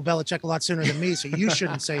talk to Bill Belichick a lot sooner than me, so you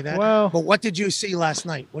shouldn't say that. But what did you see last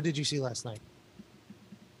night? I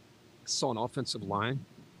saw an offensive line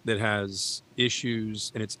that has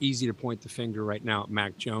issues, and it's easy to point the finger right now at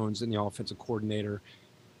Mac Jones and the offensive coordinator.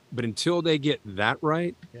 But until they get that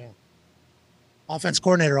right, offense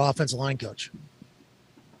coordinator, offensive line coach.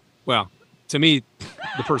 Well, to me,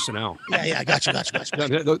 the personnel. Yeah, gotcha.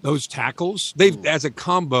 Those tackles, as a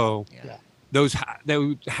combo, they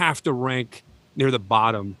would have to rank near the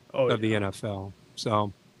bottom of the NFL.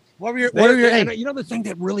 So, what were your you know, the thing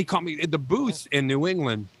that really caught me, the booth in New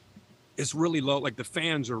England is really low. Like the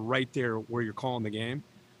fans are right there where you're calling the game.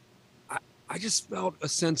 I just felt a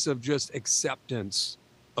sense of just acceptance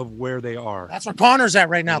of where they are. That's where Connor's at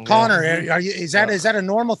right now. Connor, is that a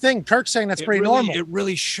normal thing? Kirk's saying that's pretty normal. It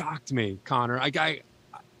really shocked me, Connor. I'm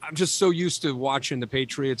just so used to watching the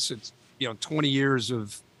Patriots. It's 20 years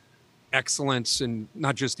of excellence, and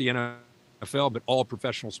not just the NFL, but all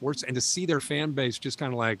professional sports, and to see their fan base just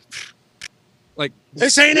kind of like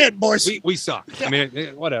this ain't it, boys. We suck. I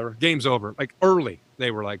mean, whatever. Game's over. Like early,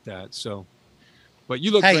 they were like that. So. But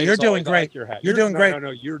you look great. Hey, you're doing great. You're doing great.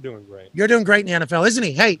 No, you're doing great. You're doing great in the NFL, isn't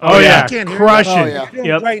he? Hey. Crushing. You're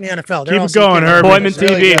doing great in the NFL. Keep it going, Herbie. Appointment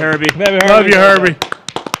TV, Herbie. Love you, Herbie.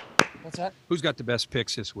 What's that? Who's got the best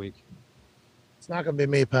picks this week? It's not going to be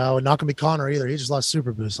me, pal. It's not going to be Connor either. He just lost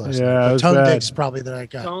Super Boost last Yeah, night. it But was Tone bad. Diggs is probably the right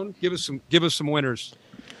guy. Tone, give us some winners.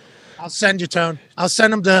 I'll send you Tone. I'll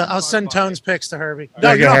send Tone's picks to Herbie.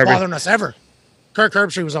 No, Okay, you're not Herbie. bothering us ever. Kirk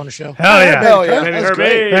Herbstreit was on the show. Hell yeah. Hell yeah. Maybe That's Herbie.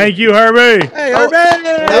 great. Thank you, Herbie. Hey,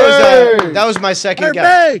 Herbie. That was my second guess.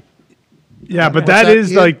 Herbie. Yeah, but that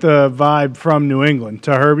is like the vibe from New England.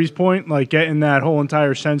 To Herbie's point, like getting that whole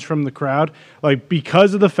entire sense from the crowd, like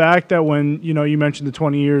because of the fact that when you mentioned the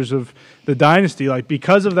 20 years of the dynasty, like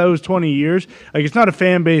because of those 20 years, like it's not a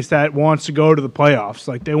fan base that wants to go to the playoffs.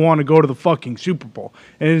 Like they want to go to the fucking Super Bowl,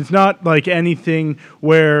 and it's not like anything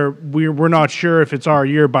where we're not sure if it's our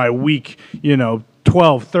year by week,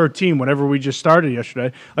 12, 13, whatever we just started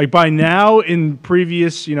yesterday. Like by now, in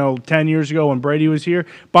previous, 10 years ago when Brady was here,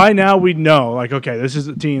 by now we'd know, like, okay, this is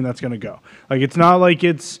the team that's going to go. Like it's not like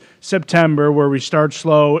it's September where we start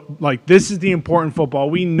slow. Like this is the important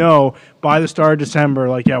football. We know by the start of December,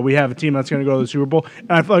 like, yeah, we have a team that's going to go to the Super Bowl.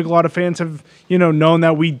 And I feel like a lot of fans have, known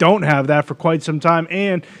that we don't have that for quite some time,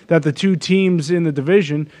 and that the two teams in the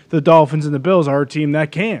division, the Dolphins and the Bills, are a team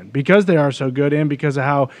that can, because they are so good and because of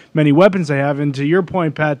how many weapons they have. And to your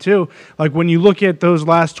point, Pat, too, like when you look at those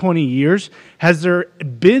last 20 years, has there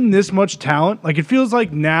been this much talent? Like it feels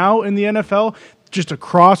like now in the NFL, just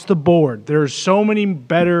across the board, there's so many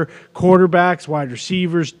better quarterbacks, wide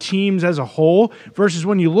receivers, teams as a whole, versus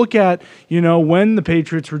when you look at, when the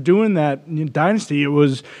Patriots were doing that dynasty, it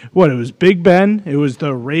was Big Ben, it was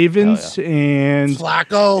the Ravens, and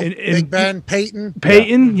Flacco, and Big Ben, Peyton,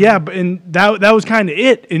 and that was kind of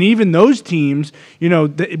it. And even those teams,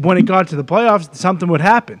 when it got to the playoffs, something would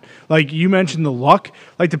happen. Like you mentioned the luck,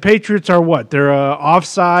 like the Patriots are what? They're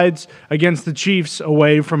offsides against the Chiefs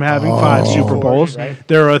away from having 5 Super Bowls. Right.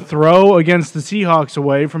 They're a throw against the Seahawks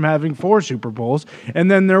away from having 4 Super Bowls. And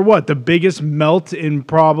then they're what? The biggest melt in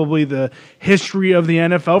probably the history of the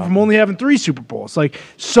NFL from only having 3 Super Bowls. Like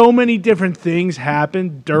so many different things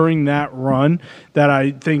happened during that run that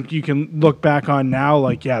I think you can look back on now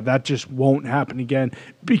like, yeah, that just won't happen again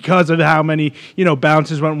because of how many,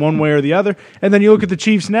 bounces went one way or the other. And then you look at the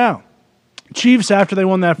Chiefs now. Chiefs, after they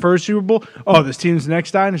won that first Super Bowl, this team's the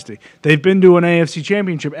next dynasty. They've been to an AFC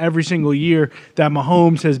championship every single year that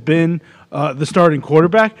Mahomes has been the starting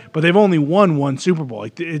quarterback, but they've only won 1 Super Bowl.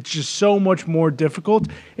 Like, it's just so much more difficult.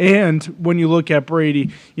 And when you look at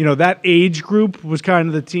Brady, that age group was kind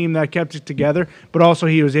of the team that kept it together, but also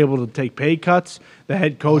he was able to take pay cuts. The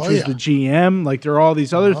head coach was the GM. Like, there are all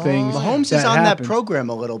these other things. Mahomes is on that program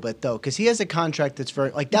a little bit, though, because he has a contract that's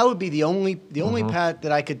very, like, that would be the only Pat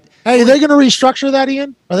that I could. Hey, are they going to restructure that,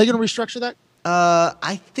 Ian? Are they going to restructure that?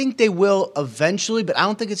 I think they will eventually, but I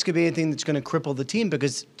don't think it's going to be anything that's going to cripple the team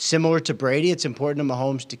because similar to Brady, it's important to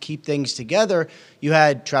Mahomes to keep things together. You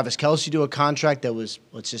had Travis Kelce do a contract that was,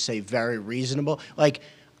 let's just say, very reasonable. Like,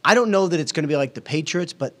 I don't know that it's going to be like the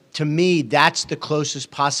Patriots, but to me, that's the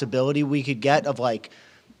closest possibility we could get of like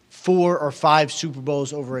 4 or 5 Super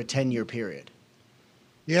Bowls over a 10-year period.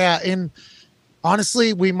 Yeah, and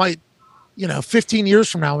honestly, we might, 15 years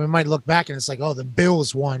from now, we might look back and it's like, oh, the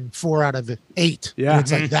Bills won 4 out of 8. Yeah. And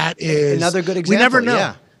it's like, that is another good example. We never know.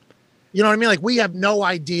 Yeah. You know what I mean? Like, we have no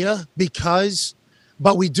idea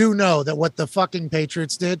but we do know that what the fucking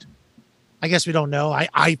Patriots did, I guess we don't know.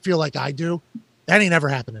 I feel like I do. That ain't ever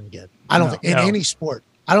happening again. I don't think in any sport.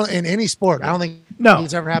 I don't think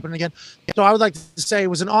it's ever happening again. So I would like to say it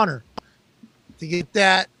was an honor to get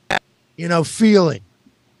that, feeling.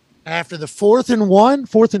 After the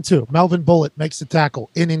 4th and 2, Melvin Bullitt makes the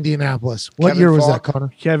tackle in Indianapolis. What year was that,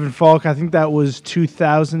 Connor? Kevin Falk, I think that was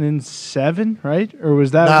 2007, right? Or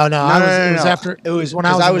was that? No. It was after. It was when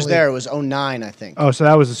I in the was league. there. It was 09, I think. Oh, so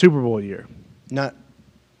that was the Super Bowl year. Not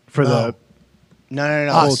for the. No.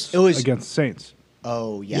 It was against the Saints.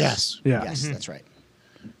 Oh yes. Yeah. Yes, that's right.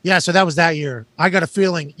 Yeah, so that was that year. I got a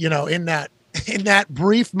feeling, in that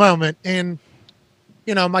brief moment, and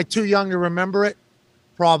am I too young to remember it?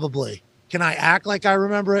 Probably. Can I act like I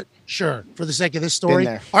remember it? Sure. For the sake of this story,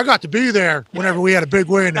 I got to be there whenever we had a big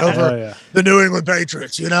win over the New England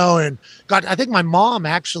Patriots, and I think my mom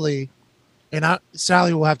actually, and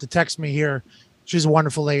Sally will have to text me here. She's a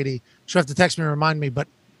wonderful lady. She'll have to text me and remind me, but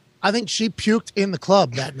I think she puked in the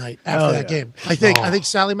club that night after that game. I think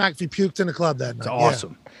Sally McAfee puked in the club that night. That's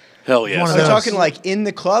awesome. Hell yeah. Are you talking like in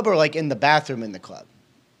the club or like in the bathroom in the club?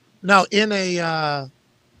 No, in a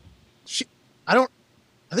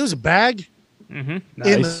I think it was a bag in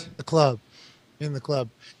the club. In the club.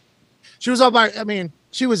 She was all by,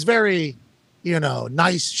 she was very,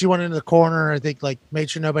 nice. She went into the corner, I think, like made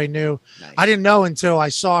sure nobody knew. Nice. I didn't know until I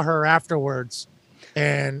saw her afterwards,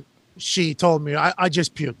 and she told me, I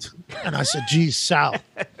just puked. And I said, geez, Sal.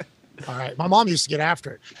 All right. My mom used to get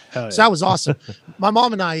after it. So that was awesome. My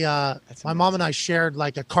mom and I shared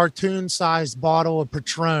like a cartoon-sized bottle of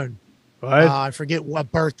Patron. What? I forget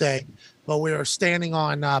what birthday, but we were standing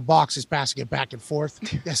on boxes, passing it back and forth.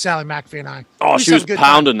 Yeah, Sally McAfee and I. Oh, she was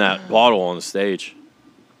pounding that bottle on the stage.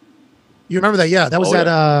 You remember that? Yeah, that was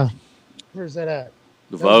where's that at?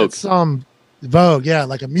 The Vogue. Some Vogue, yeah,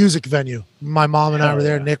 like a music venue. My mom and I were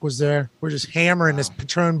there. Yeah. Nick was there. We're just hammering this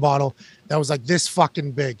Patron bottle that was like this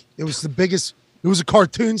fucking big. It was the biggest. It was a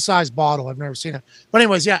cartoon-sized bottle. I've never seen it. But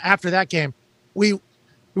anyways, yeah, after that game, we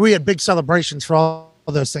had big celebrations for all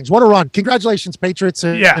those things. What a run. Congratulations, Patriots.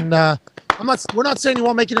 And we're not saying you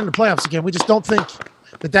won't make it into playoffs again. We just don't think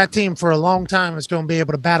that team for a long time is going to be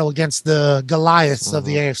able to battle against the Goliaths of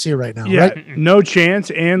the AFC right now. Yeah, right? No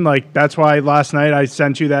chance. And that's why last night I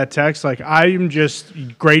sent you that text. I am just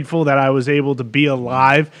grateful that I was able to be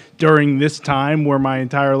alive during this time where my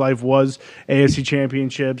entire life was AFC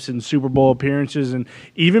championships and Super Bowl appearances. And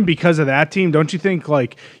even because of that team, don't you think,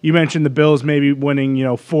 you mentioned the Bills maybe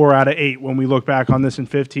winning, 4 out of 8 when we look back on this in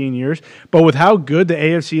 15 years. But with how good the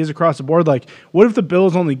AFC is across the board, what if the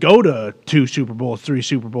Bills only go to 2 Super Bowls, 3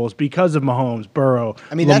 Super Bowls because of Mahomes, Burrow,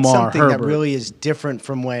 Lamar, that's something Herbert. that really is different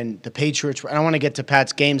from when the Patriots were. I want to get to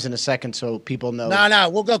Pat's games in a second so people know. No,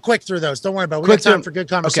 we'll go quick through those. Don't worry about it. We got time for good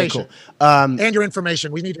conversation. Okay, cool. And your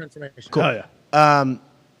information. We need your information. Cool. Oh, yeah.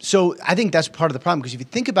 So I think that's part of the problem because if you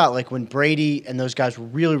think about when Brady and those guys were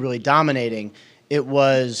really, really dominating, it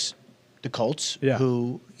was the Colts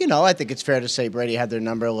who, I think it's fair to say Brady had their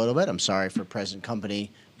number a little bit. I'm sorry for present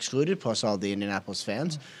company excluded, plus all the Indianapolis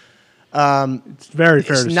fans. It's very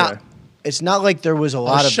fair to say. It's not like there was a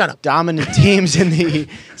lot of dominant teams in the.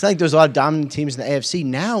 It's not like there was a lot of dominant teams in the AFC.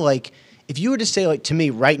 Now, if you were to say to me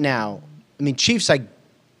right now, Chiefs.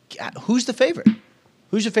 Who's the favorite?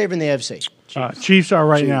 Who's the favorite in the AFC? Chiefs are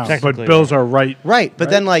right now, but Bills are right. Right, but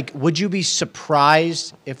then would you be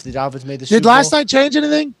surprised if the Dolphins made the Super Did Bowl? last night change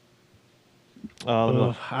anything?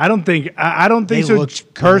 I don't think so.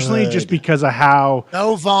 Personally, just because of how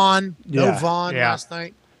no Vaughn last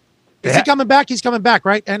night. Is he coming back? He's coming back,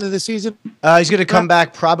 right? End of the season. He's going to come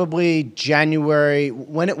back probably January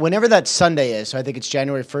whenever that Sunday is. So I think it's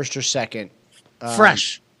January 1st or 2nd.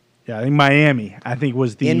 Fresh. Yeah, I think Miami.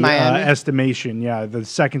 Was the estimation. Yeah, the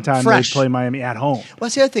second time they play Miami at home. Well,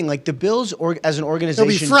 that's the other thing. The Bills, as an organization,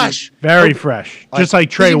 they'll be fresh, very fresh, just like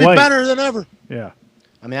Trey White. Better than ever. Yeah.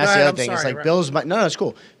 That's the other thing. It's Bills might. No, it's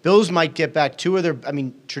cool. Bills might get back 2 of their.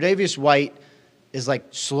 Tre'Davious White is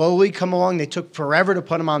slowly come along. They took forever to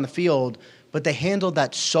put him on the field, but they handled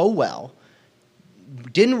that so well.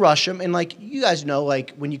 didn't rush him. And like you guys know,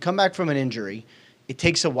 like when you come back from an injury, it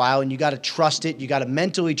takes a while and you got to trust it. You got to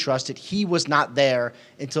mentally trust it. He was not there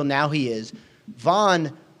until now he is.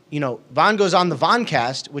 Vaughn goes on the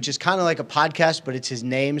Voncast, which is kind of like a podcast, but it's his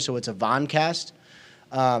name, so it's a Voncast.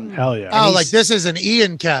 Hell yeah. Oh, like this is an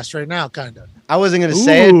Ian cast right now, kind of. I wasn't going to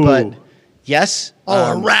say it, but yes.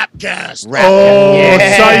 Oh, a rap cast.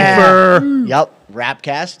 Cypher. Yep,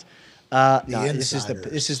 Rapcast.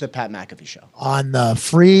 This is the Pat McAfee Show. On the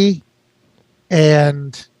free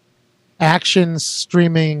and action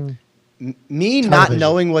streaming. Me not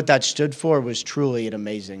knowing what that stood for was truly an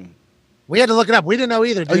amazing. We had to look it up. We didn't know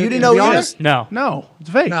either. Oh, you didn't know either? No, it's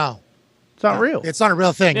fake. No. It's not real. It's not a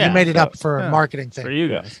real thing. Yeah. You made it up for a marketing thing. For you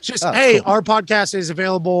guys. Just our podcast is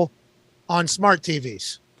available on smart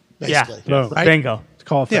TVs, basically. Yeah. Right? Bingo. It's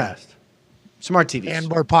called Fast. Smart TVs.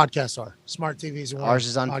 And where podcasts are. Smart TVs and where Ours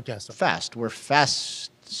is on podcasts are. Fast. We're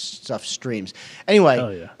Fast stuff streams. Anyway,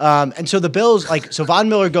 Hell yeah. and so the Bills, so Von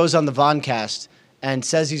Miller goes on the Voncast and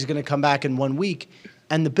says he's going to come back in 1 week.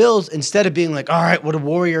 And the Bills, instead of being like, all right, what a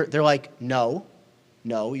warrior, they're like, no,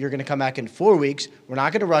 you're going to come back in 4 weeks. We're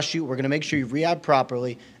not going to rush you. We're going to make sure you rehab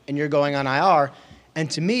properly, and you're going on IR.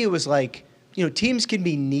 And to me, it was like, teams can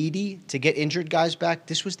be needy to get injured guys back.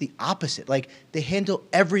 This was the opposite. Like, they handle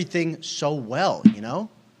everything so well,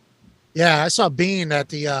 Yeah, I saw Bean at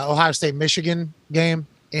the Ohio State-Michigan game,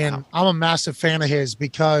 and I'm a massive fan of his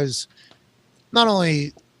because not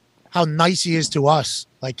only how nice he is to us,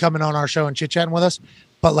 like coming on our show and chit-chatting with us,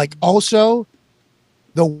 but like also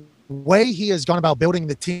the way he has gone about building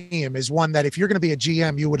the team is one that if you're going to be a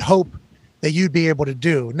GM, you would hope that you'd be able to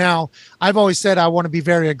do. Now, I've always said I want to be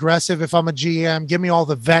very aggressive if I'm a GM. Give me all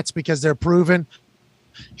the vets because they're proven.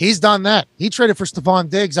 He's done that. He traded for Stephon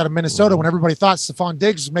Diggs out of Minnesota when everybody thought Stephon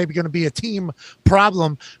Diggs was maybe going to be a team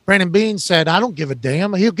problem. Brandon Beane said, I don't give a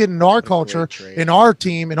damn. He'll get into our culture, in our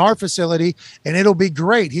team, in our facility, and it'll be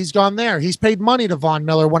great. He's gone there. He's paid money to Von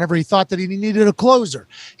Miller whenever he thought that he needed a closer.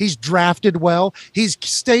 He's drafted well. He's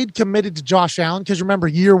stayed committed to Josh Allen because remember,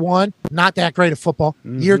 year one, not that great at football.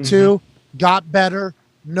 Year two, got better,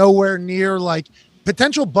 nowhere near like –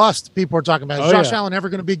 potential bust people are talking about. Is Josh Allen ever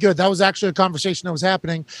going to be good? That was actually a conversation that was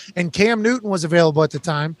happening. And Cam Newton was available at the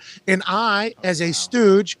time. And I, as a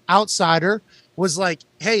stooge outsider, was like,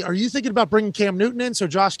 hey, are you thinking about bringing Cam Newton in so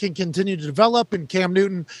Josh can continue to develop? And Cam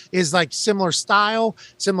Newton is like similar style,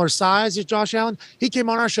 similar size as Josh Allen. He came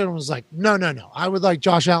on our show and was like, no. I would like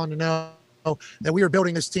Josh Allen to know that we are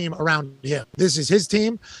building this team around him. This is his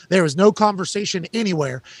team. There was no conversation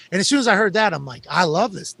anywhere. And as soon as I heard that, I'm like, I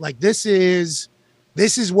love this. Like, this is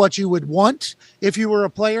what you would want if you were a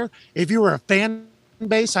player. If you were a fan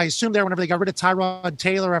base, I assume there whenever they got rid of Tyrod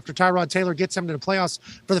Taylor, after Tyrod Taylor gets them to the playoffs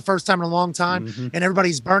for the first time in a long time, and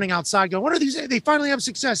everybody's burning outside going, what are these? They finally have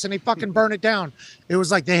success, and they fucking burn it down. It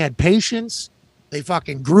was like they had patience. They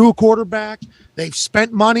fucking grew a quarterback. They've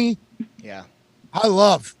spent money. Yeah. I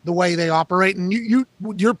love the way they operate. And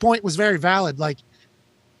your point was very valid. Like,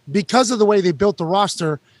 because of the way they built the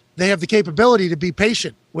roster, they have the capability to be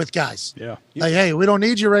patient with guys. Yeah. Like, hey, we don't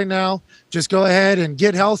need you right now. Just go ahead and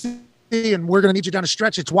get healthy, and we're going to need you down a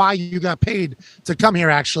stretch. It's why you got paid to come here,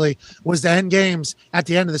 actually, was to end games at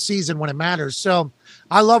the end of the season when it matters. So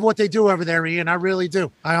I love what they do over there, Ian. I really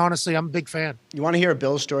do. I'm a big fan. You want to hear a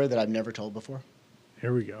Bills story that I've never told before?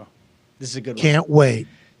 Here we go. This is a good one. Can't wait.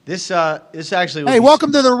 This actually. Hey,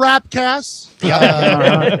 welcome to the Rapcast.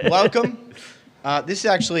 Welcome. This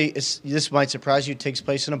actually this might surprise you. Takes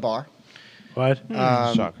place in a bar. What?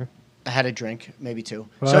 Shocker. I had a drink, maybe two.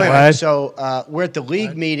 What? So anyway, What? we're at the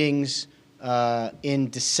league meetings in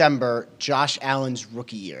December, Josh Allen's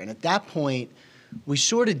rookie year, and at that point, we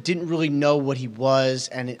sort of didn't really know what he was,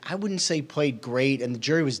 and I wouldn't say played great, and the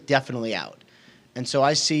jury was definitely out. And so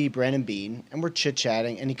I see Brandon Beane, and we're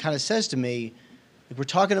chit-chatting, and he kind of says to me, like, we're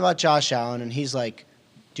talking about Josh Allen, and he's like,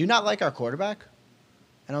 do you not like our quarterback?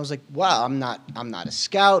 And I was like, wow, I'm not a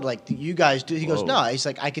scout. Like, you guys do. He goes, no. He's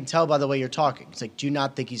like, I can tell by the way you're talking. He's like, do you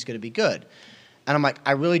not think he's going to be good? And I'm like,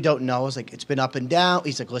 I really don't know. I was like, it's been up and down.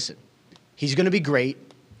 He's like, listen, he's going to be great.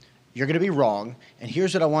 You're going to be wrong. And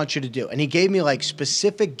here's what I want you to do. And he gave me, like,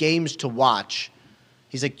 specific games to watch.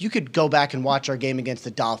 He's like, you could go back and watch our game against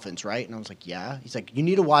the Dolphins, right? And I was like, yeah. He's like, you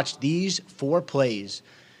need to watch these 4 plays,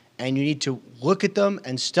 and you need to look at them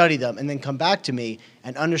and study them and then come back to me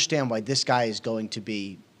and understand why this guy is going to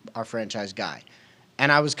be our franchise guy.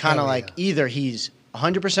 And I was kind of like, either he's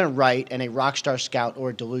 100% right and a rock star scout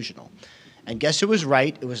or delusional. And guess who was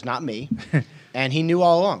right? It was not me. And he knew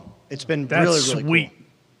all along. It's been really sweet. Cool.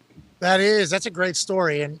 That's a great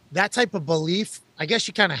story. And that type of belief, I guess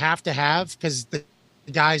you kind of have to have because the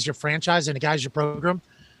guy's your franchise and the guy's your program.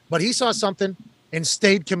 But he saw something and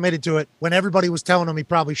stayed committed to it when everybody was telling him he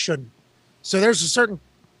probably shouldn't. So there's a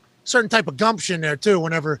certain type of gumption there too.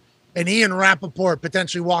 Whenever an Ian Rappaport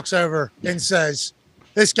potentially walks over and says,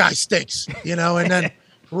 "This guy stinks," and then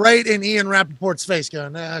right in Ian Rappaport's face,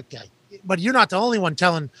 going, "Okay." But you're not the only one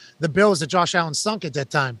telling the Bills that Josh Allen stunk at that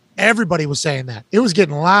time. Everybody was saying that. It was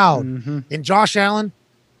getting loud, and Josh Allen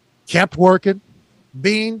kept working.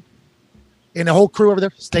 Bean and the whole crew over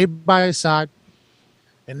there stayed by his side.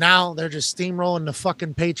 And now they're just steamrolling the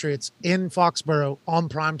fucking Patriots in Foxborough on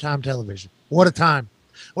primetime television. What a time.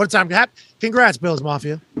 What a time. Congrats, Bills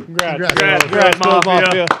Mafia. Congrats, Bills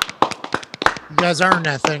Mafia. You guys earned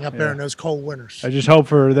that thing up there in those cold winters. I just hope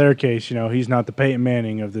for their case, he's not the Peyton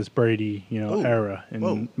Manning of this Brady, era,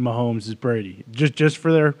 and Mahomes is Brady. Just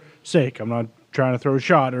for their sake. I'm not trying to throw a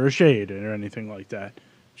shot or a shade or anything like that.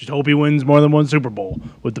 Just hope he wins more than one Super Bowl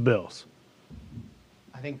with the Bills.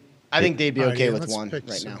 I think they'd be okay with one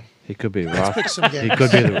right now. He could be. Let's pick some games. He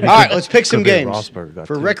could be. All right, let's pick some games Rosberg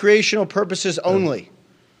for recreational purposes only.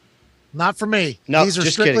 Not for me. No, these are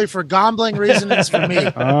just strictly kidding. for gambling reasons for me.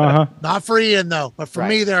 Not for Ian, though. But for Right.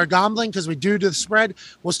 me, they're gambling because we do the spread.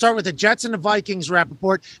 We'll start with the Jets and the Vikings,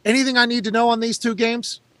 Rappaport. Anything I need to know on these two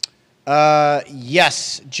games?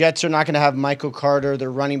 Yes, Jets are not going to have Michael Carter,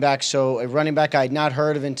 their running back. So a running back I had not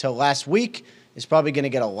heard of until last week is probably going to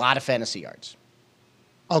get a lot of fantasy yards.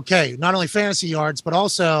 Okay, not only fantasy yards, but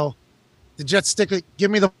also the Jets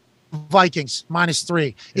give me the Vikings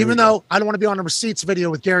 -3. Even though I don't want to be on a receipts video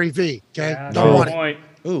with Gary V. Okay, Yeah, don't want point.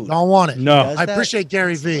 it. Don't want it. No. I appreciate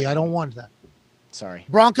Gary V. I don't want that. Sorry.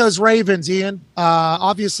 Broncos Ravens, Ian.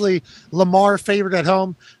 Obviously, Lamar favored at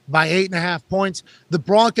home by 8.5 points. The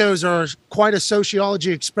Broncos are quite a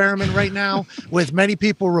sociology experiment right now, with many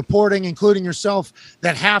people reporting, including yourself,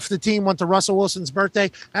 that half the team went to Russell Wilson's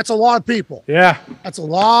birthday. That's a lot of people. Yeah. That's a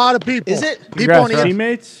lot of people. Is it? People Congrats,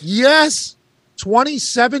 teammates? Yes.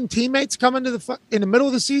 27 teammates coming to in the middle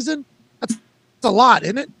of the season. That's a lot,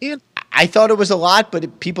 isn't it, Ian? I thought it was a lot,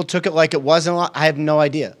 but people took it like it wasn't a lot. I have no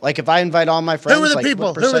idea. Like if I invite all my friends, Who are the like, people?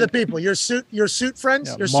 what Who are the percent- people? Your suit friends?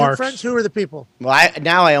 Yeah, Your Marks. suit friends? Who are the people? Well,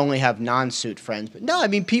 I only have non-suit friends, but no, I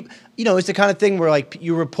mean, people. It's the kind of thing where like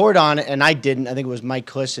you report on it, and I didn't. I think it was Mike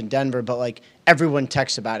Kliss in Denver, but like everyone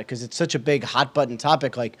texts about it because it's such a big hot button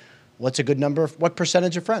topic. Like, what's a good number? What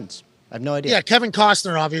percentage of friends? I have no idea. Yeah, Kevin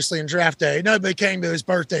Costner, obviously, in draft day. Nobody came to his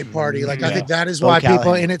birthday party. Like, I Yeah. think that is Bo why people,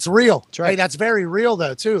 Callahan. and it's real. That's right. Hey, that's very real,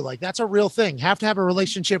 though, too. Like, that's a real thing. Have to have a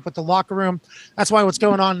relationship with the locker room. That's why what's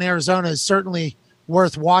going on in Arizona is certainly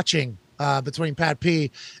worth watching between Pat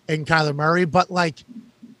P and Kyler Murray. But, like,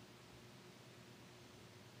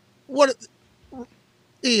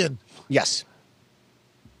 Ian, Yes.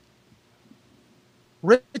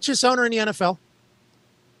 richest owner in the NFL,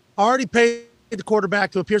 already paid the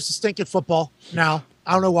quarterback who appears to stink at football now.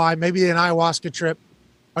 I don't know why. Maybe an ayahuasca trip.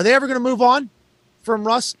 Are they ever going to move on from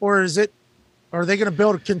Russ, or are they going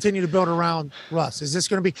to continue to build around Russ? Is this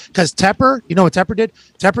going to be because Tepper? You know what Tepper did?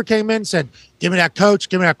 Tepper came in and said, "Give me that coach,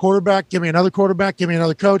 give me that quarterback, give me another quarterback, give me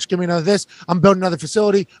another coach, give me another this. I'm building another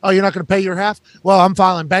facility. Oh, you're not going to pay your half? Well, I'm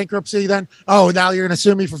filing bankruptcy then. Oh, now you're going to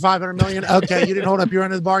sue me for $500 million. Okay, you didn't hold up your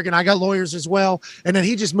end of the bargain. I got lawyers as well." And then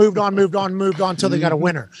he just moved on until they got a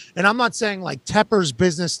winner. And I'm not saying like Tepper's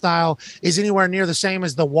business style is anywhere near the same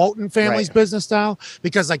as the Walton family's Right. business style,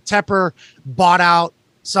 because like Tepper bought out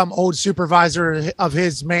some old supervisor of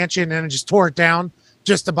his mansion and just tore it down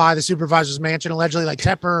just to buy the supervisor's mansion. Allegedly, like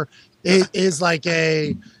Tepper is like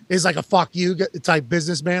a fuck you type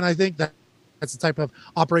businessman. I think that's the type of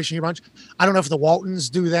operation he runs. I don't know if the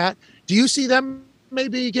Waltons do that. Do you see them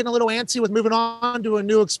maybe getting a little antsy with moving on to a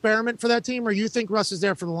new experiment for that team, or you think Russ is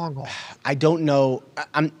there for the long haul? I don't know.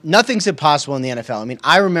 Nothing's impossible in the NFL. I mean,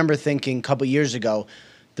 I remember thinking a couple years ago,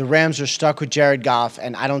 the Rams are stuck with Jared Goff,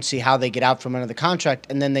 and I don't see how they get out from under the contract.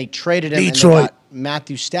 And then they traded him Detroit. and they got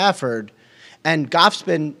Matthew Stafford. And Goff's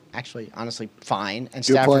been actually, honestly, fine. And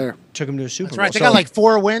Good Stafford player. took him to a Super That's Bowl. right. They got like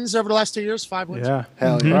 4 wins over the last 2 years, 5 wins. Yeah.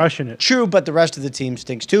 Hell yeah. Crushing it. True, but the rest of the team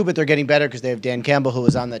stinks too. But they're getting better because they have Dan Campbell, who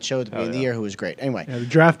was on that show at the beginning of the year, who was great. Anyway, Yeah, the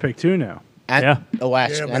draft pick, too, now. and Yeah. the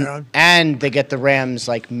West, Yeah, and, man. and they get the Rams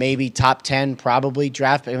like maybe top 10, probably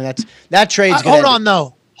draft. I mean, that trade's gonna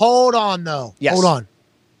Hold on, though. Yes. Hold on.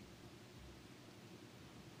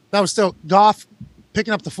 That was still Goff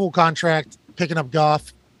picking up the full contract, picking up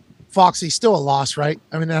Goff. Foxy, still a loss, right?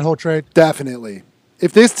 I mean, that whole trade. Definitely.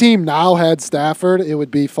 If this team now had Stafford, it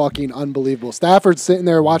would be fucking unbelievable. Stafford's sitting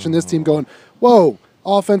there watching this team going, whoa,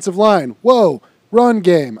 offensive line, whoa, run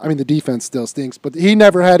game. I mean, the defense still stinks, but he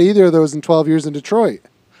never had either of those in 12 years in Detroit.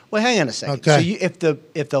 Well, hang on a second. Okay. So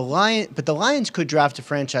if the Lions could draft a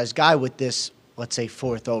franchise guy with this let's say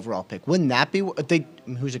 4th overall pick. Wouldn't that be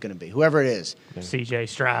who's it going to be? Whoever it is. CJ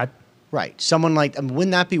Stroud. Right. Someone like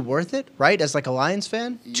wouldn't that be worth it, right? As like a Lions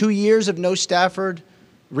fan? 2 years of no Stafford,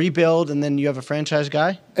 rebuild, and then you have a franchise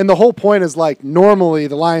guy? And the whole point is like normally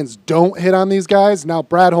the Lions don't hit on these guys. Now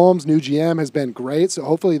Brad Holmes, new GM, has been great, so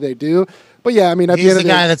hopefully they do. But yeah, I mean, at the He's end the of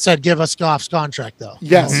guy that said give us Goff's contract, though.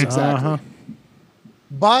 Yes, exactly.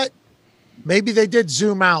 But maybe they did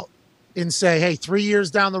zoom out and say, "Hey, 3 years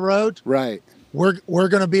down the road, right? We're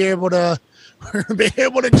going to be able to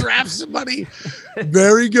draft somebody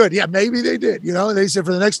very good." Yeah, maybe they did. You know, they said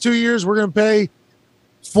for the next 2 years we're going to pay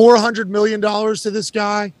 $400 million to this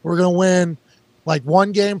guy. We're going to win like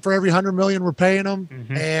one game for every $100 million we're paying him,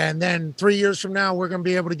 and then 3 years from now we're going to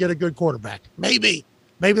be able to get a good quarterback. Maybe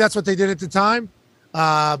that's what they did at the time.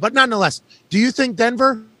 But nonetheless, do you think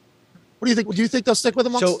Denver? What do you think? Do you think they'll stick with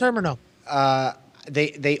him long term or no?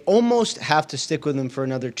 They almost have to stick with him for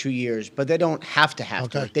another 2 years, but they don't have to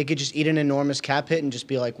to. Like, they could just eat an enormous cap hit and just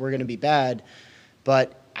be like, we're going to be bad.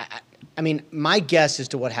 But, I mean, my guess as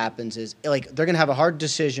to what happens is, like, they're going to have a hard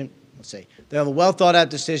decision. Let's say they'll have a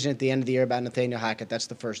well-thought-out decision at the end of the year about Nathaniel Hackett. That's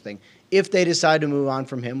the first thing. If they decide to move on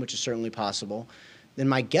from him, which is certainly possible, then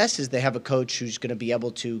my guess is they have a coach who's going to be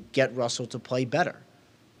able to get Russell to play better.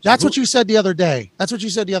 That's what you said the other day. Do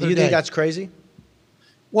you think that's crazy?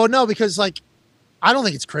 Well, no, because, like, I don't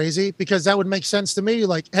think it's crazy because that would make sense to me.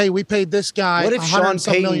 Like, hey, we paid this guy. What if Sean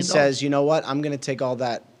Payton million says, you know what, I'm going to take all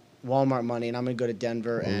that Walmart money and I'm going to go to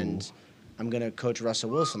Denver and I'm going to coach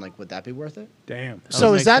Russell Wilson? Like, would that be worth it? Damn.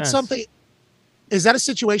 So is that something? Is that a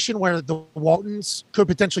situation where the Waltons could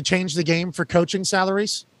potentially change the game for coaching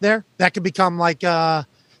salaries there? That could become like, yeah,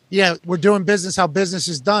 we're doing business how business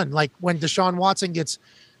is done. Like when Deshaun Watson gets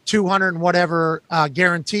 200 and whatever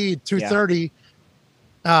guaranteed, 230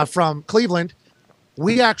 from Cleveland,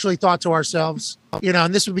 we actually thought to ourselves, you know,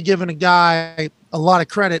 and this would be giving a guy a lot of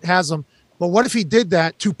credit, has him. But what if he did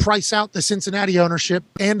that to price out the Cincinnati ownership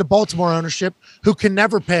and the Baltimore ownership, who can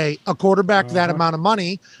never pay a quarterback that amount of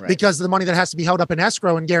money because of the money that has to be held up in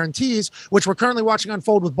escrow and guarantees, which we're currently watching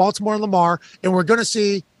unfold with Baltimore and Lamar. And we're going to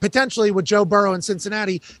see potentially with Joe Burrow in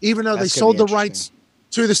Cincinnati, even though they sold the rights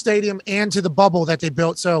to the stadium and to the bubble that they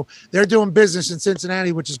built. So they're doing business in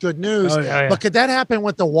Cincinnati, which is good news. But could that happen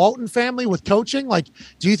with the Walton family with coaching? Like,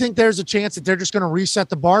 do you think there's a chance that they're just going to reset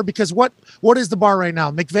the bar? Because what is the bar right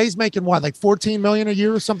now? McVay's making what, like $14 million a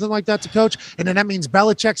year or something like that to coach? And then that means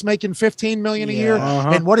Belichick's making $15 million a year.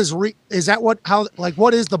 And what is what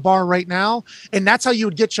is the bar right now? And that's how you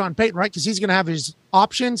would get Sean Payton, right? Because he's going to have his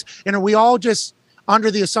options. And are we all just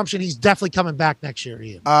under the assumption he's definitely coming back next year,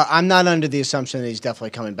 Ian? I'm not under the assumption that he's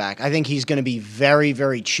definitely coming back. I think he's going to be very,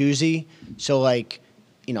 very choosy. So, like,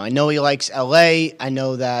 you know, I know he likes L.A. I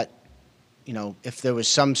know that, you know, if there was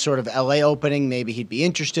some sort of L.A. opening, maybe he'd be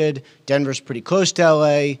interested. Denver's pretty close to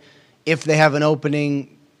L.A. If they have an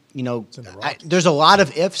opening, you know, there's a lot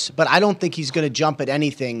of ifs, but I don't think he's going to jump at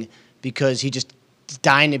anything because he just is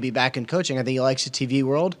dying to be back in coaching. I think he likes the TV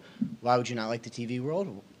world. Why would you not like the TV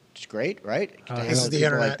world? It's great, right? This is the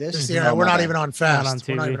internet. Like this. We're not even on Fast.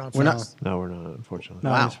 We're not even on Fast. No, we're not, unfortunately.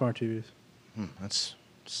 Not on smart TVs. That's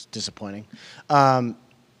disappointing.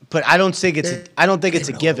 But I don't think it's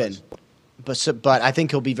a given. But I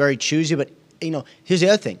think he'll be very choosy. But you know, here's the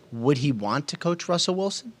other thing: would he want to coach Russell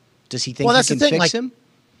Wilson? Does he think he can fix him?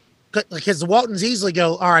 Because the Waltons easily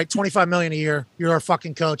go, all right, $25 million a year. You're our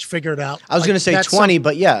fucking coach. Figure it out. I was going to say 20,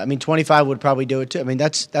 but yeah, I mean 25 would probably do it too. I mean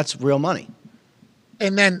that's real money.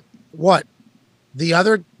 And then what?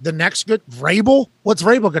 The next good Vrabel? What's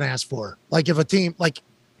Vrabel going to ask for? Like if a team like,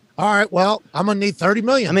 all right, well, I'm going to need $30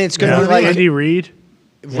 million. I mean, it's going to be like Andy Reid.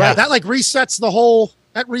 Right. That like resets the whole.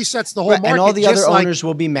 That resets the whole market. And all the other owners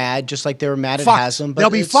will be mad, just like they were mad at Haslam. But they'll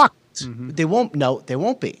be fucked. They won't. No, they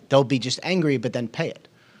won't be. They'll be just angry, but then pay it.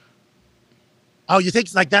 Oh, you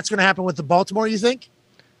think like that's going to happen with the Baltimore? You think?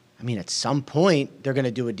 I mean, at some point they're going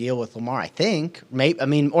to do a deal with Lamar. I think. Maybe. I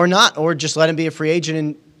mean, or not, or just let him be a free agent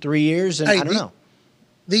in 3 years. And I don't know.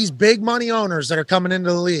 These big money owners that are coming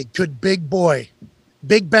into the league could big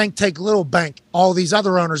bank take little bank. All these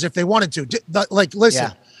other owners, if they wanted to, like listen.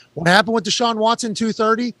 Yeah. What happened with Deshaun Watson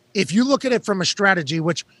 230? If you look at it from a strategy,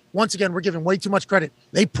 which once again we're giving way too much credit,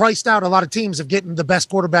 they priced out a lot of teams of getting the best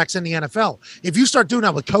quarterbacks in the NFL. If you start doing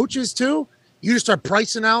that with coaches too, you just start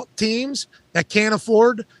pricing out teams that can't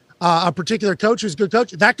afford a particular coach who's a good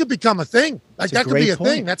coach. That could become a thing. Like that could be a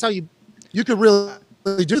thing. That's how you could really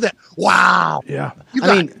do that. Wow. Yeah. You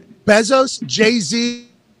got Bezos, Jay-Z,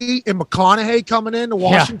 and McConaughey coming into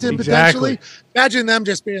Washington potentially. Exactly. Imagine them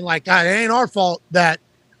just being like, God, it ain't our fault that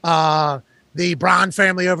the Brown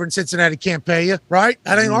family over in Cincinnati can't pay you, right?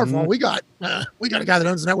 That ain't our fault. We got a guy that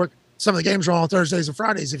owns the network. some of the games are on Thursdays and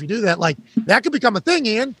Fridays. If you do that, like that could become a thing,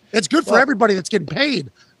 Ian. It's good for everybody that's getting paid,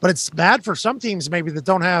 but it's bad for some teams maybe that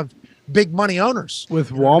don't have big money owners. With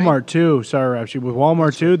Walmart too, sorry, actually, with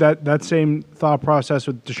Walmart too, that same thought process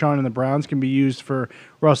with Deshaun and the Browns can be used for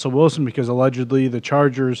Russell Wilson because allegedly the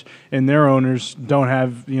Chargers and their owners don't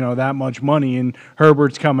have that much money, and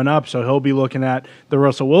Herbert's coming up, so he'll be looking at the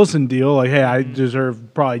Russell Wilson deal like, hey, I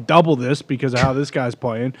deserve probably double this because of how this guy's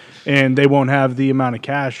playing, and they won't have the amount of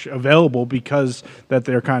cash available because that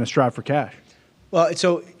they're kind of strapped for cash. Well,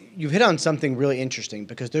 so you've hit on something really interesting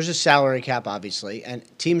because there's a salary cap, obviously, and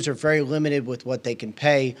teams are very limited with what they can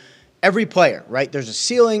pay every player, right? There's a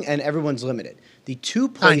ceiling and everyone's limited. The two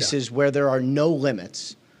places where there are no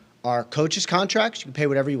limits are coaches' contracts. You can pay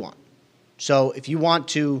whatever you want. So if you want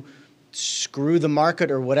to screw the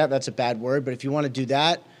market or whatever, that's a bad word, but if you want to do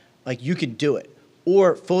that, like you can do it.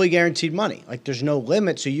 Or fully guaranteed money. Like there's no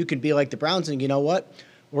limit, so you can be like the Browns and you know what?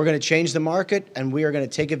 We're going to change the market, and we are going to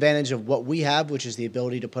take advantage of what we have, which is the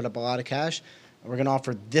ability to put up a lot of cash, and we're going to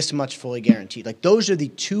offer this much fully guaranteed. Like those are the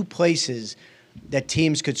two places that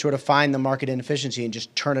teams could sort of find the market inefficiency and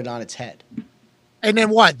just turn it on its head. And then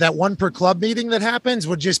what? That one per club meeting that happens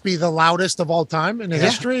would just be the loudest of all time in the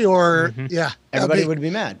history, or everybody would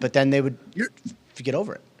be mad, but then they would get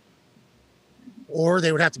over it, or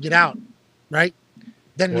they would have to get out, right?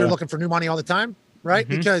 Then you're looking for new money all the time, right?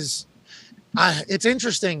 Because it's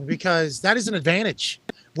interesting because that is an advantage.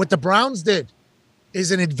 What the Browns did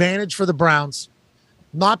is an advantage for the Browns,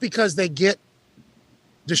 not because they get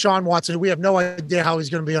Deshaun Watson, who we have no idea how he's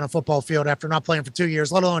going to be on a football field after not playing for 2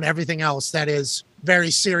 years, let alone everything else that is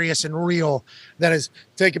very serious and real that is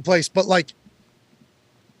taking place. But like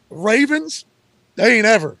Ravens, they ain't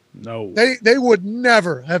ever. No. They would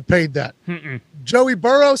never have paid that. Joey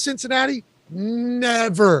Burrow, Cincinnati,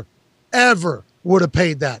 never, ever would have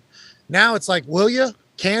paid that. Now it's like, will you,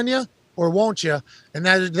 can you, or won't you? And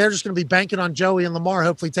they're just going to be banking on Joey and Lamar,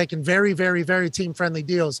 hopefully taking very, very, very team-friendly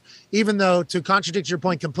deals, even though, to contradict your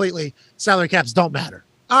point completely, salary caps don't matter.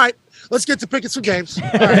 All right, let's get to picking some games.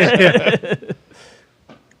 All right.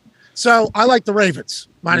 So I like the Ravens,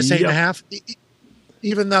 -8.5,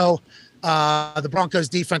 even though the Broncos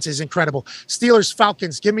defense is incredible. Steelers,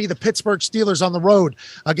 Falcons. Give me the Pittsburgh Steelers on the road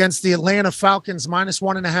against the Atlanta Falcons,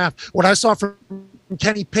 -1.5. What I saw from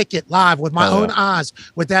Kenny Pickett live with my own eyes,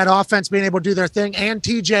 with that offense being able to do their thing, and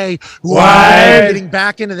TJ Watt getting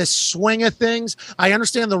back into the swing of things. I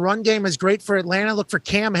understand the run game is great for Atlanta. Look for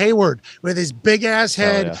Cam Hayward with his big ass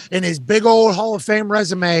head and his big old Hall of Fame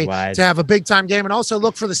resume to have a big time game, and also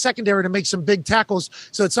look for the secondary to make some big tackles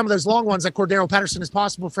so that some of those long ones that Cordero Patterson is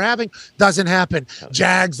possible for having doesn't happen.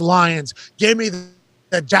 Jags, Lions. Give me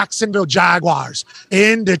the Jacksonville Jaguars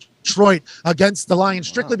in Detroit against the Lions,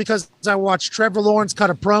 strictly because I watched Trevor Lawrence cut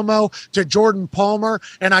a promo to Jordan Palmer,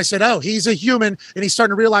 and I said, oh, he's a human, and he's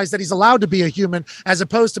starting to realize that he's allowed to be a human as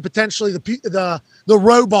opposed to potentially the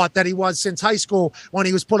robot that he was since high school when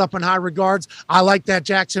he was put up in high regards. I like that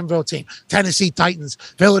Jacksonville team. Tennessee Titans,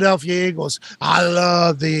 Philadelphia Eagles. I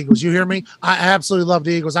love the Eagles. You hear me? I absolutely love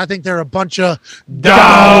the Eagles. I think they're a bunch of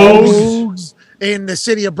dogs in the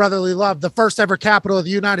city of brotherly love, the first ever capital of the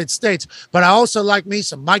United States. But I also like me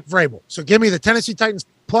some Mike Vrabel. So give me the Tennessee Titans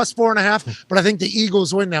 +4.5, but I think the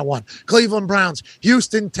Eagles win that one. Cleveland Browns,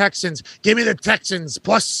 Houston Texans. Give me the Texans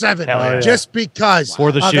 +7, just because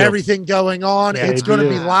of everything going on. It's going to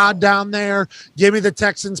be loud down there. Give me the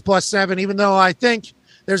Texans +7, even though I think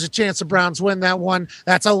there's a chance the Browns win that one.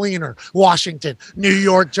 That's a leaner. Washington, New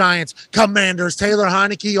York Giants, Commanders, Taylor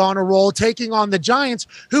Heineke on a roll, taking on the Giants,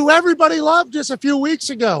 who everybody loved just a few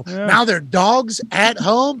weeks ago. Now they're dogs at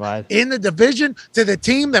home in the division to the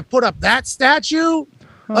team that put up that statue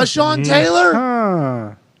of Sean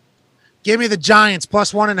Taylor. Give me the Giants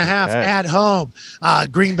 +1.5 at home.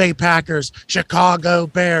 Green Bay Packers, Chicago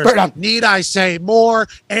Bears. Need I say more?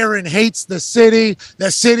 Aaron hates the city.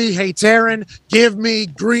 The city hates Aaron. Give me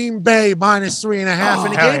Green Bay -3.5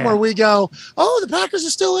 in a game where we go, oh, the Packers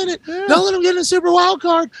are still in it. Don't let them get in the Super Wild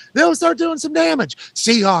Card. They'll start doing some damage.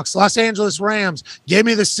 Seahawks, Los Angeles Rams. Give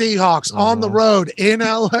me the Seahawks on the road in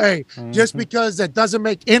L.A. Just because that doesn't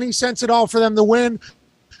make any sense at all for them to win.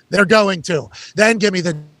 They're going to. Then give me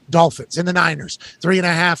the Dolphins and the Niners,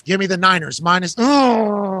 3.5. Give me the Niners give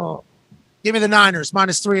me the Niners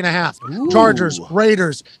 -3.5. Chargers,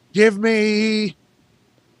 Raiders. Give me.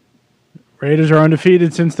 Raiders are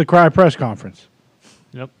undefeated since the Cry press conference.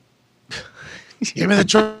 Yep. Give me the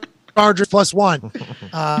Chargers +1.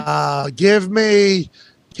 Give me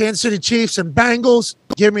Kansas City Chiefs and Bengals.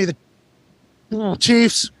 Give me the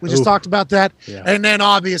Chiefs. We just talked about that. And then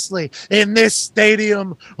obviously in this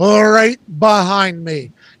stadium right behind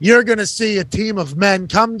me, you're going to see a team of men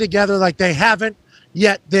come together like they haven't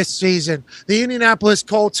yet this season. The Indianapolis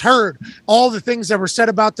Colts heard all the things that were said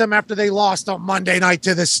about them after they lost on Monday night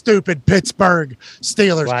to the stupid Pittsburgh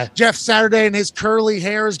Steelers. Wow. Jeff Saturday and his curly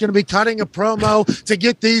hair is going to be cutting a promo to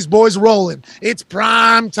get these boys rolling. It's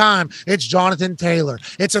prime time. It's Jonathan Taylor.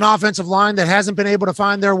 It's an offensive line that hasn't been able to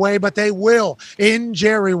find their way, but they will in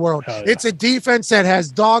Jerry World. Yeah. It's a defense that has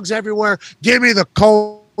dogs everywhere. Give me the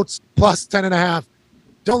Colts plus 10.5.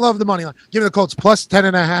 Don't love the money line. Give me the Colts plus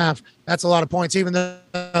 10.5. That's a lot of points, even though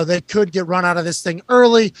they could get run out of this thing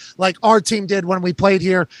early, like our team did when we played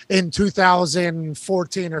here in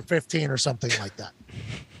 2014 or 15 or something like that.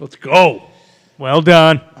 Let's go. Well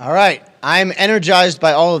done. All right. I'm energized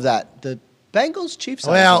by all of that. The Bengals Chiefs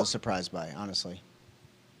I was a little surprised by, honestly.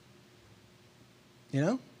 You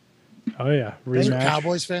know? Oh, yeah. These are Rematch.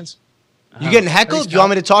 Cowboys fans. You getting heckled? Do you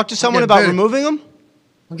want me to talk to someone about removing them?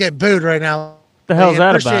 I'm getting booed right now. The hell's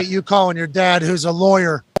that appreciate about? you calling your dad, who's a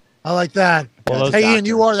lawyer. I like that. Well, Hey, Ian,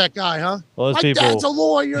 you are that guy, huh? Well, those My people- dad's a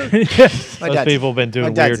lawyer. Those people have been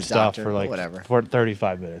doing dad's weird a stuff doctor, for like whatever. for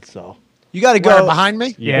 35 minutes. So You got to Where, go. behind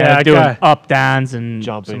me? Yeah, doing up, downs, and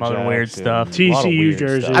Jumping some other weird jacks and stuff. a lot of TCU weird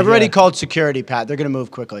jersey. stuff. I've already called security, Pat. They're going to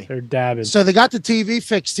move quickly. They're dabbing. So they got the TV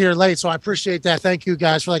fixed here late, so I appreciate that. Thank you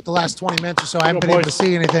guys for like the last 20 minutes or so. I haven't been able to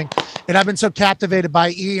see anything. And I've been so captivated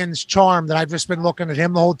by Ian's charm that I've just been looking at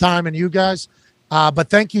him the whole time and you guys. But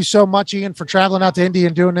thank you so much, Ian, for traveling out to Indy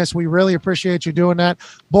and doing this. We really appreciate you doing that.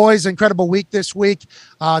 Boys, incredible week this week.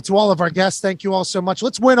 To all of our guests, thank you all so much.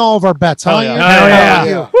 Let's win all of our bets, huh? Oh, yeah. Ian? Oh, yeah. Not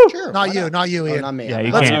Yeah. you. Sure, Not why you. Not you, Oh, Ian. not me. Yeah,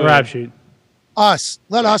 you Let's can't. rap sheet. Us.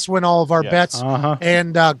 Let us win all of our bets. Uh-huh.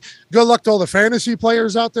 And good luck to all the fantasy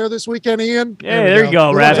players out there this weekend, Ian. Yeah, there you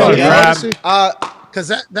go, Good Rap. luck to all the Yeah. fantasy, Because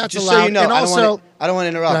that's just allowed. so you know, And also, I don't want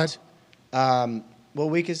to Go ahead. interrupt. What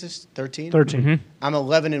week is this? 13? 13. I'm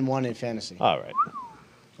 11-1 in fantasy. All right.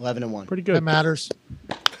 11-1. Pretty that good. matters.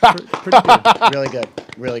 Pretty good. Really good.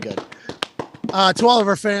 Really good. To all of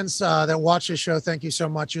our fans that watch this show, thank you so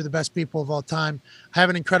much. You're the best people of all time. Have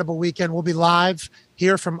an incredible weekend. We'll be live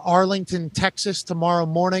here from Arlington, Texas tomorrow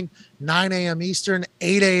morning, 9 a.m. Eastern,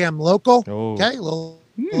 8 a.m. local. Oh. Okay, a little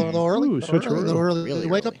early. Ooh, switch a little early. Really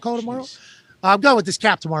Wake early. up call tomorrow. Jeez. I'm going with this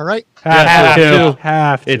cap tomorrow, right? Have to. to.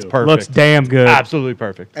 Have to. It's perfect. Looks damn good. Absolutely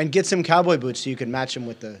perfect. And get some cowboy boots so you can match them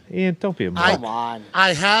with the. Ian, don't be a I- mug. on.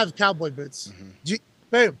 I have cowboy boots.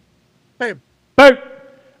 Boom. Boom. Boom.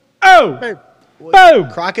 Oh. Boom.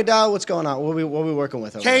 Boom. Crocodile, what's going on? What are we working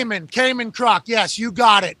with? over there? Cayman Croc. Yes, you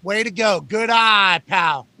got it. Way to go. Good eye,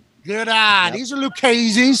 pal. Good eye. Yep. These are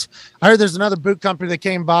Lucchese's. I heard there's another boot company that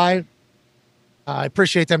came by. I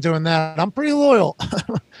appreciate them doing that. I'm pretty loyal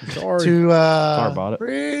Sorry. to Sorry about it.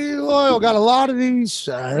 pretty loyal. Got a lot of these.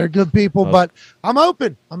 They're good people, but I'm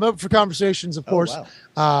open. I'm open for conversations, of course.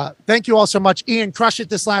 wow. Thank you all so much. Ian, crush it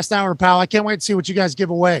this last hour, pal. I can't wait to see what you guys give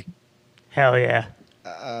away. Hell yeah.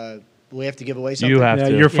 We have to give away something. You have Yeah,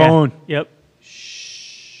 to. your phone. Yep.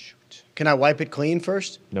 Can I wipe it clean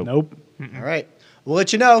first? Nope. All right. We'll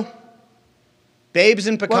let you know. Babes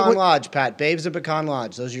in Pecan What- Lodge, Pat. Babes in Pecan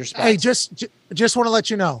Lodge. Those are your spots. Hey, just want to let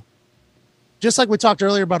you know, just like we talked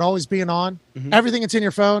earlier about always being on, everything that's in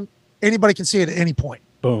your phone, anybody can see it at any point.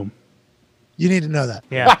 Boom. You need to know that.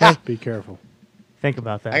 Yeah. Okay? Be careful. Think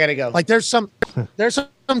about that. I got to go. Like there's some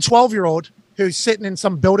 12-year-old who's sitting in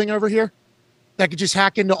some building over here that could just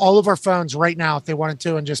hack into all of our phones right now if they wanted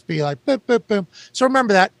to and just be like, boom, boom, boom. So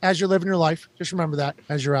remember that as you're living your life. Just remember that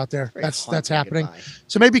as you're out there. Very That's haunting happening. goodbye.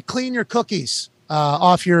 So maybe clean your cookies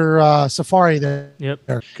off your Safari there. Yep.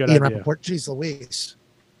 Good Ian idea. Rappaport. Jeez Louise.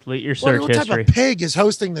 Delete your What, search what type history. of pig is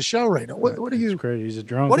hosting the show right now? What are you? It's crazy. He's a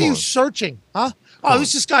drunk. What are you searching? Huh? Oh,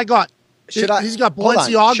 who's this guy got? Should I? He's got hold on.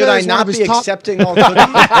 Balenciaga. Should I as one not of his be top- accepting all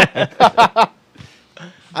cookies?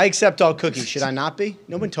 I accept all cookies. Should I not be?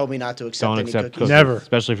 No one told me not to accept Don't any accept cookies. cookies. Never.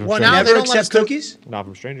 Especially from Well, now strangers. they Never don't let us accept do- cookies? Not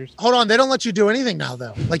from strangers. Hold on, they don't let you do anything now,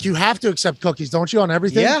 though. Like you have to accept cookies, don't you, on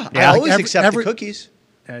everything? Yeah, I Yeah. always Every- accept every- the cookies.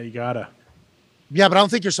 Yeah, you gotta. Yeah, but I don't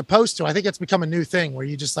think you're supposed to. I think it's become a new thing where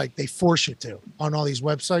you just like they force you to on all these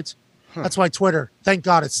websites. That's why Twitter. Thank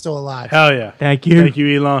God it's still alive. Hell yeah. Thank you. Thank you,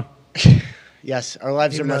 Elon. Yes, our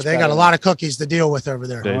lives Even are though much they better got a lot of cookies to deal with over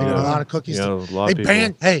there. They They do. got a lot of cookies. Yeah, to- a lot they of people.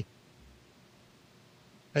 banned. Hey,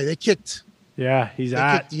 they kicked. Yeah, he's They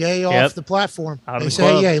at. kicked Ye Yep. off the platform. Out of They the say,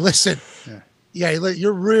 club. "Yay, listen,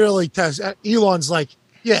 you're really Elon's like,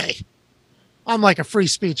 yay, I'm like a free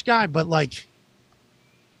speech guy, but like,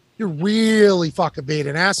 you're really fucking being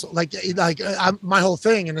an asshole. Like my whole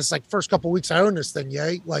thing, and it's like first couple weeks I own this thing,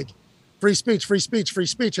 yay, like free speech, free speech, free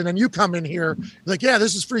speech, and then you come in here like, yeah,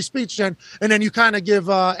 this is free speech, and then you kind of give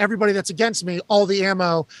everybody that's against me all the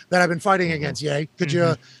ammo that I've been fighting against. Yay, could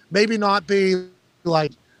you maybe not be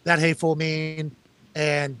like that hateful, mean,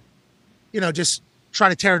 and just try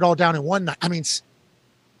to tear it all down in one night. I mean,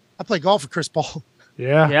 I played golf with Chris Paul.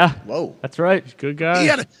 Yeah. Yeah. Whoa. That's right. Good guy.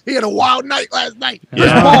 He had a wild night last night. Yeah.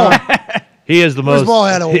 Chris Paul. He is the Chris most. Paul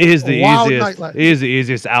had a He is the wild easiest. night. He is the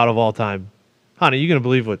easiest out of all time. Honey, you gonna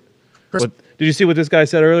believe what? Chris- Did you see what this guy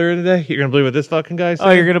said earlier today? You're gonna believe what this fucking guy said?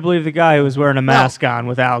 Oh, you're gonna believe the guy who was wearing a mask on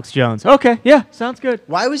with Alex Jones. Okay, yeah, sounds good.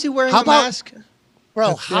 Why was he wearing How a about- mask?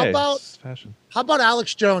 Bro, how about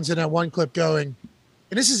Alex Jones in that one clip going,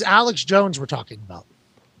 and this is Alex Jones we're talking about.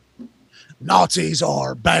 Nazis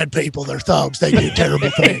are bad people. They're thugs. They do terrible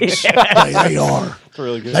things. They are. That's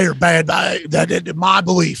really good. They are bad. That my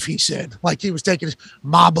belief, he said. Like he was taking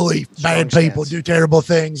my belief. Bad people do terrible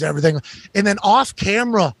things, everything. And then off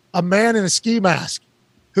camera, a man in a ski mask,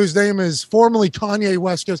 whose name is formerly Kanye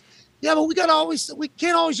West, goes, yeah, but we can't always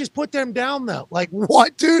just put them down though. Like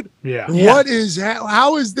what, dude? Yeah. What is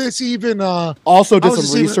how is this even? Also, did how is this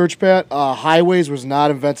some even- research, Pat. Highways was not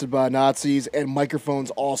invented by Nazis, and microphones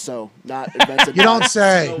also not invented. You don't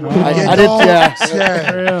say. I did. Yeah.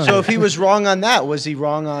 Say. So if he was wrong on that, was he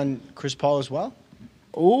wrong on Chris Paul as well?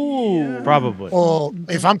 Ooh. Probably. Well,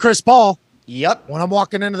 if I'm Chris Paul, yep. When I'm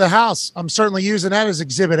walking into the house, I'm certainly using that as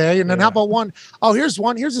Exhibit A. And then how about one? Oh, here's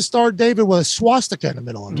one. Here's a Star of David with a swastika in the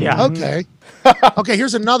middle of it. Yeah. Okay. Okay.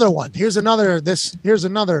 Here's another one. Here's another.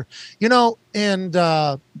 And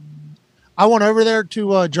I went over there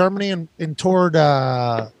to Germany and toured.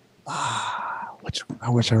 I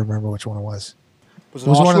wish I remember which one it was. Was It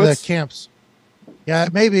was one of the Auschwitz? camps. Yeah,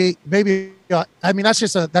 maybe. I mean, that's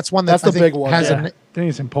one That's that the I think big one, has Yeah. a. I think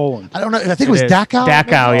it's in Poland. I don't know. I think it was is. Dachau.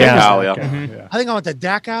 Dachau, yeah. Dachau, yeah. Okay, I think I went to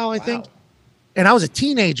Dachau, I think. And I was a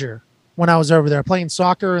teenager when I was over there playing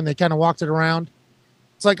soccer, and they kind of walked it around.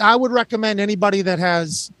 It's like I would recommend anybody that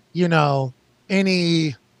has,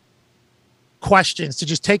 any questions to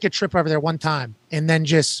just take a trip over there one time and then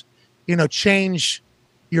just, change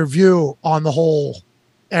your view on the whole.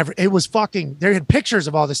 It was fucking, they had pictures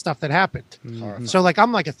of all this stuff that happened. So like,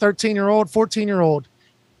 I'm like a 13-year-old, 14-year-old,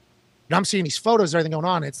 and I'm seeing these photos, everything going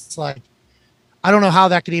on. It's like, I don't know how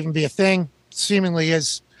that could even be a thing. Seemingly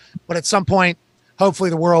is, but at some point, hopefully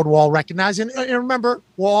the world will all recognize it. And remember,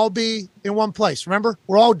 we'll all be in one place. Remember,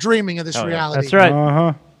 we're all dreaming of this reality. That's right.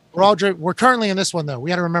 Uh-huh. We're all we're currently in this one though. We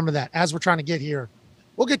got to remember that as we're trying to get here.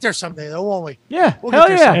 We'll get there someday though, won't we? Yeah. We'll Hell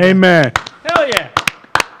get there yeah. someday. Amen. Hell yeah.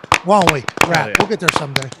 Won't we? Right. yeah. We'll get there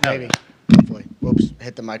someday. Maybe. Hopefully. Whoops.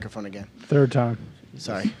 Hit the microphone again. Third time.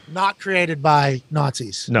 Sorry. Not created by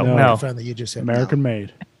Nazis. No. No. My friend that you just said. American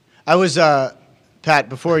made. I was, Pat,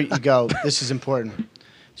 before you go, this is important.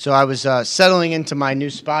 So I was settling into my new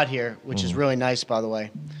spot here, which is really nice, by the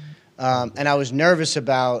way. And I was nervous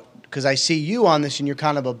because I see you on this and you're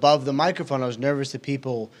kind of above the microphone. I was nervous that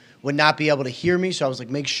people would not be able to hear me. So I was like,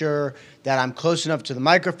 make sure that I'm close enough to the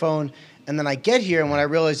microphone. And then I get here, and what I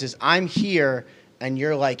realize is I'm here and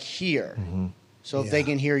you're like here. So if they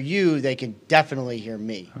can hear you, they can definitely hear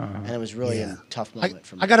me. And it was really a tough moment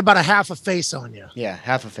for me. I got about a half a face on you. Yeah,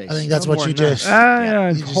 half a face. I think that's what you just. Yeah,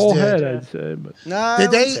 you just whole did. head, I'd say. But No, I Did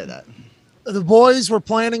wouldn't they- say that. The boys were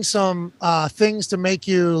planning some things to make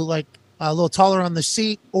you like a little taller on the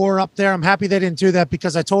seat or up there. I'm happy they didn't do that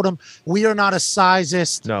because I told them we are not a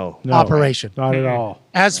sizist No. operation. not at all.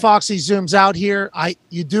 As Foxy zooms out here,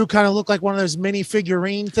 you do kind of look like one of those mini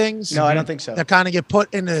figurine things. No, I don't think so. That kind of get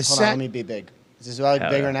put into the Hold on, set. let me be big. Is this like Hell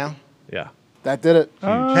bigger yeah. now? Yeah. That did it.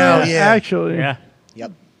 Hell yeah. Actually, Yeah.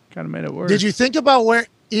 Yep. kind of made it work. Did you think about where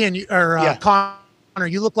Ian or Yeah. Connor?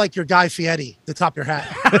 You look like your Guy Fieri, the top of your hat.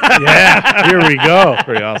 Yeah, here we go.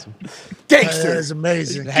 Pretty awesome. That is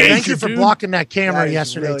amazing. Thank you for dude. blocking that camera That is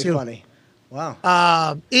yesterday really too. funny.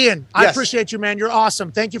 Wow. Ian, I Yes. appreciate you, man. You're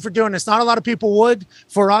awesome. Thank you for doing this. Not a lot of people would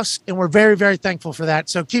for us, and we're very, very thankful for that.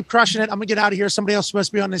 So keep crushing it. I'm gonna get out of here. Somebody else is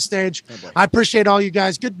supposed to be on this stage. I appreciate all you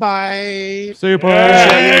guys. Goodbye. See you,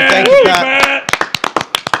 Appreciate you. Thank you, Pat.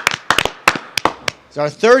 So our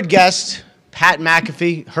third guest, Pat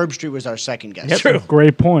McAfee. Herb Street was our second guest.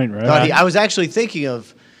 Great point, right? But I was actually thinking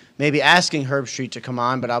of maybe asking Herb Street to come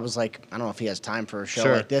on, but I was like, I don't know if he has time for a show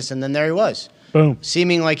Sure. like this. And then there he was, Boom.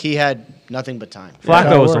 seeming like he had nothing but time.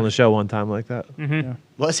 Flacco was on the show one time like that.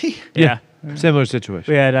 Was he? Yeah. Similar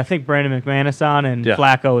situation. We had, I think, Brandon McManus on, and Yeah.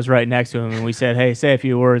 Flacco was right next to him, and we said, "Hey, say a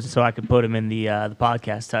few words so I could put him in the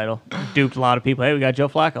podcast title." Duped a lot of people. Hey, we got Joe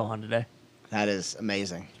Flacco on today. That is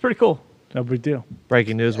amazing. It's pretty cool. No big deal.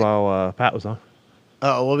 Breaking news while Pat was on.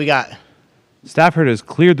 Oh, what we got? Stafford has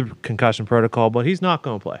cleared the concussion protocol, but he's not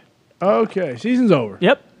going to play. Okay, season's over.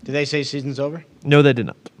 Yep. Did they say season's over? No, they did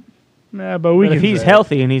not. Yeah, but we But can if he's say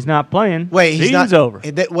healthy and he's not playing, Wait, he's season's not over.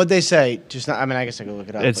 What'd they say? I guess I could look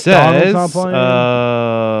it up. It but- Donald's not says,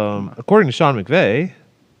 playing? according to Sean McVay,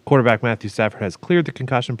 quarterback Matthew Stafford has cleared the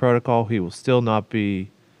concussion protocol. He will still not be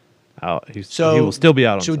out. He So will still be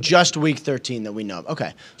out on So Sunday. just week 13 that we know of.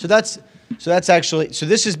 Okay. So that's actually, so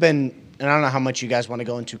this has been, and I don't know how much you guys want to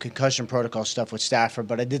go into concussion protocol stuff with Stafford,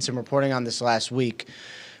 but I did some reporting on this last week.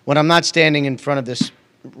 When I'm not standing in front of this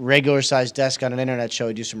regular-sized desk on an internet show,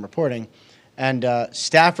 I do some reporting. And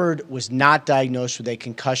Stafford was not diagnosed with a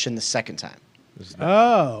concussion the second time.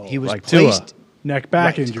 Oh. He was like placed. Tua. Neck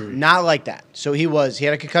back Right. injury. Not like that. So he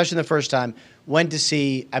had a concussion the first time, went to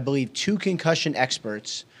see, I believe, 2 concussion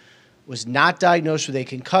experts, was not diagnosed with a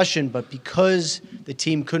concussion, but because the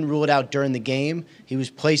team couldn't rule it out during the game, he was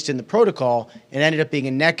placed in the protocol and ended up being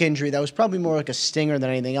a neck injury. That was probably more like a stinger than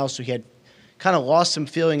anything else. So he had kind of lost some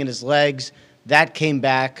feeling in his legs. That came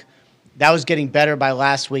back. That was getting better by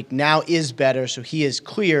last week. Now is better, so he is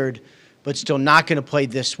cleared, but still not going to play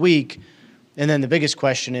this week. And then the biggest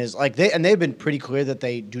question is, they've been pretty clear that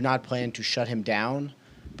they do not plan to shut him down.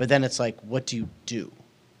 But then it's like, what do you do?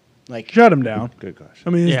 Like, shut him down. Good question. I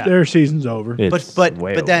mean, their season's over.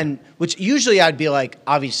 But then, which usually I'd be like,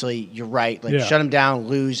 obviously you're right. Like, shut him down,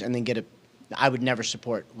 lose, and then get a. I would never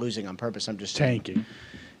support losing on purpose. I'm just saying. Tanking.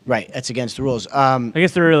 Right, that's against the rules. I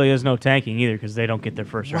guess there really is no tanking either because they don't get their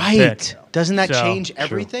first round Right. pick. Doesn't that So- change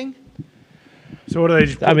everything? So what are they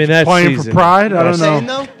just I mean, that's playing season. for pride? I don't saying,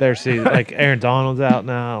 know. though? Their season, like Aaron Donald's out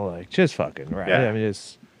now. Like, just fucking right. Yeah. I mean,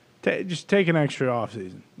 it's Just take an extra off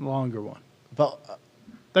season, longer one. But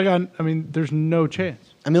there's no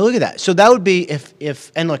chance. I mean, look at that. So that would be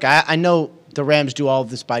if and look, I know the Rams do all of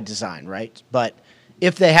this by design, right? But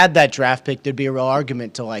if they had that draft pick, there'd be a real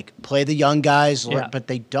argument to like play the young guys, but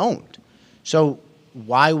they don't. So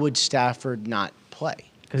why would Stafford not play?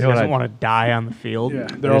 Because he doesn't want to die on the field. Yeah,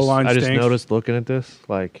 I just noticed looking at this,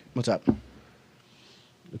 like, what's up?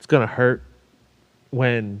 It's gonna hurt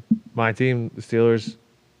when my team, the Steelers,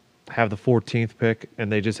 have the 14th pick and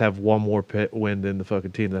they just have one more win than the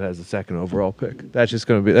fucking team that has the second overall pick. That's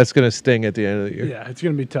gonna sting at the end of the year. Yeah, it's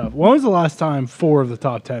going to be tough. When was the last time 4 of the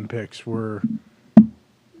top 10 picks were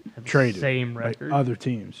traded? Same by record. other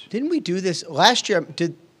teams. Didn't we do this last year?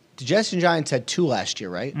 Did the Jets and Giants had 2 last year,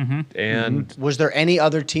 right? Mm-hmm. And was there any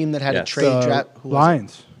other team that had a trade draft? Who was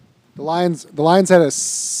it? Lions. The Lions had a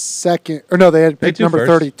second, or no, they had pick number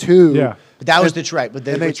 32. Yeah. But that was the trade. But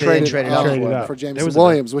and they which they didn't traded trade it up up for Jameson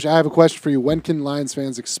Williams, which I have a question for you. When can Lions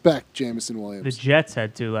fans expect Jameson Williams? The Jets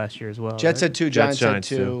had 2 last year as well. Jets right? had 2, Giants had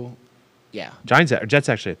 2. Yeah. Jets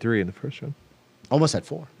actually had 3 in the first round. Almost had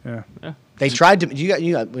 4. Yeah. They tried to.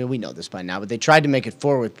 We know this by now, but they tried to make it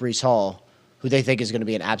 4 with Breece Hall, who they think is going to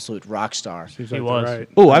be an absolute rock star. Seems He like was. they're right.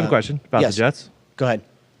 Oh, I have a question about yes. the Jets. Go ahead.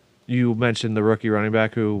 You mentioned the rookie running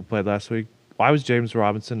back who played last week. Why was James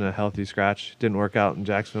Robinson a healthy scratch? Didn't work out in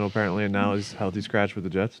Jacksonville apparently, and now he's healthy scratch with the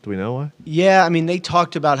Jets. Do we know why? Yeah, I mean, they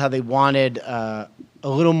talked about how they wanted a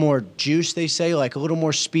little more juice, they say, like a little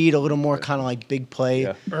more speed, a little more kind of like big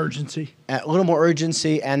play. Urgency. A little more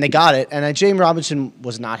urgency, and they got it. And James Robinson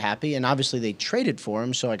was not happy, and obviously they traded for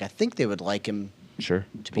him, so like I think they would like him to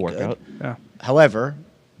be work good. out. Yeah. However,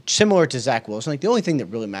 similar to Zach Wilson, like the only thing that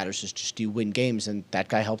really matters is just do you win games, and that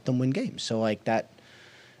guy helped them win games. So like that,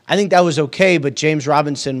 I think that was okay. But James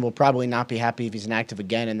Robinson will probably not be happy if he's inactive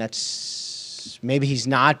again, and that's maybe he's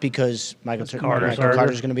not because Michael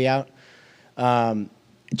Carter's going to be out.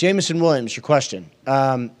 Jameson Williams, your question.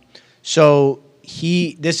 So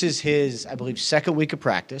this is his, I believe, second week of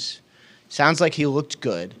practice. Sounds like he looked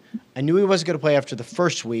good. I knew he wasn't going to play after the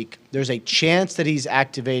first week. There's a chance that he's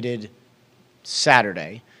activated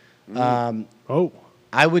Saturday.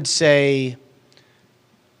 I would say,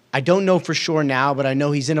 I don't know for sure now, but I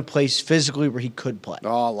know he's in a place physically where he could play.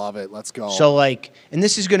 Oh, I love it. Let's go. So, and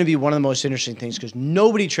this is going to be one of the most interesting things because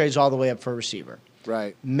nobody trades all the way up for a receiver.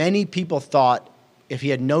 Right. Many people thought if he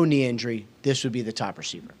had no knee injury, this would be the top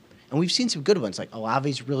receiver. And we've seen some good ones, like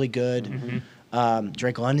Olave's really good. Mm-hmm.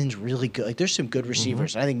 Drake London's really good. Like, there's some good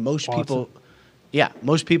receivers. And I think most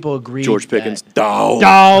people agree. George Pickens. Dog.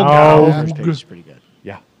 George Pickens is pretty good.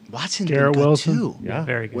 Yeah. Watson's Garrett been good Wilson. too. Yeah.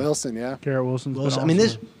 Very good. Wilson, yeah. Garrett Wilson's been I mean,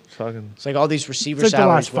 this. Fucking. It's like all these receiver It's like the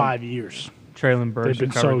salaries. last 5 years. Traylon Burks They've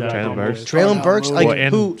been covered so that. Traylon Burks. Traylon Burks,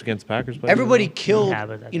 and who against Packers. everybody killed. Yeah,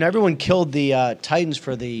 but that's- Everyone killed the Titans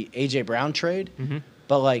for the AJ Brown trade. Mm-hmm.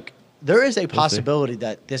 But like, there is a possibility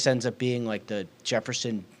that this ends up being like the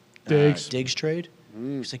Jefferson Diggs trade.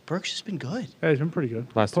 It's like Burks has been good. Yeah, he's been pretty good.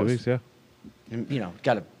 Last 2 weeks, yeah. And,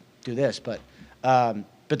 got to do this, but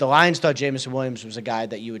the Lions thought Jameson Williams was a guy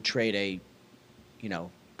that you would trade a,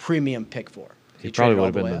 premium pick for. He probably traded would all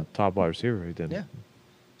have the been way the up. top wide receiver. He didn't. Yeah.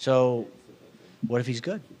 So, what if he's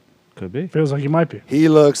good? Could be. Feels like he might be. He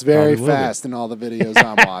looks very Probably will be. fast in all the videos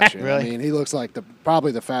I'm watching. Really? I mean, he looks like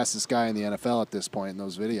probably the fastest guy in the NFL at this point in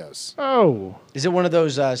those videos. Oh. Is it one of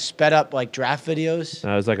those sped up like draft videos?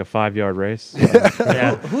 It was like a 5-yard race.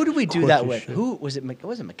 Yeah. Who did we do that Course you with? should. Who was it? It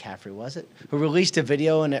wasn't McAfee, was it? Who released a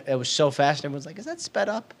video and it was so fast, everyone's like, "Is that sped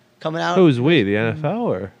up coming out?" Who's we? The NFL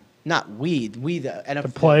or? Not we the NFL The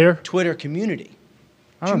player? Twitter community.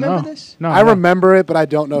 I Do you don't remember know. this? No, I remember it, but I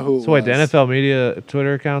don't know who it So wait, was. the NFL media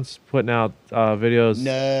Twitter accounts putting out videos,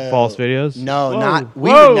 No. false videos? No, Whoa. not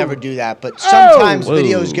we Whoa. would never do that. But sometimes Whoa.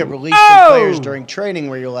 videos get released Oh. from players during training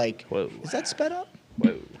where you're like, "Is that sped up?"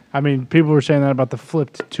 I mean, people were saying that about the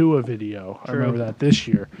flipped Tua video. I remember that this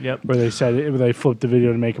year. Yep. Where they said they flipped the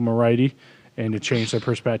video to make him a righty and to change their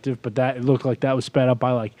perspective. But that it looked like that was sped up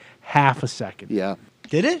by like half a second. Yeah.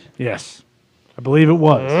 Did it? Yes. I believe it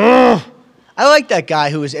was. I like that guy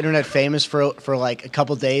who was internet famous for like a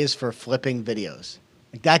couple days for flipping videos.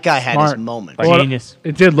 Like that guy had Smart. his moment. Well, Genius.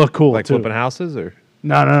 It did look cool, Like too. flipping houses or?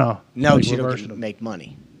 No. No, Like because you don't reversing get, them. make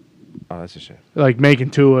money. Oh, that's a shame. Like making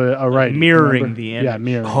Tua a righty. Mirroring remember? the Yeah, image.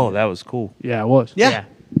 mirroring. Oh, that was cool. Yeah, it was. Yeah.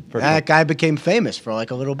 For That guy became famous for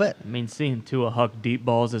like a little bit. I mean, seeing Tua huck deep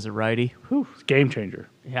balls as a righty. Whew, it's a game changer.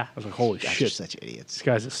 Yeah. I was like, holy Guys are shit. such idiots. This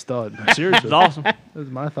guy's a stud. Seriously. It's awesome. That was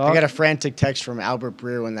my thought. I got a frantic text from Albert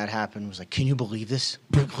Breer when that happened. It was like, "Can you believe this?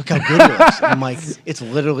 Look how good he looks." And I'm like, "It's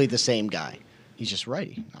literally the same guy. He's just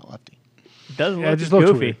righty, not lefty." It doesn't Yeah, it look just as looks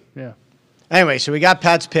goofy. weird. Yeah. Anyway, so we got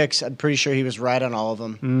Pat's picks. I'm pretty sure he was right on all of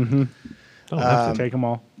them. Mm-hmm. Don't have to take them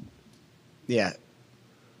all. Yeah.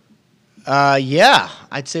 Yeah,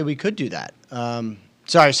 I'd say we could do that.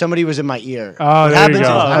 Sorry, somebody was in my ear. Oh, What there you happens go. is,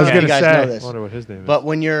 I I was don't know if you gonna guys know say. this. I wonder what his name is. But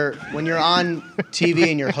when you're on TV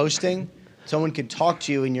and you're hosting, someone can talk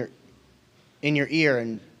to you in your ear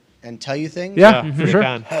and tell you things. Yeah, for sure.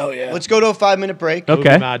 Hell yeah. Let's go to a 5-minute break.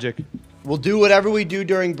 Okay. Magic. We'll do whatever we do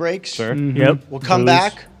during breaks. Sure. Yep. We'll come Booze.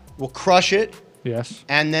 back. We'll crush it. Yes.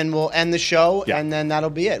 And then we'll end the show, Yeah. and then that'll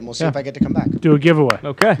be it. And we'll see Yeah. if I get to come back. Do a giveaway.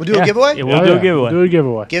 Okay. We'll do a giveaway? Yeah, we'll Oh, do yeah. a giveaway. Do a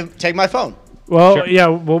giveaway. Take my phone. Well, Sure. yeah,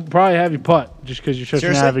 we'll probably have you putt just because you're such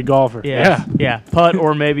Seriously? an avid golfer. Yeah. Putt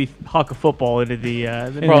or maybe huck a football into the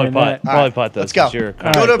Probably net. putt. All Probably right, putt. let's go. You're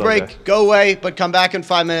Go to a break, go away, but come back in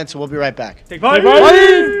 5 minutes, and we'll be right back. Take five.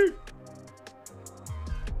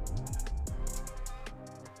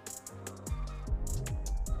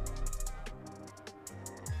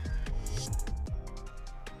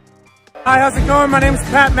 Hi, how's it going? My name's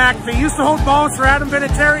Pat McAfee. Used to hold balls for Adam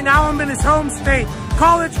Vinatieri. Now I'm in his home state.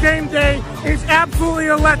 College game day is absolutely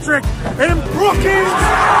electric. In Brookings,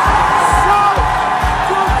 South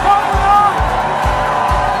Dakota.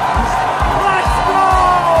 Let's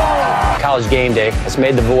go! College Game Day has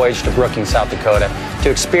made the voyage to Brookings, South Dakota to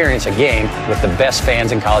experience a game with the best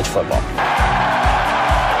fans in college football.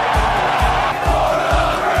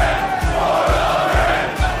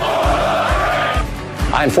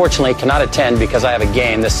 I unfortunately cannot attend because I have a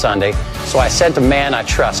game this Sunday, so I sent a man I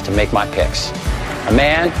trust to make my picks. A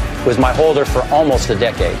man who is my holder for almost a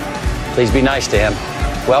decade. Please be nice to him.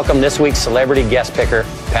 Welcome this week's celebrity guest picker,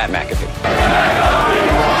 Pat McAfee.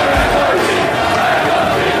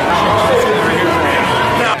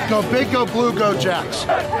 Go big, go blue, go Jacks.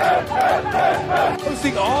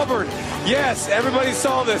 Hosting Auburn. Yes, everybody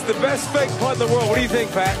saw this. The best fake punt in the world. What do you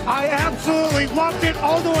think, Pat? I absolutely loved it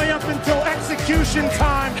all the way up until execution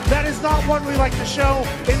time. That is not what we like to show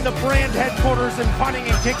in the brand headquarters and punting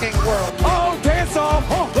and kicking world. Oh, dance off.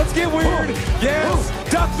 Oh, let's get weird. Yes.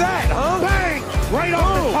 Duck that, huh? Bang! Right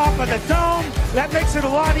off the top of the dome. That makes it a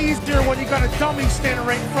lot easier when you got a dummy standing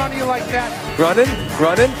right in front of you like that. Running.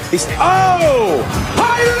 He's Hayden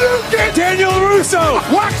Daniel Russo.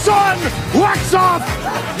 Wax on, wax off,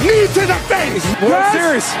 knee to the face. World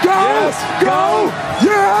Series. Go, Yes. go,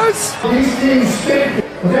 yes. These teams stink.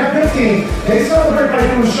 With that 15, they celebrate by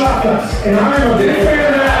doing shotguns. And I know they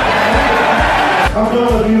figured it out. I'm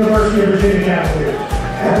going with the University of Virginia Cavaliers.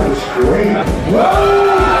 That was great.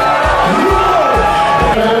 Whoa!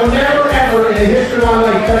 I will never ever in the history of my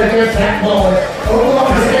life cut against that ball.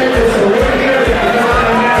 Oklahoma State is the winner here. It does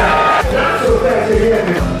not matter. Not so fast again.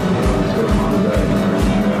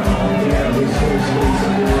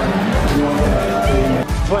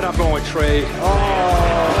 But I'm going Trey.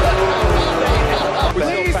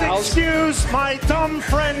 Please excuse my dumb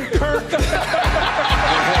friend Kirk. Look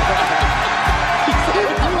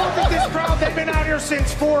at this crowd. They've been out here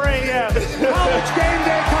since 4 a.m. College game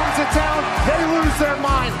day comes to town. They lose their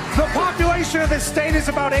mind. The population of this state is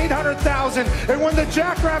about 800,000. And when the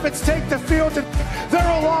Jackrabbits take the field,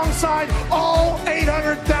 they're alongside all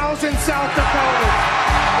 800,000 South Dakotans.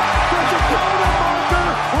 The Dakota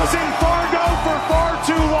marker was in Fargo for far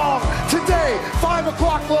too long. Today, 5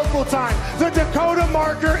 o'clock local time, the Dakota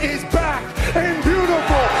marker is back in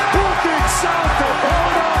beautiful Brookings, South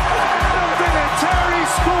Dakota. Alvin and Terry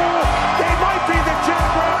School. They might be the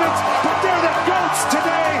Jackrabbits, but they're the GOATs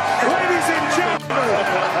today. Ladies and gentlemen,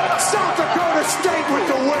 South Dakota State with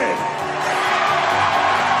the win.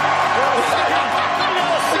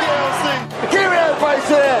 Give me that right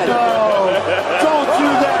there. No, don't do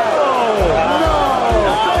that.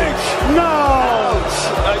 No.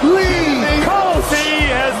 Lee, coach.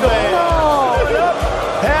 He has the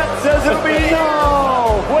Pat says it'll be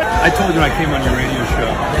no. I told you when I came on your radio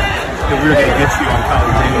show that we were going to get you on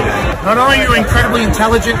College Game Day. Not only are you incredibly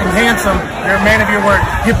intelligent and handsome, you're a man of your word.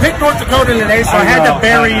 You picked North Dakota today, so I had to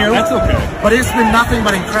bury you. That's okay. But it's been nothing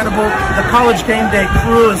but incredible. The College Game Day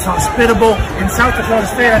crew is hospitable. In South Dakota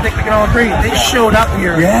State, I think we can all agree, they showed up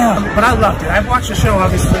here. Yeah. But I loved it. I've watched the show,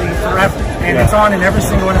 obviously, forever. And it's on in every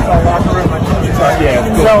single NFL locker room. My coaches are. Yeah,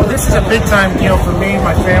 cool. So this is a big-time deal for me,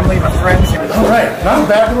 my family, my friends. All right. I'm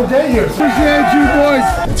back in the day here. Appreciate you, boys.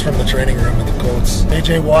 It's from the training room of the Colts.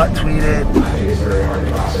 A.J. Watt tweeted.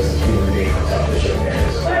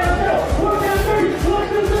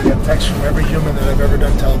 Get texts from every human that I've ever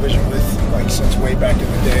done television with, like since way back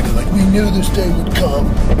in the day. They're like, we knew this day would come.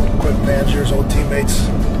 Equipment managers, old teammates.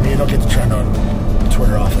 I mean, you don't get to trend on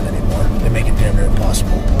Twitter often anymore. They make it damn near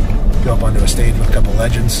impossible. Go up onto a stage with a couple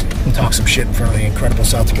legends and talk some shit in front of the incredible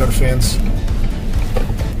South Dakota fans.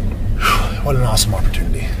 What an awesome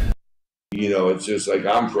opportunity. You know, it's just like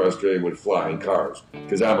I'm frustrated with flying cars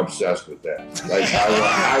because I'm obsessed with that. Like,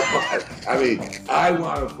 I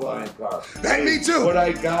want a flying car. Me too. What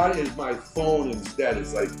I got is my phone instead.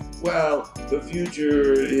 It's like, well, the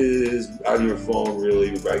future is on your phone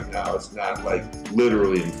really right now. It's not like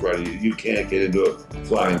literally in front of you. You can't get into a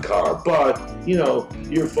flying car, but you know,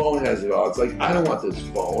 your phone has it all. It's like, I don't want this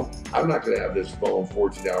phone. I'm not going to have this phone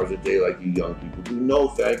 14 hours a day like you young people do. No,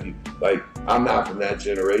 thank you. Like, I'm not from that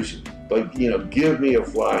generation. But, you know, give me a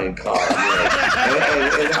flying car. You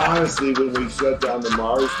know? and honestly, when we shut down the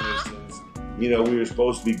Mars missions, you know, we were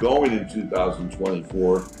supposed to be going in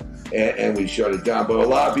 2024, and we shut it down. But a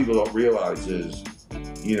lot of people don't realize is,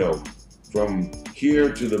 you know, from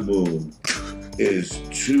here to the moon is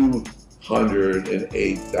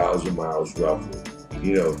 208,000 miles roughly.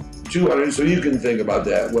 You know, 200. So you can think about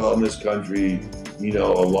that. Well, in this country, you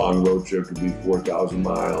know, a long road trip could be 4,000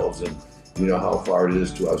 miles, and you know how far it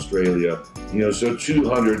is to Australia. You know, so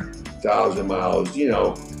 200,000 miles. You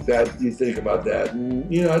know, that you think about that, and,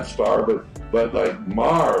 you know, that's far. But like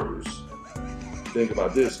Mars, think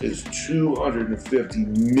about this, is 250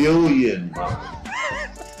 million miles.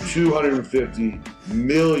 250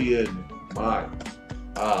 million miles.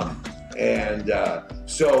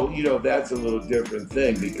 So, you know, that's a little different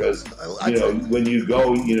thing because, you know, when you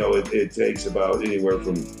go, you know, it takes about anywhere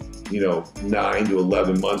from, you know, 9 to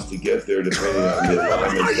 11 months to get there, depending on the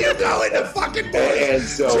alignment. Are you going to fucking Mars? And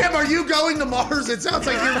so, Jim, are you going to Mars? It sounds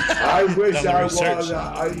like you're. I wish I was.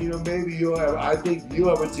 You know, maybe you'll have. I think you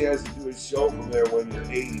have a chance to do a show from there when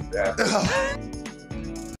you're 80, Pat.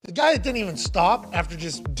 The guy that didn't even stop after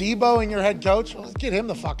just Deboing your head coach, well, let's get him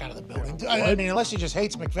the fuck out of the building. I mean, unless he just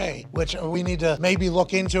hates McVay, which we need to maybe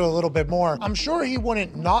look into a little bit more. I'm sure he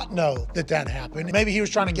wouldn't not know that that happened. Maybe he was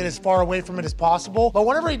trying to get as far away from it as possible. But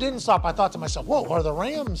whenever he didn't stop, I thought to myself, whoa, are the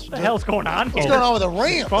Rams? What the hell's going on here? What's going on with the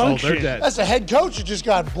Rams? Oh, they're dead. That's a head coach who just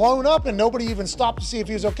got blown up and nobody even stopped to see if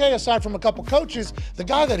he was okay, aside from a couple coaches. The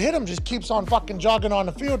guy that hit him just keeps on fucking jogging on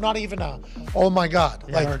the field, not even a, oh my God.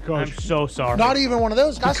 Yeah, like, I'm so sorry. Not even one of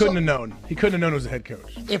those guys. He couldn't have known. He couldn't have known it was a head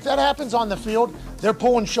coach. If that happens on the field, they're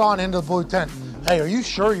pulling Sean into the blue tent. Hey, are you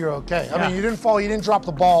sure you're okay? I mean, you didn't fall, you didn't drop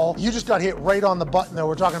the ball. You just got hit right on the button that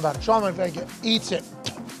we're talking about. Sean McVay eats it,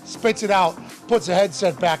 spits it out, puts the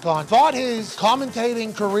headset back on. Thought his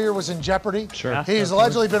commentating career was in jeopardy. Sure. Yeah, He's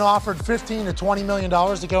allegedly been offered $15 to $20 million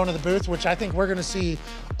to go into the booth, which I think we're going to see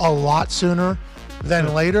a lot sooner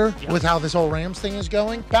than later with how this whole Rams thing is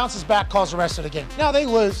going. Bounces back, calls arrested again. Now they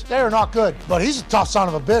lose. They are not good, but he's a tough son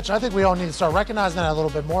of a bitch. I think we all need to start recognizing that a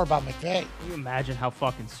little bit more about McVay. Can you imagine how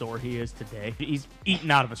fucking sore he is today? He's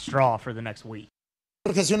eating out of a straw for the next week.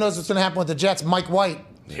 Because who knows what's going to happen with the Jets? Mike White.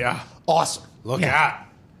 Yeah. Awesome. Look out.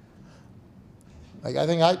 Like, I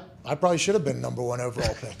think I probably should have been number 1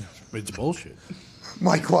 overall pick. It's bullshit.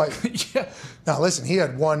 Mike White. Yeah. Now, listen, he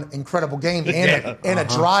had one incredible game and a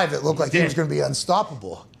drive that looked like he was going to be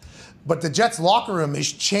unstoppable. But the Jets locker room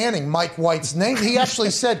is chanting Mike White's name. He actually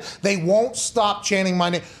said they won't stop chanting my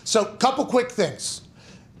name. So, couple quick things.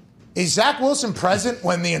 Is Zach Wilson present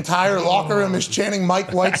when the entire locker room is chanting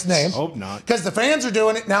Mike White's name? Hope not. Because the fans are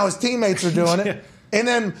doing it. Now his teammates are doing it. And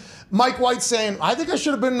then Mike White saying, I think I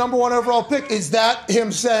should have been #1 overall pick. Is that him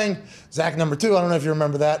saying, Zach #2? I don't know if you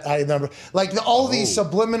remember that. I remember. Like all these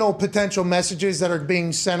subliminal potential messages that are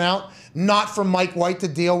being sent out, not from Mike White to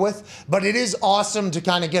deal with, but it is awesome to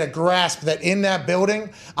kind of get a grasp that in that building,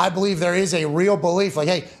 I believe there is a real belief like,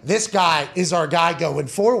 hey, this guy is our guy going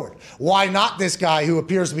forward. Why not this guy who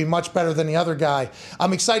appears to be much better than the other guy?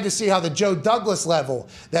 I'm excited to see how the Joe Douglas level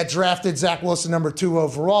that drafted Zach Wilson #2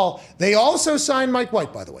 overall, they also signed Mike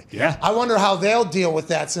White, by the way. Yeah. I wonder how they'll deal with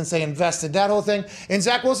that since they invested that whole thing. And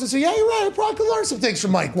Zach Wilson said, yeah, you're right, I probably could learn some things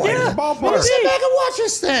from Mike White. Yeah, I'm gonna sit back and watch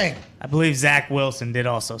this thing. I believe Zach Wilson did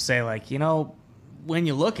also say, like, when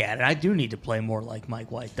you look at it, I do need to play more like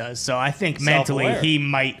Mike White does. So I think mentally Self-aware. he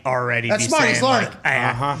might already That's be smart, saying, he's learning.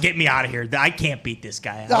 like, get me out of here. I can't beat this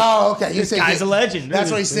guy out. Oh, okay. This guy's a legend. That's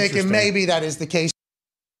what he's thinking. Maybe that is the case.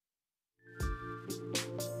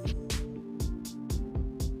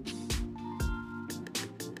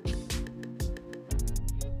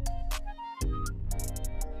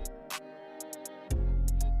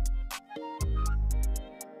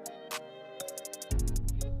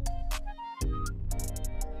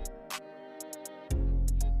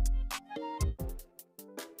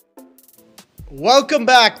 Welcome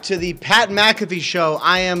back to the Pat McAfee Show.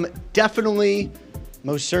 I am definitely,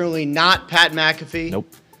 most certainly not Pat McAfee. Nope.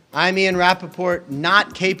 I'm Ian Rappaport,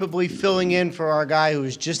 not capably filling in for our guy who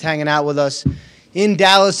was just hanging out with us in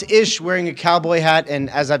Dallas-ish, wearing a cowboy hat, and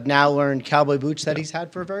as I've now learned, cowboy boots that he's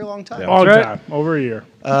had for a very long time. Long time, over a year.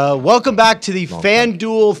 Welcome back to the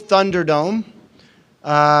FanDuel Thunderdome.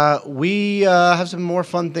 We have some more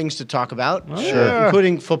fun things to talk about,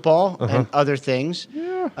 including football and other things.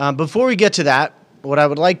 Before we get to that, what I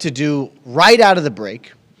would like to do right out of the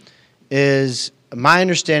break is my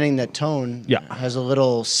understanding that Tone has a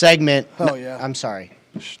little segment. Oh, yeah. I'm sorry.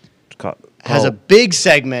 Has a big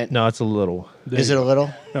segment. No, it's a little. Is it a little?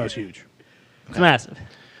 No, it's huge. It's massive.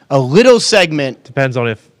 A little segment. Depends on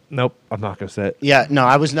if. Nope, I'm not going to say it. Yeah, no,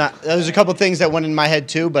 I was not. There was a couple things that went in my head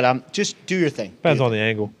too, but just do your thing. Depends on the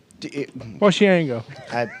angle. What's the angle?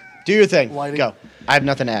 Do your thing. Go. I have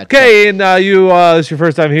nothing to add. Okay, and this is your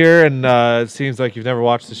first time here, and it seems like you've never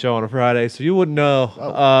watched the show on a Friday, so you wouldn't know.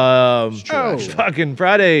 Fucking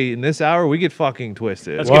Friday in this hour, we get fucking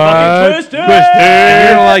twisted. Let's get fucking twisted. And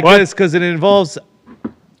you're gonna like this because it involves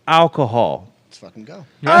alcohol. Let's fucking go.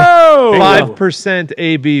 Oh, 5%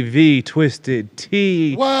 ABV twisted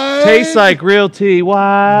tea. What? Tastes like real tea.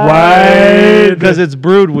 Why? Because it's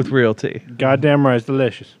brewed with real tea. Goddamn right, it's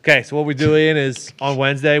delicious. Okay, so what we do in is on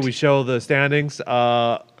Wednesday we show the standings,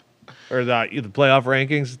 or the playoff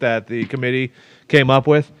rankings that the committee came up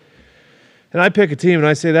with, and I pick a team and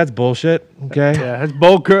I say that's bullshit. Okay, Yeah, that's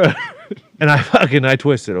bullcrap. and I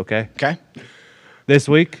twist it. Okay. Okay. This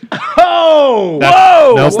week. Oh,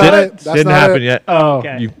 Whoa! That's Nope, not it. That's didn't not happen it. yet. Oh.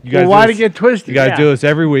 Okay. You guys why do did it get twisted? You guys do this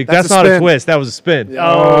every week. That's a not a spin. twist. That was a spin.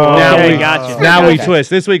 Oh, Now okay, we gotcha. Now we twist.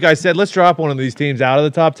 This week I said let's drop one of these teams out of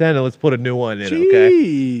the top 10 and let's put a new one in. Okay.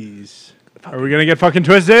 Jeez. Are we gonna get fucking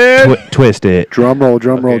twisted? Twist it. Drum roll,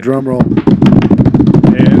 drum roll, drum roll.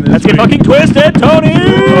 And Let's get fucking twisted, Tony.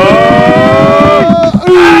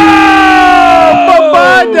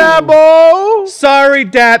 Bye-bye, Dabo. Sorry,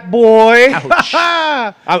 Dat boy.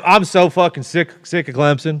 I'm so fucking sick of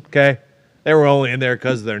Clemson. Okay, they were only in there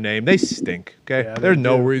because of their name. They stink. Okay, Yeah, there's they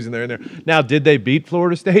no do. reason they're in there. Now, did they beat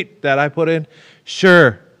Florida State that I put in?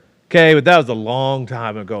 Sure. Okay, but that was a long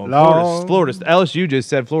time ago. And LSU just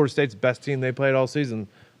said Florida State's the best team they played all season.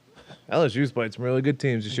 LSU's played some really good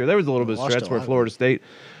teams this year. There was a little bit of Lost stretch a where lot. Florida State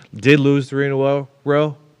did lose 3 in a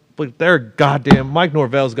row. But they're goddamn. Mike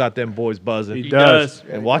Norvell's got them boys buzzing. He does.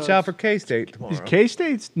 And watch out for K-State tomorrow. Is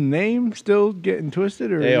K-State's name still getting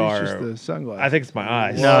twisted, or They is are. it just the sunglasses? I think it's my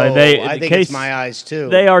eyes. No, they. I the think case, it's my eyes too.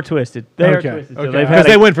 They are twisted. They are Okay, twisted. So okay. they've Because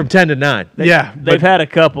had they went from 10 to 9. they've had a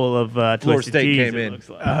couple of Florida twisted State tees, came it in. looks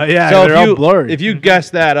like. yeah, So they're all blurry. if you guess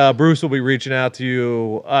that, Bruce will be reaching out to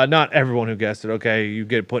you. Not everyone who guessed it. Okay, you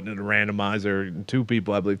get put into the randomizer. 2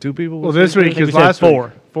 people, I believe. 2 people. well, this week we is said last 4.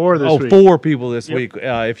 week. 4 this week. 4 people this week.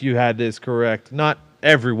 If you had this correct, not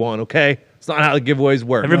everyone. Okay, it's not how the giveaways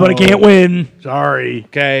work. Everybody can't win. Sorry.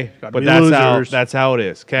 Okay, Gotta but be that's losers. how it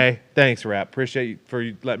is. Okay, thanks, Rap. Appreciate you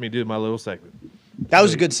for letting me do my little segment. That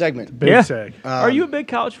was a good segment. Big seg. Are you a big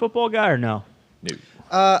college football guy or no?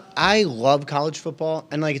 I love college football,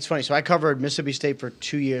 and like it's funny. So I covered Mississippi State for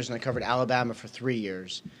 2 years, and I covered Alabama for 3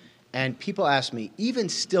 years. And people ask me, even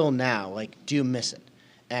still now, like, do you miss it?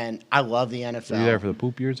 And I love the NFL. Were you there for the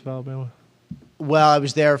poop years of Alabama? Well, I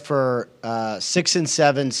was there for 6 and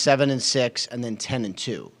 7, 7 and 6, and then 10 and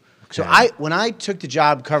 2. So when I took the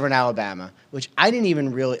job covering Alabama, which I didn't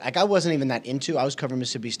even really I wasn't even that into. I was covering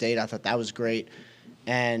Mississippi State. I thought that was great.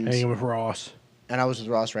 and hanging with Ross. And I was with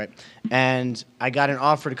Ross, right? And I got an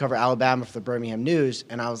offer to cover Alabama for the Birmingham News,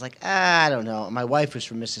 and I was like, I don't know. My wife was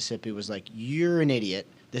from Mississippi, was like, you're an idiot.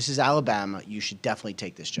 This is Alabama. You should definitely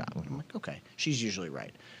take this job. I'm like, okay. She's usually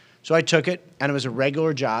right. So I took it, and it was a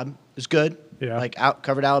regular job. It was good. Yeah. Like,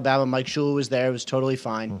 covered Alabama. Mike Shula was there. It was totally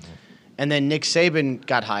fine. And then Nick Saban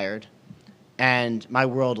got hired, and my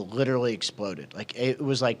world literally exploded. Like, it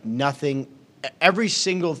was like nothing. Every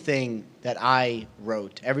single thing that I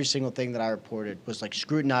wrote, every single thing that I reported was like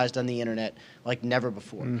scrutinized on the internet like never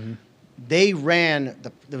before. They ran,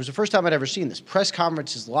 there was the first time I'd ever seen this, press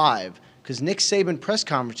conferences live, because Nick Saban press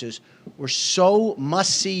conferences were so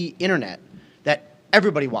must-see internet that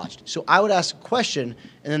everybody watched. So I would ask a question,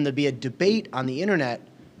 and then there'd be a debate on the internet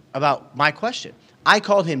about my question. I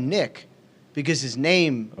called him Nick because his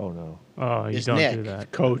name you is don't Nick. do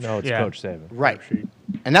that. Coach. No, it's Coach Saban. Right.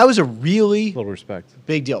 And that was a really Little respect.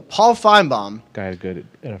 big deal. Paul Feinbaum Guy had a good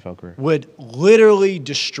NFL career. would literally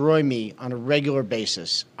destroy me on a regular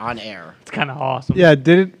basis on air. It's kind of awesome. Yeah,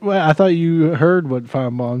 well, I thought you heard what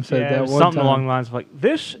Feinbaum said Yeah, that it was one something time. along the lines of like,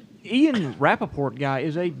 this Ian Rappaport guy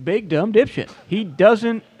is a big dumb dipshit. He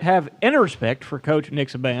doesn't have any respect for Coach Nick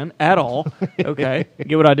Saban at all. Okay,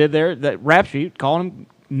 get what I did there? That rap sheet, calling him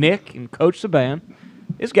Nick and Coach Saban.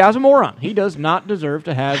 This guy's a moron. He does not deserve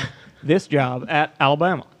to have this job at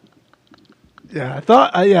Alabama. Yeah, I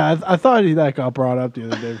thought that got brought up the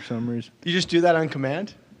other day for some reason. You just do that on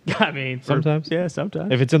command? I mean, Sometimes. Yeah,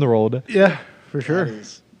 sometimes. If it's in the Rolodex. Yeah, for sure.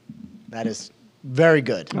 That is very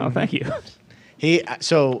good. Oh, thank you.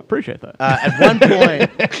 Appreciate that.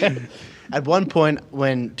 At one point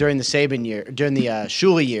when during the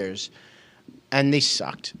Shula years, and they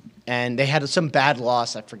sucked, and they had some bad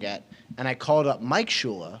loss, I forget, and I called up Mike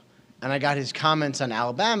Shula, and I got his comments on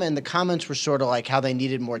Alabama, and the comments were sort of like how they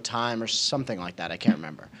needed more time or something like that. I can't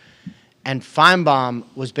remember. And Feinbaum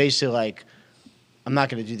was basically like, I'm not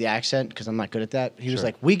going to do the accent because I'm not good at that. He was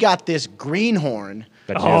like, we got this greenhorn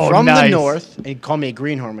from the north. And he called me a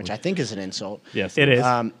greenhorn, which I think is an insult. Yes, it is.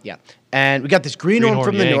 Yeah. And we got this greenhorn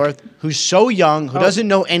from the north who's so young, who doesn't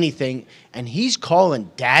know anything, and he's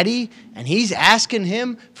calling daddy, and he's asking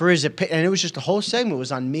him for his opinion. And it was just the whole segment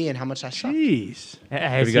was on me and how much I sucked. Jeez.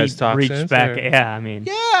 Has you guys he talked reached since, back? or- Yeah, I mean.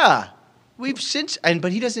 Yeah. We've since,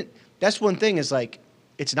 but he doesn't, that's one thing is like,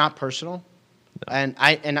 it's not personal. And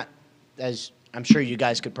as I'm sure you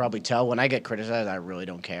guys could probably tell, when I get criticized, I really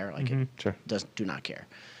don't care. Like, do not care.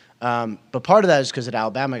 But part of that is because at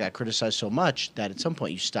Alabama, I got criticized so much that at some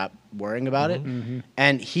point you stop worrying about it.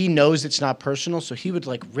 And he knows it's not personal, so he would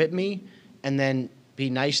like rip me and then be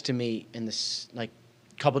nice to me in this like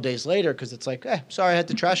a couple days later because it's like, sorry, I had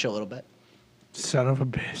to trash you a little bit. Son of a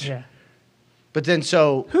bitch. Yeah. But then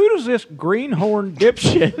so who does this greenhorn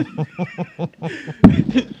dipshit?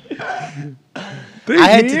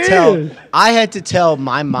 I had to tell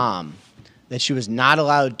my mom that she was not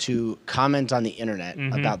allowed to comment on the internet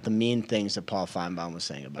about the mean things that Paul Feinbaum was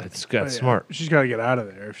saying about It's me. got smart. She's got to get out of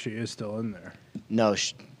there if she is still in there. No,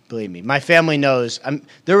 believe me. My family knows.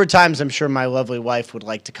 There were times I'm sure my lovely wife would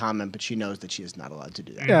like to comment, but she knows that she is not allowed to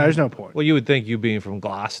do that. Yeah, there's no point. Well, you would think you being from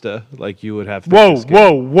Gloucester, like you would have.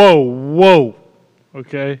 Whoa.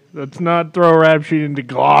 Okay, let's not throw a rap sheet into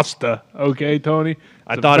Gloucester. Okay, Tony.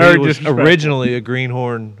 I thought he was originally a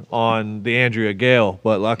greenhorn on the Andrea Gale,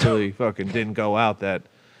 but luckily fucking didn't go out that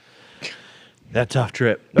tough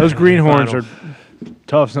trip. Those greenhorns are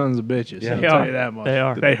tough sons of bitches. Yeah, I'll tell you that much. They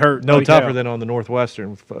are. They hurt. No tougher than on the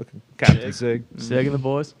Northwestern fucking Captain Sig. Sig and the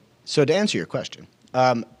boys. So to answer your question,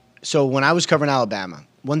 so when I was covering Alabama,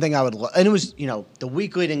 one thing I would and it was, the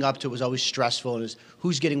week leading up to it was always stressful, and it was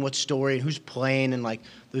who's getting what story and who's playing, and like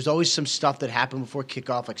there's always some stuff that happened before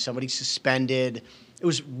kickoff, like somebody suspended. It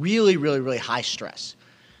was really, really, really high stress.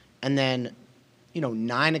 And then,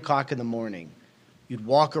 9 o'clock in the morning, you'd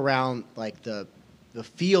walk around like the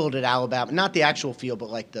field at Alabama, not the actual field, but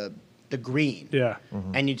like the green. Yeah.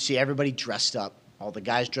 And you'd see everybody dressed up. All the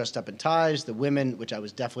guys dressed up in ties, the women, which I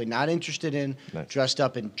was definitely not interested in, dressed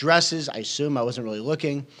up in dresses. I assume I wasn't really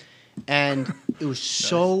looking. And it was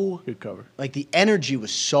so good cover. Like the energy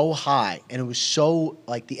was so high, and it was so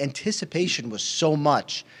like the anticipation was so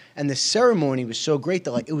much, and the ceremony was so great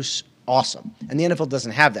that like it was awesome. And the NFL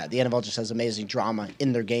doesn't have that. The NFL just has amazing drama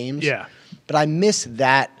in their games. Yeah. But I miss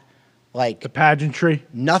that. Like the pageantry.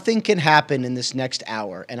 Nothing can happen in this next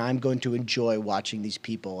hour, and I'm going to enjoy watching these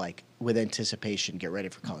people like with anticipation get ready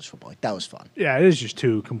for college football. Like that was fun. Yeah, it is just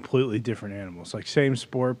two completely different animals. Like same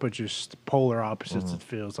sport, but just polar opposites. It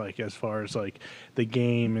feels like as far as like the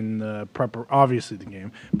game and the obviously the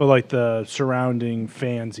game, but like the surrounding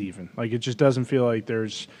fans even. Like it just doesn't feel like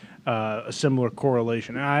there's a similar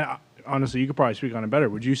correlation. And honestly, you could probably speak on it better.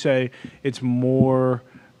 Would you say it's more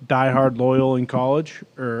diehard loyal in college,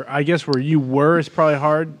 or I guess where you were, it's probably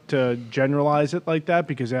hard to generalize it like that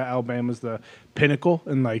because Alabama's the pinnacle,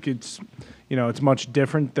 and like it's it's much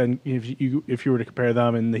different than if you were to compare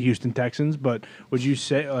them and the Houston Texans. But would you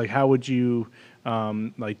say like how would you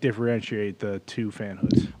like differentiate the two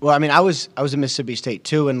fanhoods? Well, I mean, I was at Mississippi State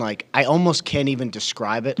too, and like I almost can't even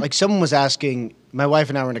describe it. Like someone was asking, my wife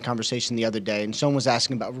and I were in a conversation the other day, and someone was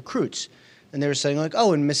asking about recruits. And they were saying, like,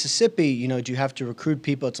 oh, in Mississippi, do you have to recruit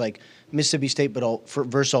people? It's like Mississippi State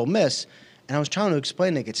versus Ole Miss. And I was trying to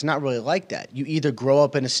explain, like, it's not really like that. You either grow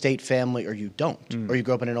up in a State family or you don't, or you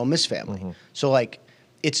grow up in an Ole Miss family. So, like,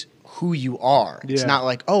 it's who you are. It's not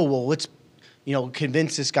like, oh, well, let's,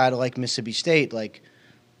 convince this guy to like Mississippi State. Like,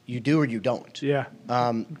 you do or you don't. Yeah.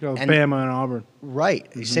 Bama and Auburn. Right.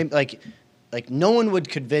 Same. Like, no one would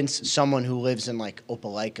convince someone who lives in like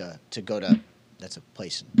Opelika to go to. That's a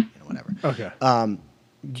place in whatever. Okay.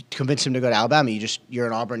 You convince him to go to Alabama. You're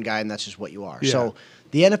an Auburn guy, and that's just what you are. Yeah. So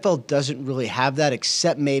the NFL doesn't really have that,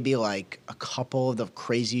 except maybe like a couple of the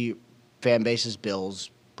crazy fan bases: Bills,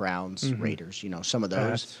 Browns, Raiders. Some of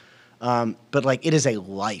those. But like it is a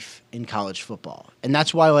life in college football, and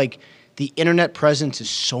that's why like the internet presence is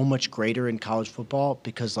so much greater in college football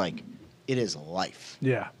because like it is life.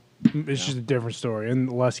 Yeah. It's just a different story,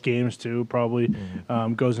 and less games too probably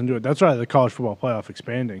goes into it. That's why the college football playoff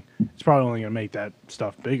expanding. It's probably only going to make that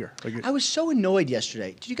stuff bigger. Like I was so annoyed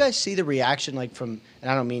yesterday. Did you guys see the reaction like from?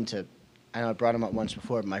 And I don't mean to. I know I brought him up once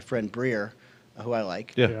before. But my friend Breer, who I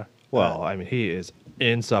like. Yeah. Well, I mean, he is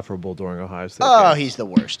insufferable during Ohio State. Oh, he's the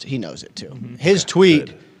worst. He knows it too. His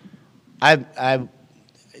tweet.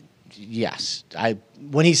 Yes.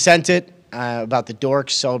 When he sent it about the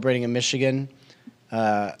dorks celebrating in Michigan.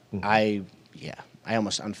 I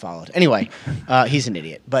almost unfollowed. Anyway, he's an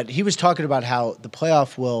idiot. But he was talking about how the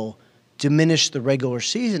playoff will diminish the regular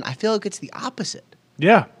season. I feel like it's the opposite.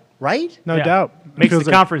 Yeah. Right? No doubt. Makes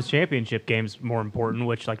the conference championship games more important,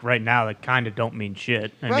 which like right now they kind of don't mean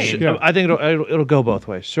shit. I think it'll go both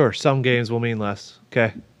ways. Sure, some games will mean less.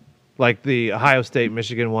 Okay. Like the Ohio State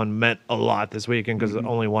Michigan one meant a lot this weekend because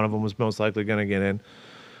only one of them was most likely going to get in.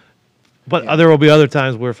 But there will be other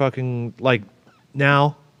times where fucking like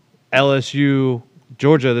now LSU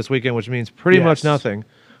Georgia this weekend, which means pretty much nothing.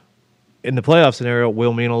 In the playoff scenario,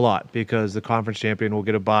 will mean a lot because the conference champion will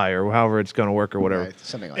get a bye or however it's going to work or whatever. Right,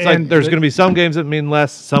 something like it's that. like there's going to be some games that mean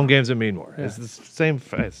less, some games that mean more. Yeah. It's the same.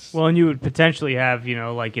 Well, and you would potentially have,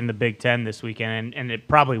 like in the Big Ten this weekend, and it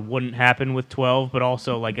probably wouldn't happen with 12, but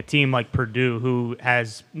also like a team like Purdue who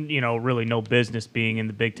has, really no business being in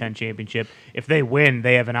the Big Ten championship. If they win,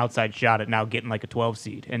 they have an outside shot at now getting like a 12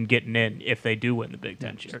 seed and getting in if they do win the Big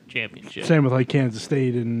Ten championship. Same with like Kansas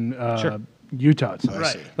State and Utah.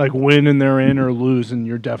 Right. Like win and they're in or lose and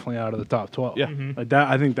you're definitely out of the top 12. Yeah. Like that,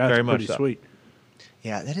 I think that's very pretty sweet.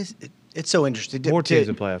 Yeah, that is. It's so interesting. More teams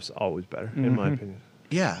in playoffs is always better, in my opinion.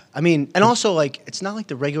 Yeah, I mean, and also like it's not like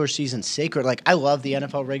the regular season's sacred. Like I love the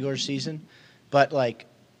NFL regular season, but like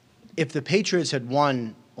if the Patriots had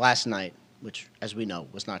won last night, which as we know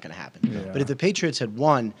was not going to happen, but if the Patriots had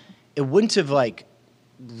won, it wouldn't have like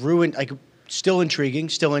ruined. Like still intriguing,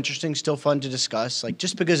 still interesting, still fun to discuss. Like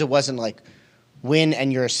just because it wasn't like win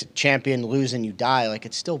and you're a champion, lose and you die, like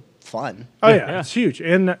it's still fun. Oh yeah, it's huge.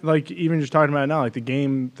 And like even just talking about it now, like the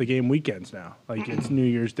game weekends now. Like it's New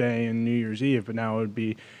Year's Day and New Year's Eve, but now it would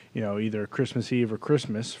be, either Christmas Eve or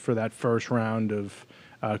Christmas for that first round of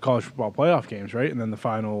college football playoff games, right? And then the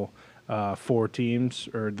final 4 teams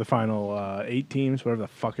or the final 8 teams, whatever the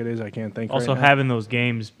fuck it is, I can't think. Also, right now. having those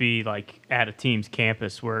games be like at a team's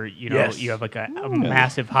campus where you have like a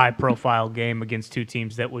massive high-profile game against 2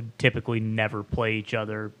 teams that would typically never play each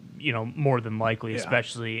other. More than likely,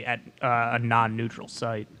 especially at a non-neutral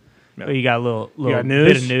site. Yeah. You got a little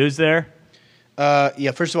bit of news there.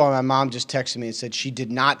 First of all, my mom just texted me and said she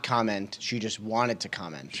did not comment. She just wanted to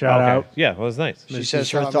comment. Shout out. Yeah, well, it's nice. She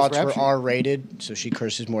says her thoughts were R-rated, so she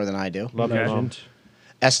curses more than I do. Love that, Mom.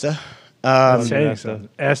 Esther.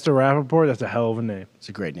 Esther Rappaport, that's a hell of a name. It's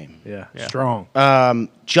a great name. Yeah. Strong.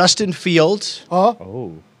 Justin Fields.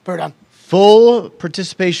 Pardon. Full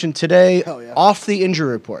participation today off the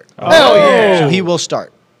injury report. Hell yeah. So he will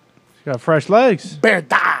start. He's got fresh legs. Bear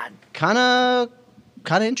Dahn. Kind of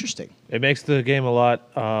interesting. It makes the game a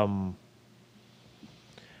lot. Probably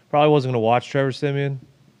wasn't going to watch Trevor Siemian.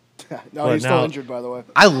 No, he's still injured, by the way.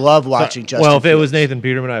 I love watching Justin Well, if Fields. it was Nathan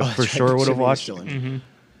Peterman, I for sure would have watched.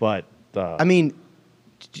 But I mean,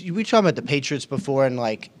 we talked about the Patriots before and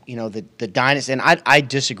like the dynasty, and I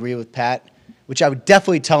disagree with Pat, which I would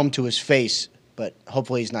definitely tell him to his face, but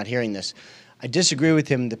hopefully he's not hearing this. I disagree with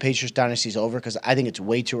him. The Patriots dynasty is over because I think it's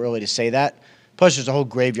way too early to say that. Plus, there's a whole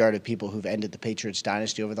graveyard of people who've ended the Patriots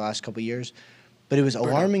dynasty over the last couple of years. But it was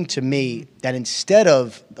alarming to me that instead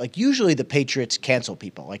of, like, usually the Patriots cancel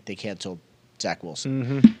people, like they canceled Zach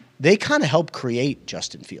Wilson. They kind of helped create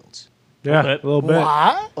Justin Fields. Yeah, a little bit.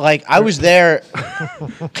 What? Like, I was there.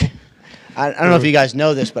 I don't know if you guys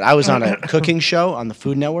know this, but I was on a cooking show on the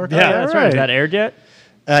Food Network. Yeah, that's right. Is that aired yet?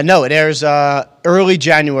 No, it airs early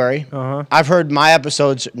January. I've heard my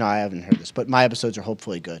episodes. No, I haven't heard this, but my episodes are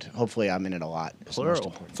hopefully good. Hopefully, I'm in it a lot.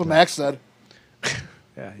 Plural. That's what Max said.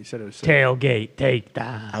 Yeah, he said it was tailgate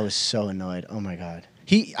takedown. I was so annoyed. Oh my god.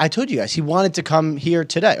 I told you guys he wanted to come here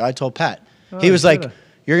today. I told Pat. Oh, he was he like, should've.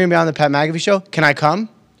 "You're gonna be on the Pat McAfee show. Can I come?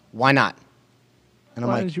 Why not?" And I'm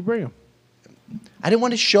Why like, did you bring him? I didn't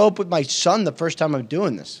want to show up with my son the first time I'm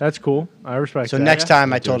doing this. That's cool. I respect So that. next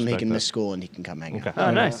time I do told him he respect can that. miss school and he can come hang out.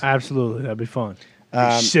 Oh, nice. Absolutely, that'd be fun.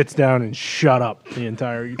 Um, he sits down and shut up the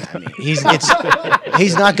entire time. He's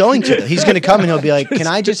not going to. He's going to come and he'll be like, "Can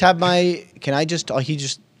I just have my? Can I just?" Oh, he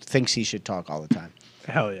just thinks he should talk all the time.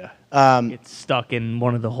 Hell yeah. Get stuck in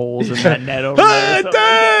one of the holes in that net over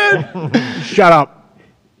there. Shut up.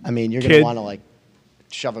 I mean, you're going Kid. to want to like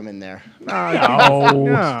shove him in there. No,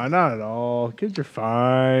 not at all. Kids are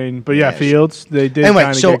fine. But yeah, Fields, they did. Anyway,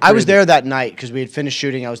 kinda so get I was crazy. there that night because we had finished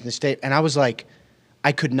shooting. I was in the state, and I was like,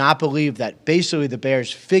 I could not believe that basically the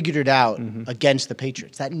Bears figured it out against the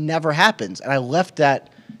Patriots. That never happens. And I left that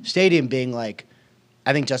stadium being like,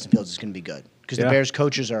 I think Justin Fields is going to be good because the Yeah. Bears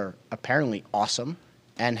coaches are apparently awesome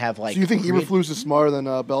and have like. So you think created- Eberflus is smarter than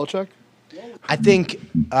Belichick? I think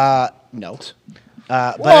no.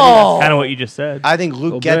 But Whoa. Kinda what you just said. I think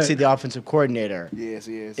Little Luke Getsy, bit. the offensive coordinator, Yes,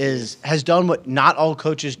 he is. has done what not all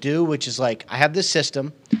coaches do, which is like, I have this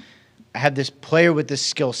system, I have this player with this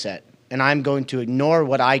skill set, and I'm going to ignore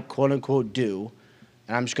what I quote unquote do,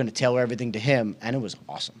 and I'm just going to tailor everything to him, and it was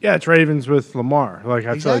awesome. Yeah, it's Ravens with Lamar. Like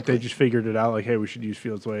I feel like Exactly. they just figured it out. Like, hey, we should use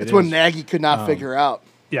Fields the way It's it what is. Nagy could not figure out.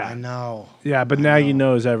 Yeah, I know. Yeah, but Nagy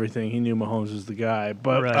knows everything. He knew Mahomes was the guy.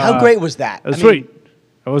 But How great was that? It was I mean, sweet.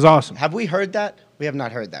 It was awesome. Have we heard that? We have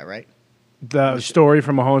not heard that, right? The story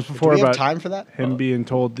from Mahomes before we have about time for that? him being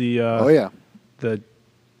told the the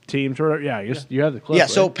teams or whatever. Yeah, I guess you have the clip. Yeah,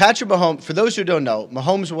 so right? Patrick Mahomes, for those who don't know,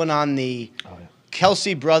 Mahomes went on the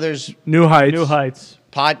Kelsey Brothers New Heights.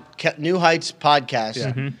 New Heights podcast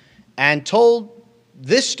Yeah. Mm-hmm. and told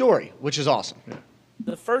this story, which is awesome.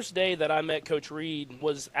 The first day that I met Coach Reed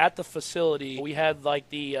was at the facility. We had like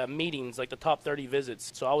the meetings, like the top 30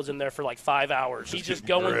 visits. So I was in there for like 5 hours. He's just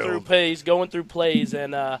going through plays,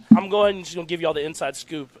 and I'm just going to give you all the inside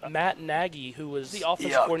scoop. Matt Nagy, who was the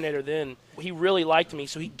offensive coordinator then, he really liked me,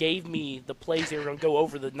 so he gave me the plays they were going to go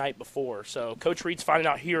over the night before. So Coach Reed's finding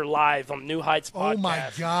out here live on New Heights podcast. Oh my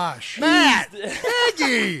gosh. Matt!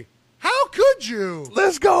 Maggie! How could you?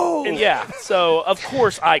 Let's go. And yeah, so of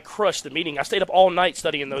course I crushed the meeting. I stayed up all night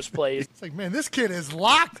studying those plays. It's like, man, this kid is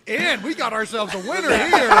locked in. We got ourselves a winner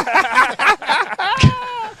here.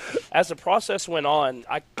 As the process went on,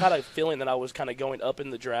 I got a feeling that I was kind of going up in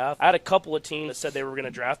the draft. I had a couple of teams that said they were going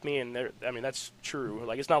to draft me, and that's true.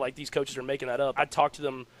 Like, it's not like these coaches are making that up. I talked to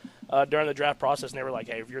them during the draft process, and they were like,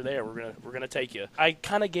 "Hey, if you're there, we're gonna take you." I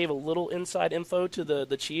kind of gave a little inside info to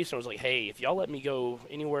the Chiefs, and I was like, "Hey, if y'all let me go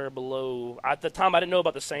anywhere below," at the time I didn't know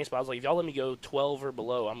about the Saints, but I was like, "If y'all let me go 12 or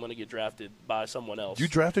below, I'm going to get drafted by someone else." You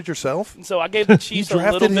drafted yourself? And so I gave the Chiefs a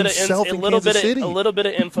little drafted bit himself of in Kansas City. a little bit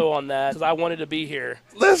of info on that because I wanted to be here.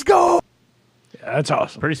 Let's go. Yeah, that's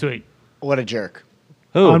awesome. Pretty sweet. What a jerk.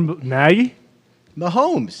 Who? Nagy?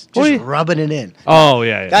 Mahomes. Just rubbing it in. Oh,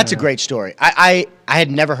 yeah. That's a great story. I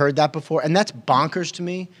had never heard that before, and that's bonkers to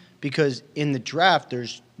me because in the draft,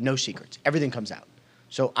 there's no secrets. Everything comes out.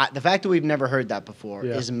 So the fact that we've never heard that before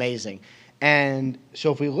is amazing. And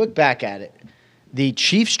so if we look back at it, the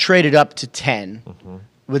Chiefs traded up to 10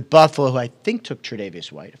 with Buffalo, who I think took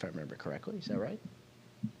Tre'Davious White, if I remember correctly. Is that right?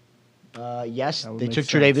 Yes, they took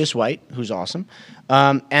Tre'Davious White, who's awesome.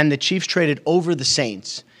 And the Chiefs traded over the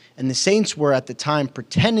Saints. And the Saints were at the time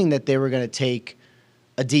pretending that they were going to take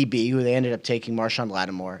a DB, who they ended up taking Marshawn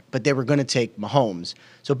Lattimore, but they were going to take Mahomes.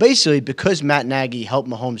 So basically, because Matt Nagy helped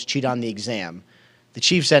Mahomes cheat on the exam, the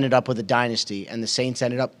Chiefs ended up with a dynasty, and the Saints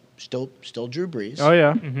ended up still Drew Brees. Oh,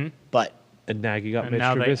 yeah. Mm-hmm. But and Nagy got and Mitch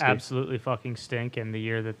now Trubisky. they absolutely fucking stink. And the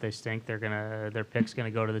year that they stink, their pick's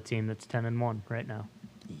gonna go to the team that's 10-1 right now.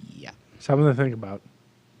 Yeah, something to think about.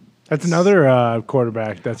 That's another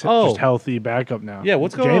quarterback that's just healthy backup now. Yeah,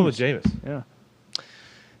 what's going on with Jameis? Yeah.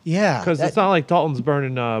 Yeah, because it's not like Dalton's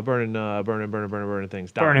burning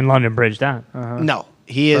things down. Burning London Bridge down. No,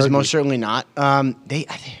 he is most certainly not.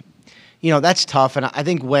 That's tough, and I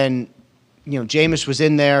think when Jameis was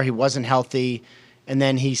in there. He wasn't healthy. And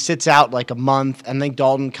then he sits out like a month. And I think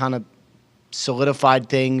Dalton kind of solidified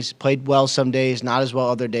things, played well some days, not as well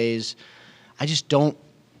other days. I'm just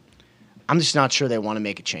not sure they want to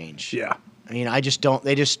make a change. Yeah. I mean,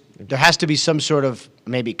 there has to be some sort of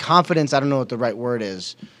maybe confidence. I don't know what the right word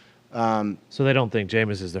is. So they don't think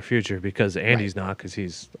Jameis is their future because Andy's not, because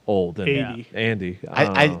he's old. And 80. Andy.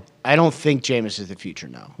 I don't think Jameis is the future,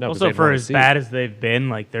 no. Also, for as bad as they've been,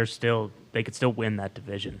 like they could still win that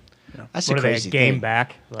division. That's what a are they, crazy a game thing.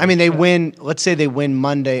 back? I mean, they win. Let's say they win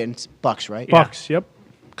Monday, and it's Bucks, right? Bucks, yep.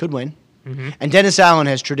 Could win. Mhm. And Dennis Allen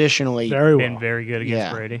has traditionally been very good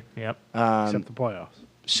against Brady. Yep. Except the playoffs.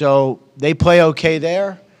 So they play okay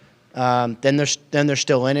there. Then they're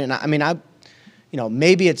still in it. And I mean,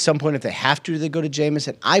 maybe at some point if they have to, they go to Jameis.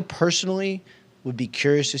 And I personally would be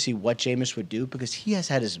curious to see what Jameis would do because he has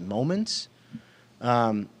had his moments,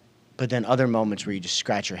 but then other moments where you just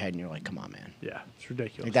scratch your head and you're like, come on, man. Yeah, it's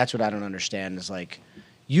ridiculous. Like, that's what I don't understand is like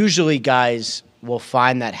usually guys will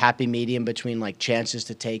find that happy medium between like chances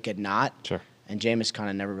to take and not. Sure. And Jameis kind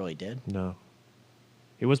of never really did. No.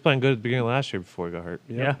 He was playing good at the beginning of last year before he got hurt.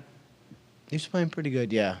 Yeah. He was playing pretty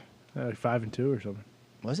good, yeah. Like 5-2 or something.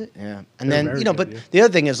 Was it? Yeah. They And were then, very but good, yeah. the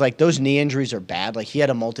other thing is like those knee injuries are bad. Like he had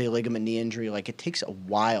a multi-ligament knee injury. Like it takes a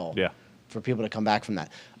while for people to come back from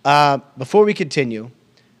that. Before we continue,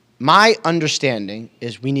 my understanding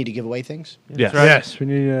is we need to give away things. Yes. Yes, we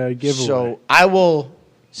need to give away. So I will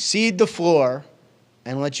cede the floor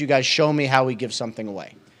and let you guys show me how we give something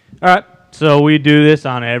away. All right. So we do this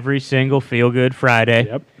on every single Feel Good Friday.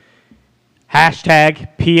 Yep.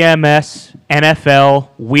 Hashtag PMS NFL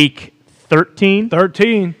Week 13.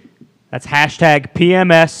 13. That's hashtag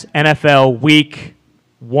PMS NFL Week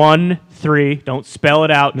 1-3. Don't spell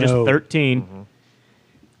it out, just No. 13.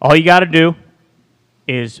 All you got to do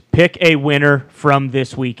is pick a winner from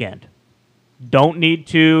this weekend. Don't need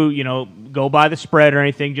to, go by the spread or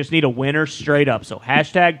anything. Just need a winner straight up. So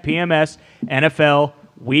hashtag PMS NFL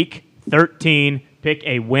Week 13. Pick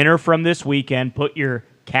a winner from this weekend. Put your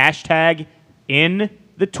cash tag in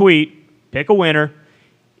the tweet. Pick a winner.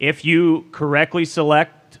 If you correctly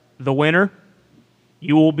select the winner,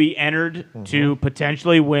 you will be entered to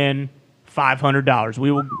potentially win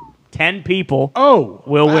 $500. 10 people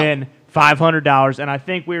will win $500. And I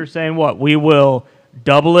think we were saying we will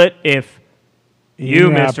double it if you,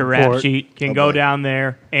 Mr. Rap Sheet, can go down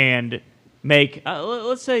there and make,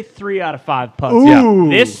 let's say, 3 out of 5 putts. Ooh.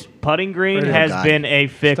 This putting green Oh, has God. been a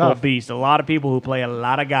fickle Tough. beast. A lot of people who play a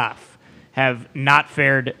lot of golf have not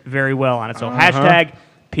fared very well on it. So hashtag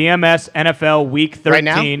PMS NFL Week 13. Right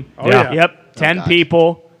now? Oh, yeah. Yep. 10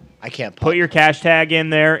 people. I can't Put your cash tag in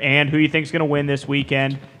there and who you think's going to win this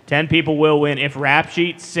weekend. 10 people will win. If Rap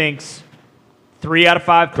Sheet sinks 3 out of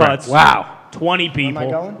 5 putts, Wow. 20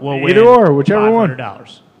 people will win Either or, whichever one.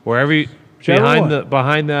 $500. Wherever you, Whichever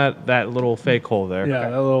behind that little fake hole there. Yeah,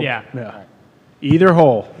 that little. Yeah. Either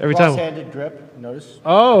hole. Every time. Cross-handed grip, notice?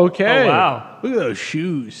 Oh, okay. Oh, wow. Look at those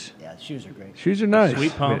shoes. Yeah, the shoes are great. Shoes are nice.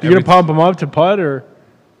 Sweet pump. You gonna pump them up to putt or?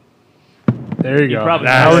 There you go. probably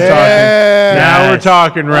Now should. we're talking. Now we're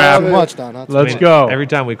talking, Rap. Too much, Dahn. Let's go. Every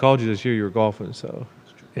time we called you this year, you were golfing. So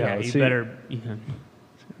Yeah, let's you see. better.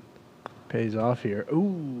 Pays off here.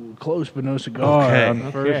 Ooh, close but no cigar Okay. on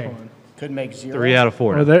the first one. Could make 0. 3 out of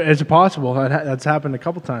 4. Well, it's possible. That's happened a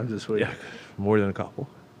couple times this week. Yeah, more than a couple.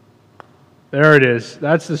 There it is.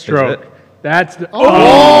 That's the stroke. it? That's the. He's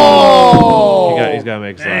got to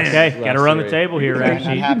make sense. Okay, got to run the table here, Rap You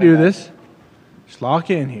Sheet. can do this. Just lock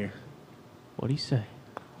in here What do you say?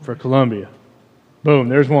 for Columbia. Boom.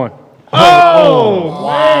 There's one. Oh,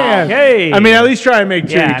 man. Hey. I mean, at least try and make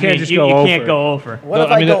two. Yeah, you can't just go you over. can't go over. What if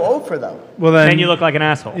I go over, though? Well, Then you look like an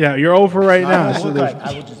asshole. Yeah, you're over right I now. won't So look there's, like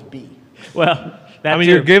I will just be. Well, that's I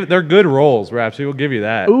mean, they're good rolls, Raps. We'll give you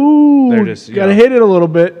that. ooh, They're just, you got to know. hit it a little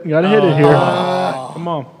bit. Got to hit it here. Come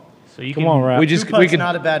on. So you Come can, on, Rap. We just Two putts,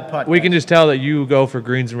 not a bad putt. we can just tell that you go for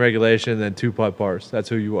greens and regulation, and then 2 putt pars. That's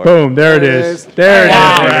who you are. Boom. There it is. There it is.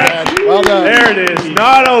 Rap. Well done. There it is.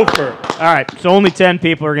 Not over. All right, so only 10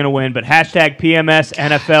 people are going to win, but hashtag PMS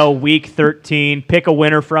NFL Week 13. Pick a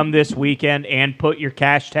winner from this weekend and put your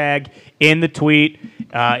cash tag in the tweet.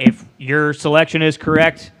 If your selection is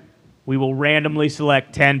correct, we will randomly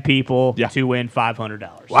select 10 people to win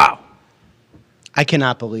 $500. Wow. I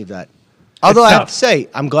cannot believe that. Although I tough. have to say,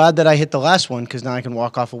 I'm glad that I hit the last one because now I can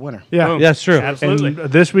walk off a winner. Yeah. Boom. Yeah, it's true. Absolutely.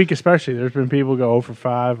 And this week especially, there's been people go 0 for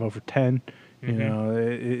 5, 0 for 10. You know,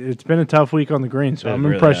 it's been a tough week on the green, so It I'm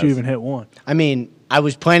really impressed you has. even hit one. I mean, I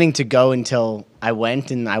was planning to go until I went,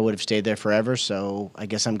 and I would have stayed there forever. So I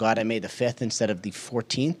guess I'm glad I made the 5th instead of the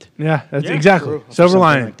 14th. Yeah, that's Yeah. exactly True. silver Something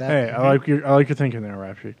lining. like that. Hey, I like your thinking there,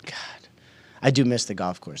 Rap Sheet. I do miss the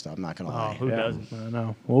golf course, though. I'm not gonna lie. Who doesn't? I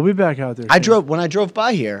know. We'll be back out there. When I drove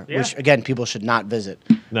by here, which again people should not visit.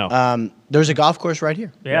 No. There's a golf course right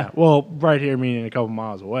here. Yeah. Well, right here, meaning a couple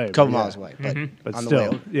miles away. A couple miles away, but but on the way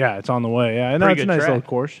still, over. yeah, it's on the way. Yeah, and Pretty that's a good nice track. little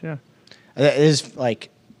course. Yeah. It is like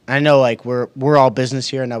I know like we're all business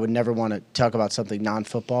here, and I would never want to talk about something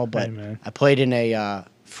non-football, but I played in a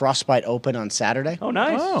Frostbite Open on Saturday. Oh,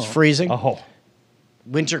 nice. It was freezing. Oh.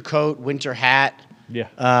 Winter coat, winter hat. Yeah.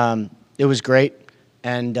 It was great,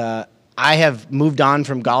 and I have moved on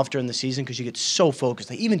from golf during the season because you get so focused.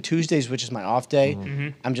 Like even Tuesdays, which is my off day,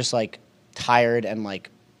 I'm just like tired and like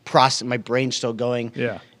my brain's still going.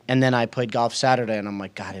 Yeah. And then I played golf Saturday, and I'm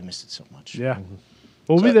like, God, I missed it so much. Yeah.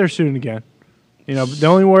 We'll be there soon again. You know, but the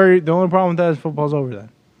only problem with that is football's over then.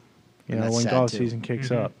 You And know, that's when sad, golf too. season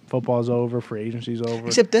kicks up, football's over, free agency's over.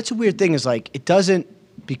 Except that's a weird thing is like it doesn't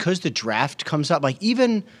because the draft comes up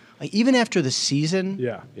even after the season.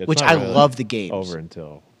 Yeah. Which I love the games over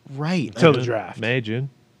until Until the draft. May, June.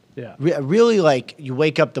 Yeah. Really, like you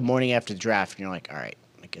wake up the morning after the draft and you're like, all right,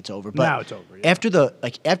 like it's over. But Now it's over, yeah.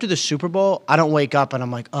 after the Super Bowl, I don't wake up and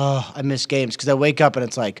I'm like, oh, I miss games because I wake up and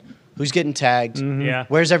it's like, who's getting tagged? Yeah.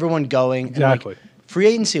 Where's everyone going? And, like, Exactly. free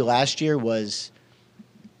agency last year was.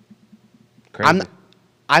 Crazy.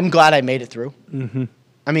 I'm glad I made it through. Mm-hmm.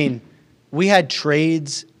 I mean, we had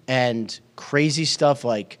trades and crazy stuff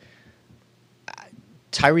like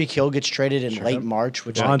Tyreek Hill gets traded in late March,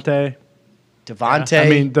 which Devontae. Devontae. I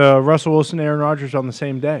mean, the Russell Wilson, Aaron Rodgers on the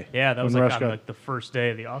same day. Yeah, that was when like Russ on got, like the first day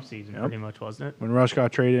of the offseason, pretty much, wasn't it? when Russ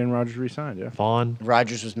got traded and Rodgers re-signed. Yeah. Vaughn.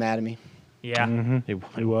 Rodgers was mad at me. Yeah.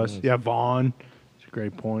 He was. Yeah, Vaughn. It's a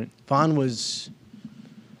great point. Vaughn was.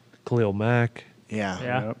 Khalil Mack.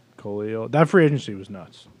 Yeah. Yep. Khalil. That free agency was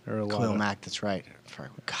nuts. There were a lot Khalil of- Mack, that's right.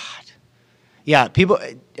 God. Yeah,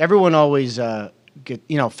 everyone always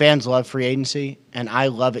fans love free agency, and I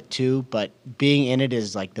love it too, but being in it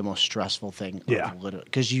is like the most stressful thing. Yeah.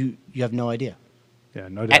 Because you have no idea. Yeah,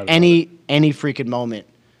 no doubt. At any freaking moment.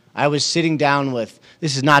 I was sitting down with,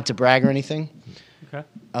 this is not to brag or anything. Okay.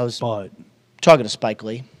 I was talking to Spike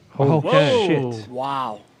Lee. Okay. Shit.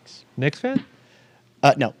 Wow. Knicks fan?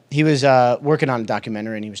 No, he was working on a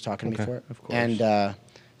documentary, and he was talking to me for it. Of course. And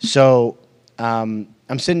so I'm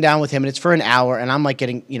sitting down with him, and it's for an hour, and I'm like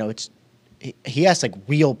getting, he asked like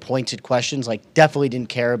real pointed questions, like definitely didn't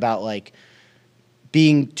care about like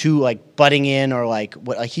being too like butting in or like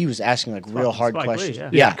what. Like he was asking like real hard Spike Lee,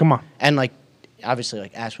 questions. yeah. Come on. And like obviously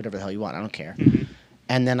like ask whatever the hell you want. I don't care.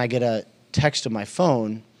 And then I get a text on my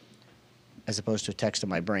phone, as opposed to a text on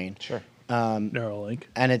my brain. Sure. Neuralink.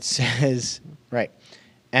 And it says, right.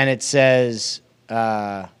 And it says,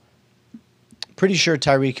 pretty sure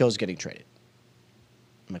Tyreek Hill is getting traded.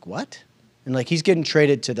 I'm like, what? And like, he's getting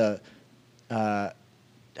traded to the, I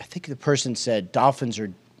think the person said Dolphins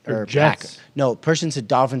or Jets. Packers. No, person said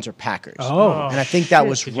Dolphins or Packers. Oh. And I think that shit,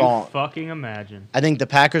 was could wrong. You fucking imagine. I think the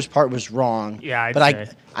Packers part was wrong. Yeah, I'd but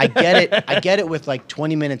say. I get it. I get it with like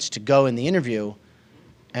 20 minutes to go in the interview,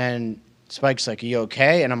 and Spike's like, "Are you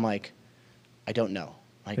okay?" And I'm like, "I don't know.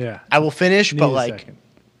 Like, Yeah. I will finish, Need but a like, second.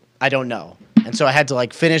 I don't know." And so I had to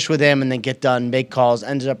like finish with him and then get done, make calls.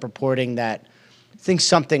 Ended up reporting that I think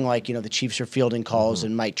something like the Chiefs are fielding calls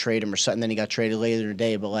and might trade him or something. Then he got traded later in the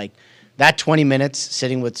day, but like. That 20 minutes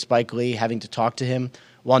sitting with Spike Lee, having to talk to him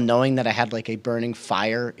while knowing that I had like a burning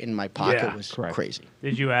fire in my pocket was crazy.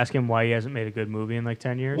 Did you ask him why he hasn't made a good movie in like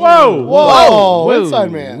 10 years? Whoa.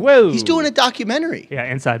 Inside Man. Whoa. He's doing a documentary. Yeah,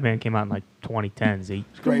 Inside Man came out in like 2010. Z.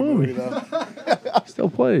 Great movie, though. Still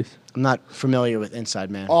plays. I'm not familiar with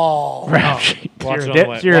Inside Man. Oh. Rap sheet. Watch it on the way-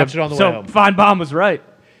 watch it on the way So home. Feinbaum was right.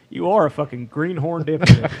 You are a fucking greenhorn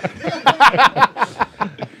dipper.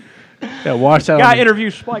 Yeah, watch that. Guy on the-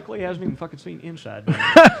 interviews Spike Lee hasn't even fucking seen Inside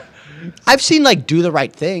Man. I've seen like Do the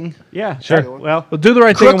Right Thing. Yeah, Sure. Well, Well, do the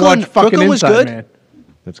right thing and Crooklyn- watch fucking Crooklyn was Inside good. Man.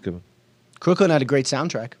 That's a good one. Crooklyn had a great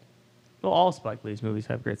soundtrack. well, all Spike Lee's movies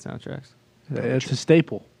have great soundtracks. It's a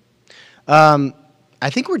staple. I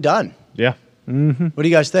think we're done. Yeah. What do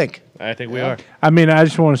you guys think? I think we are. I mean, I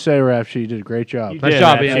just want to say, Rap Sheet, you did a great job. You Nice did,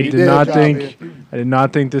 job, Rap Ian. Sheet. I You did did, not job, think I did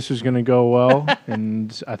not think this was going to go well,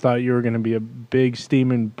 and I thought you were going to be a big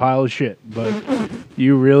steaming pile of shit. But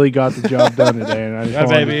you really got the job done today, and I just Yeah,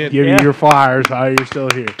 want baby. to give you your flowers while you're still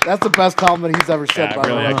here. That's the best compliment he's ever said, Yeah, by it the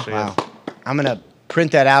really way. actually Wow. is. I'm gonna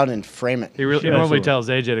print that out and frame it. He normally absolutely. tells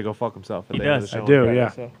AJ to go fuck himself. At He the end of does. the show I do, on Friday, yeah.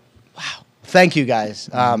 so. Thank you guys.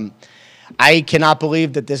 I cannot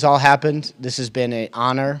believe that this all happened. This has been an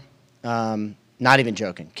honor. Not even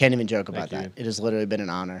joking. Can't even joke about that. It has literally been an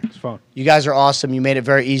honor. It's fun. You guys are awesome. You made it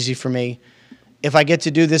very easy for me. If I get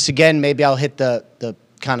to do this again, maybe I'll hit the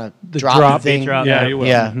kind of drop drop. thing. Beat drop. Yeah, you will.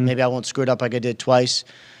 Yeah, maybe I won't screw it up like I did twice.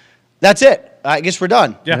 That's it. I guess we're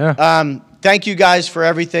done. Yeah. Thank you guys for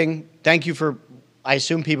everything. Thank you for. I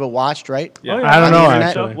assume people watched, right? Yeah. I don't On know, the internet?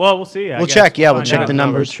 actually. Well, we'll see. I We'll guess. check. Yeah, we'll Find check out. the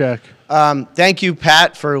numbers. Check. Thank you,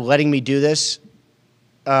 Pat, for letting me do this.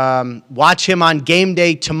 Watch him on game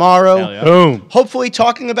day tomorrow. Yeah. Boom. Hopefully,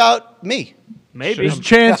 talking about me. Maybe. There's a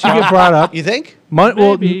chance you get brought up. You think? Well,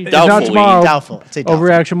 Maybe. it's not Doubtful. tomorrow. Doubtful. I'd say doubtful.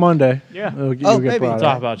 Overreaction Monday. Yeah. You'll Oh, get maybe. brought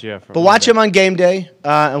Talk up. about you. But watch him on game day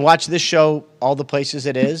and watch this show all the places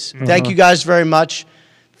it is. Mm-hmm. Thank you guys very much.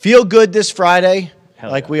 Feel good this Friday Hell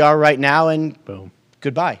like yeah. we are right now, and Boom.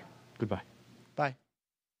 goodbye. Goodbye.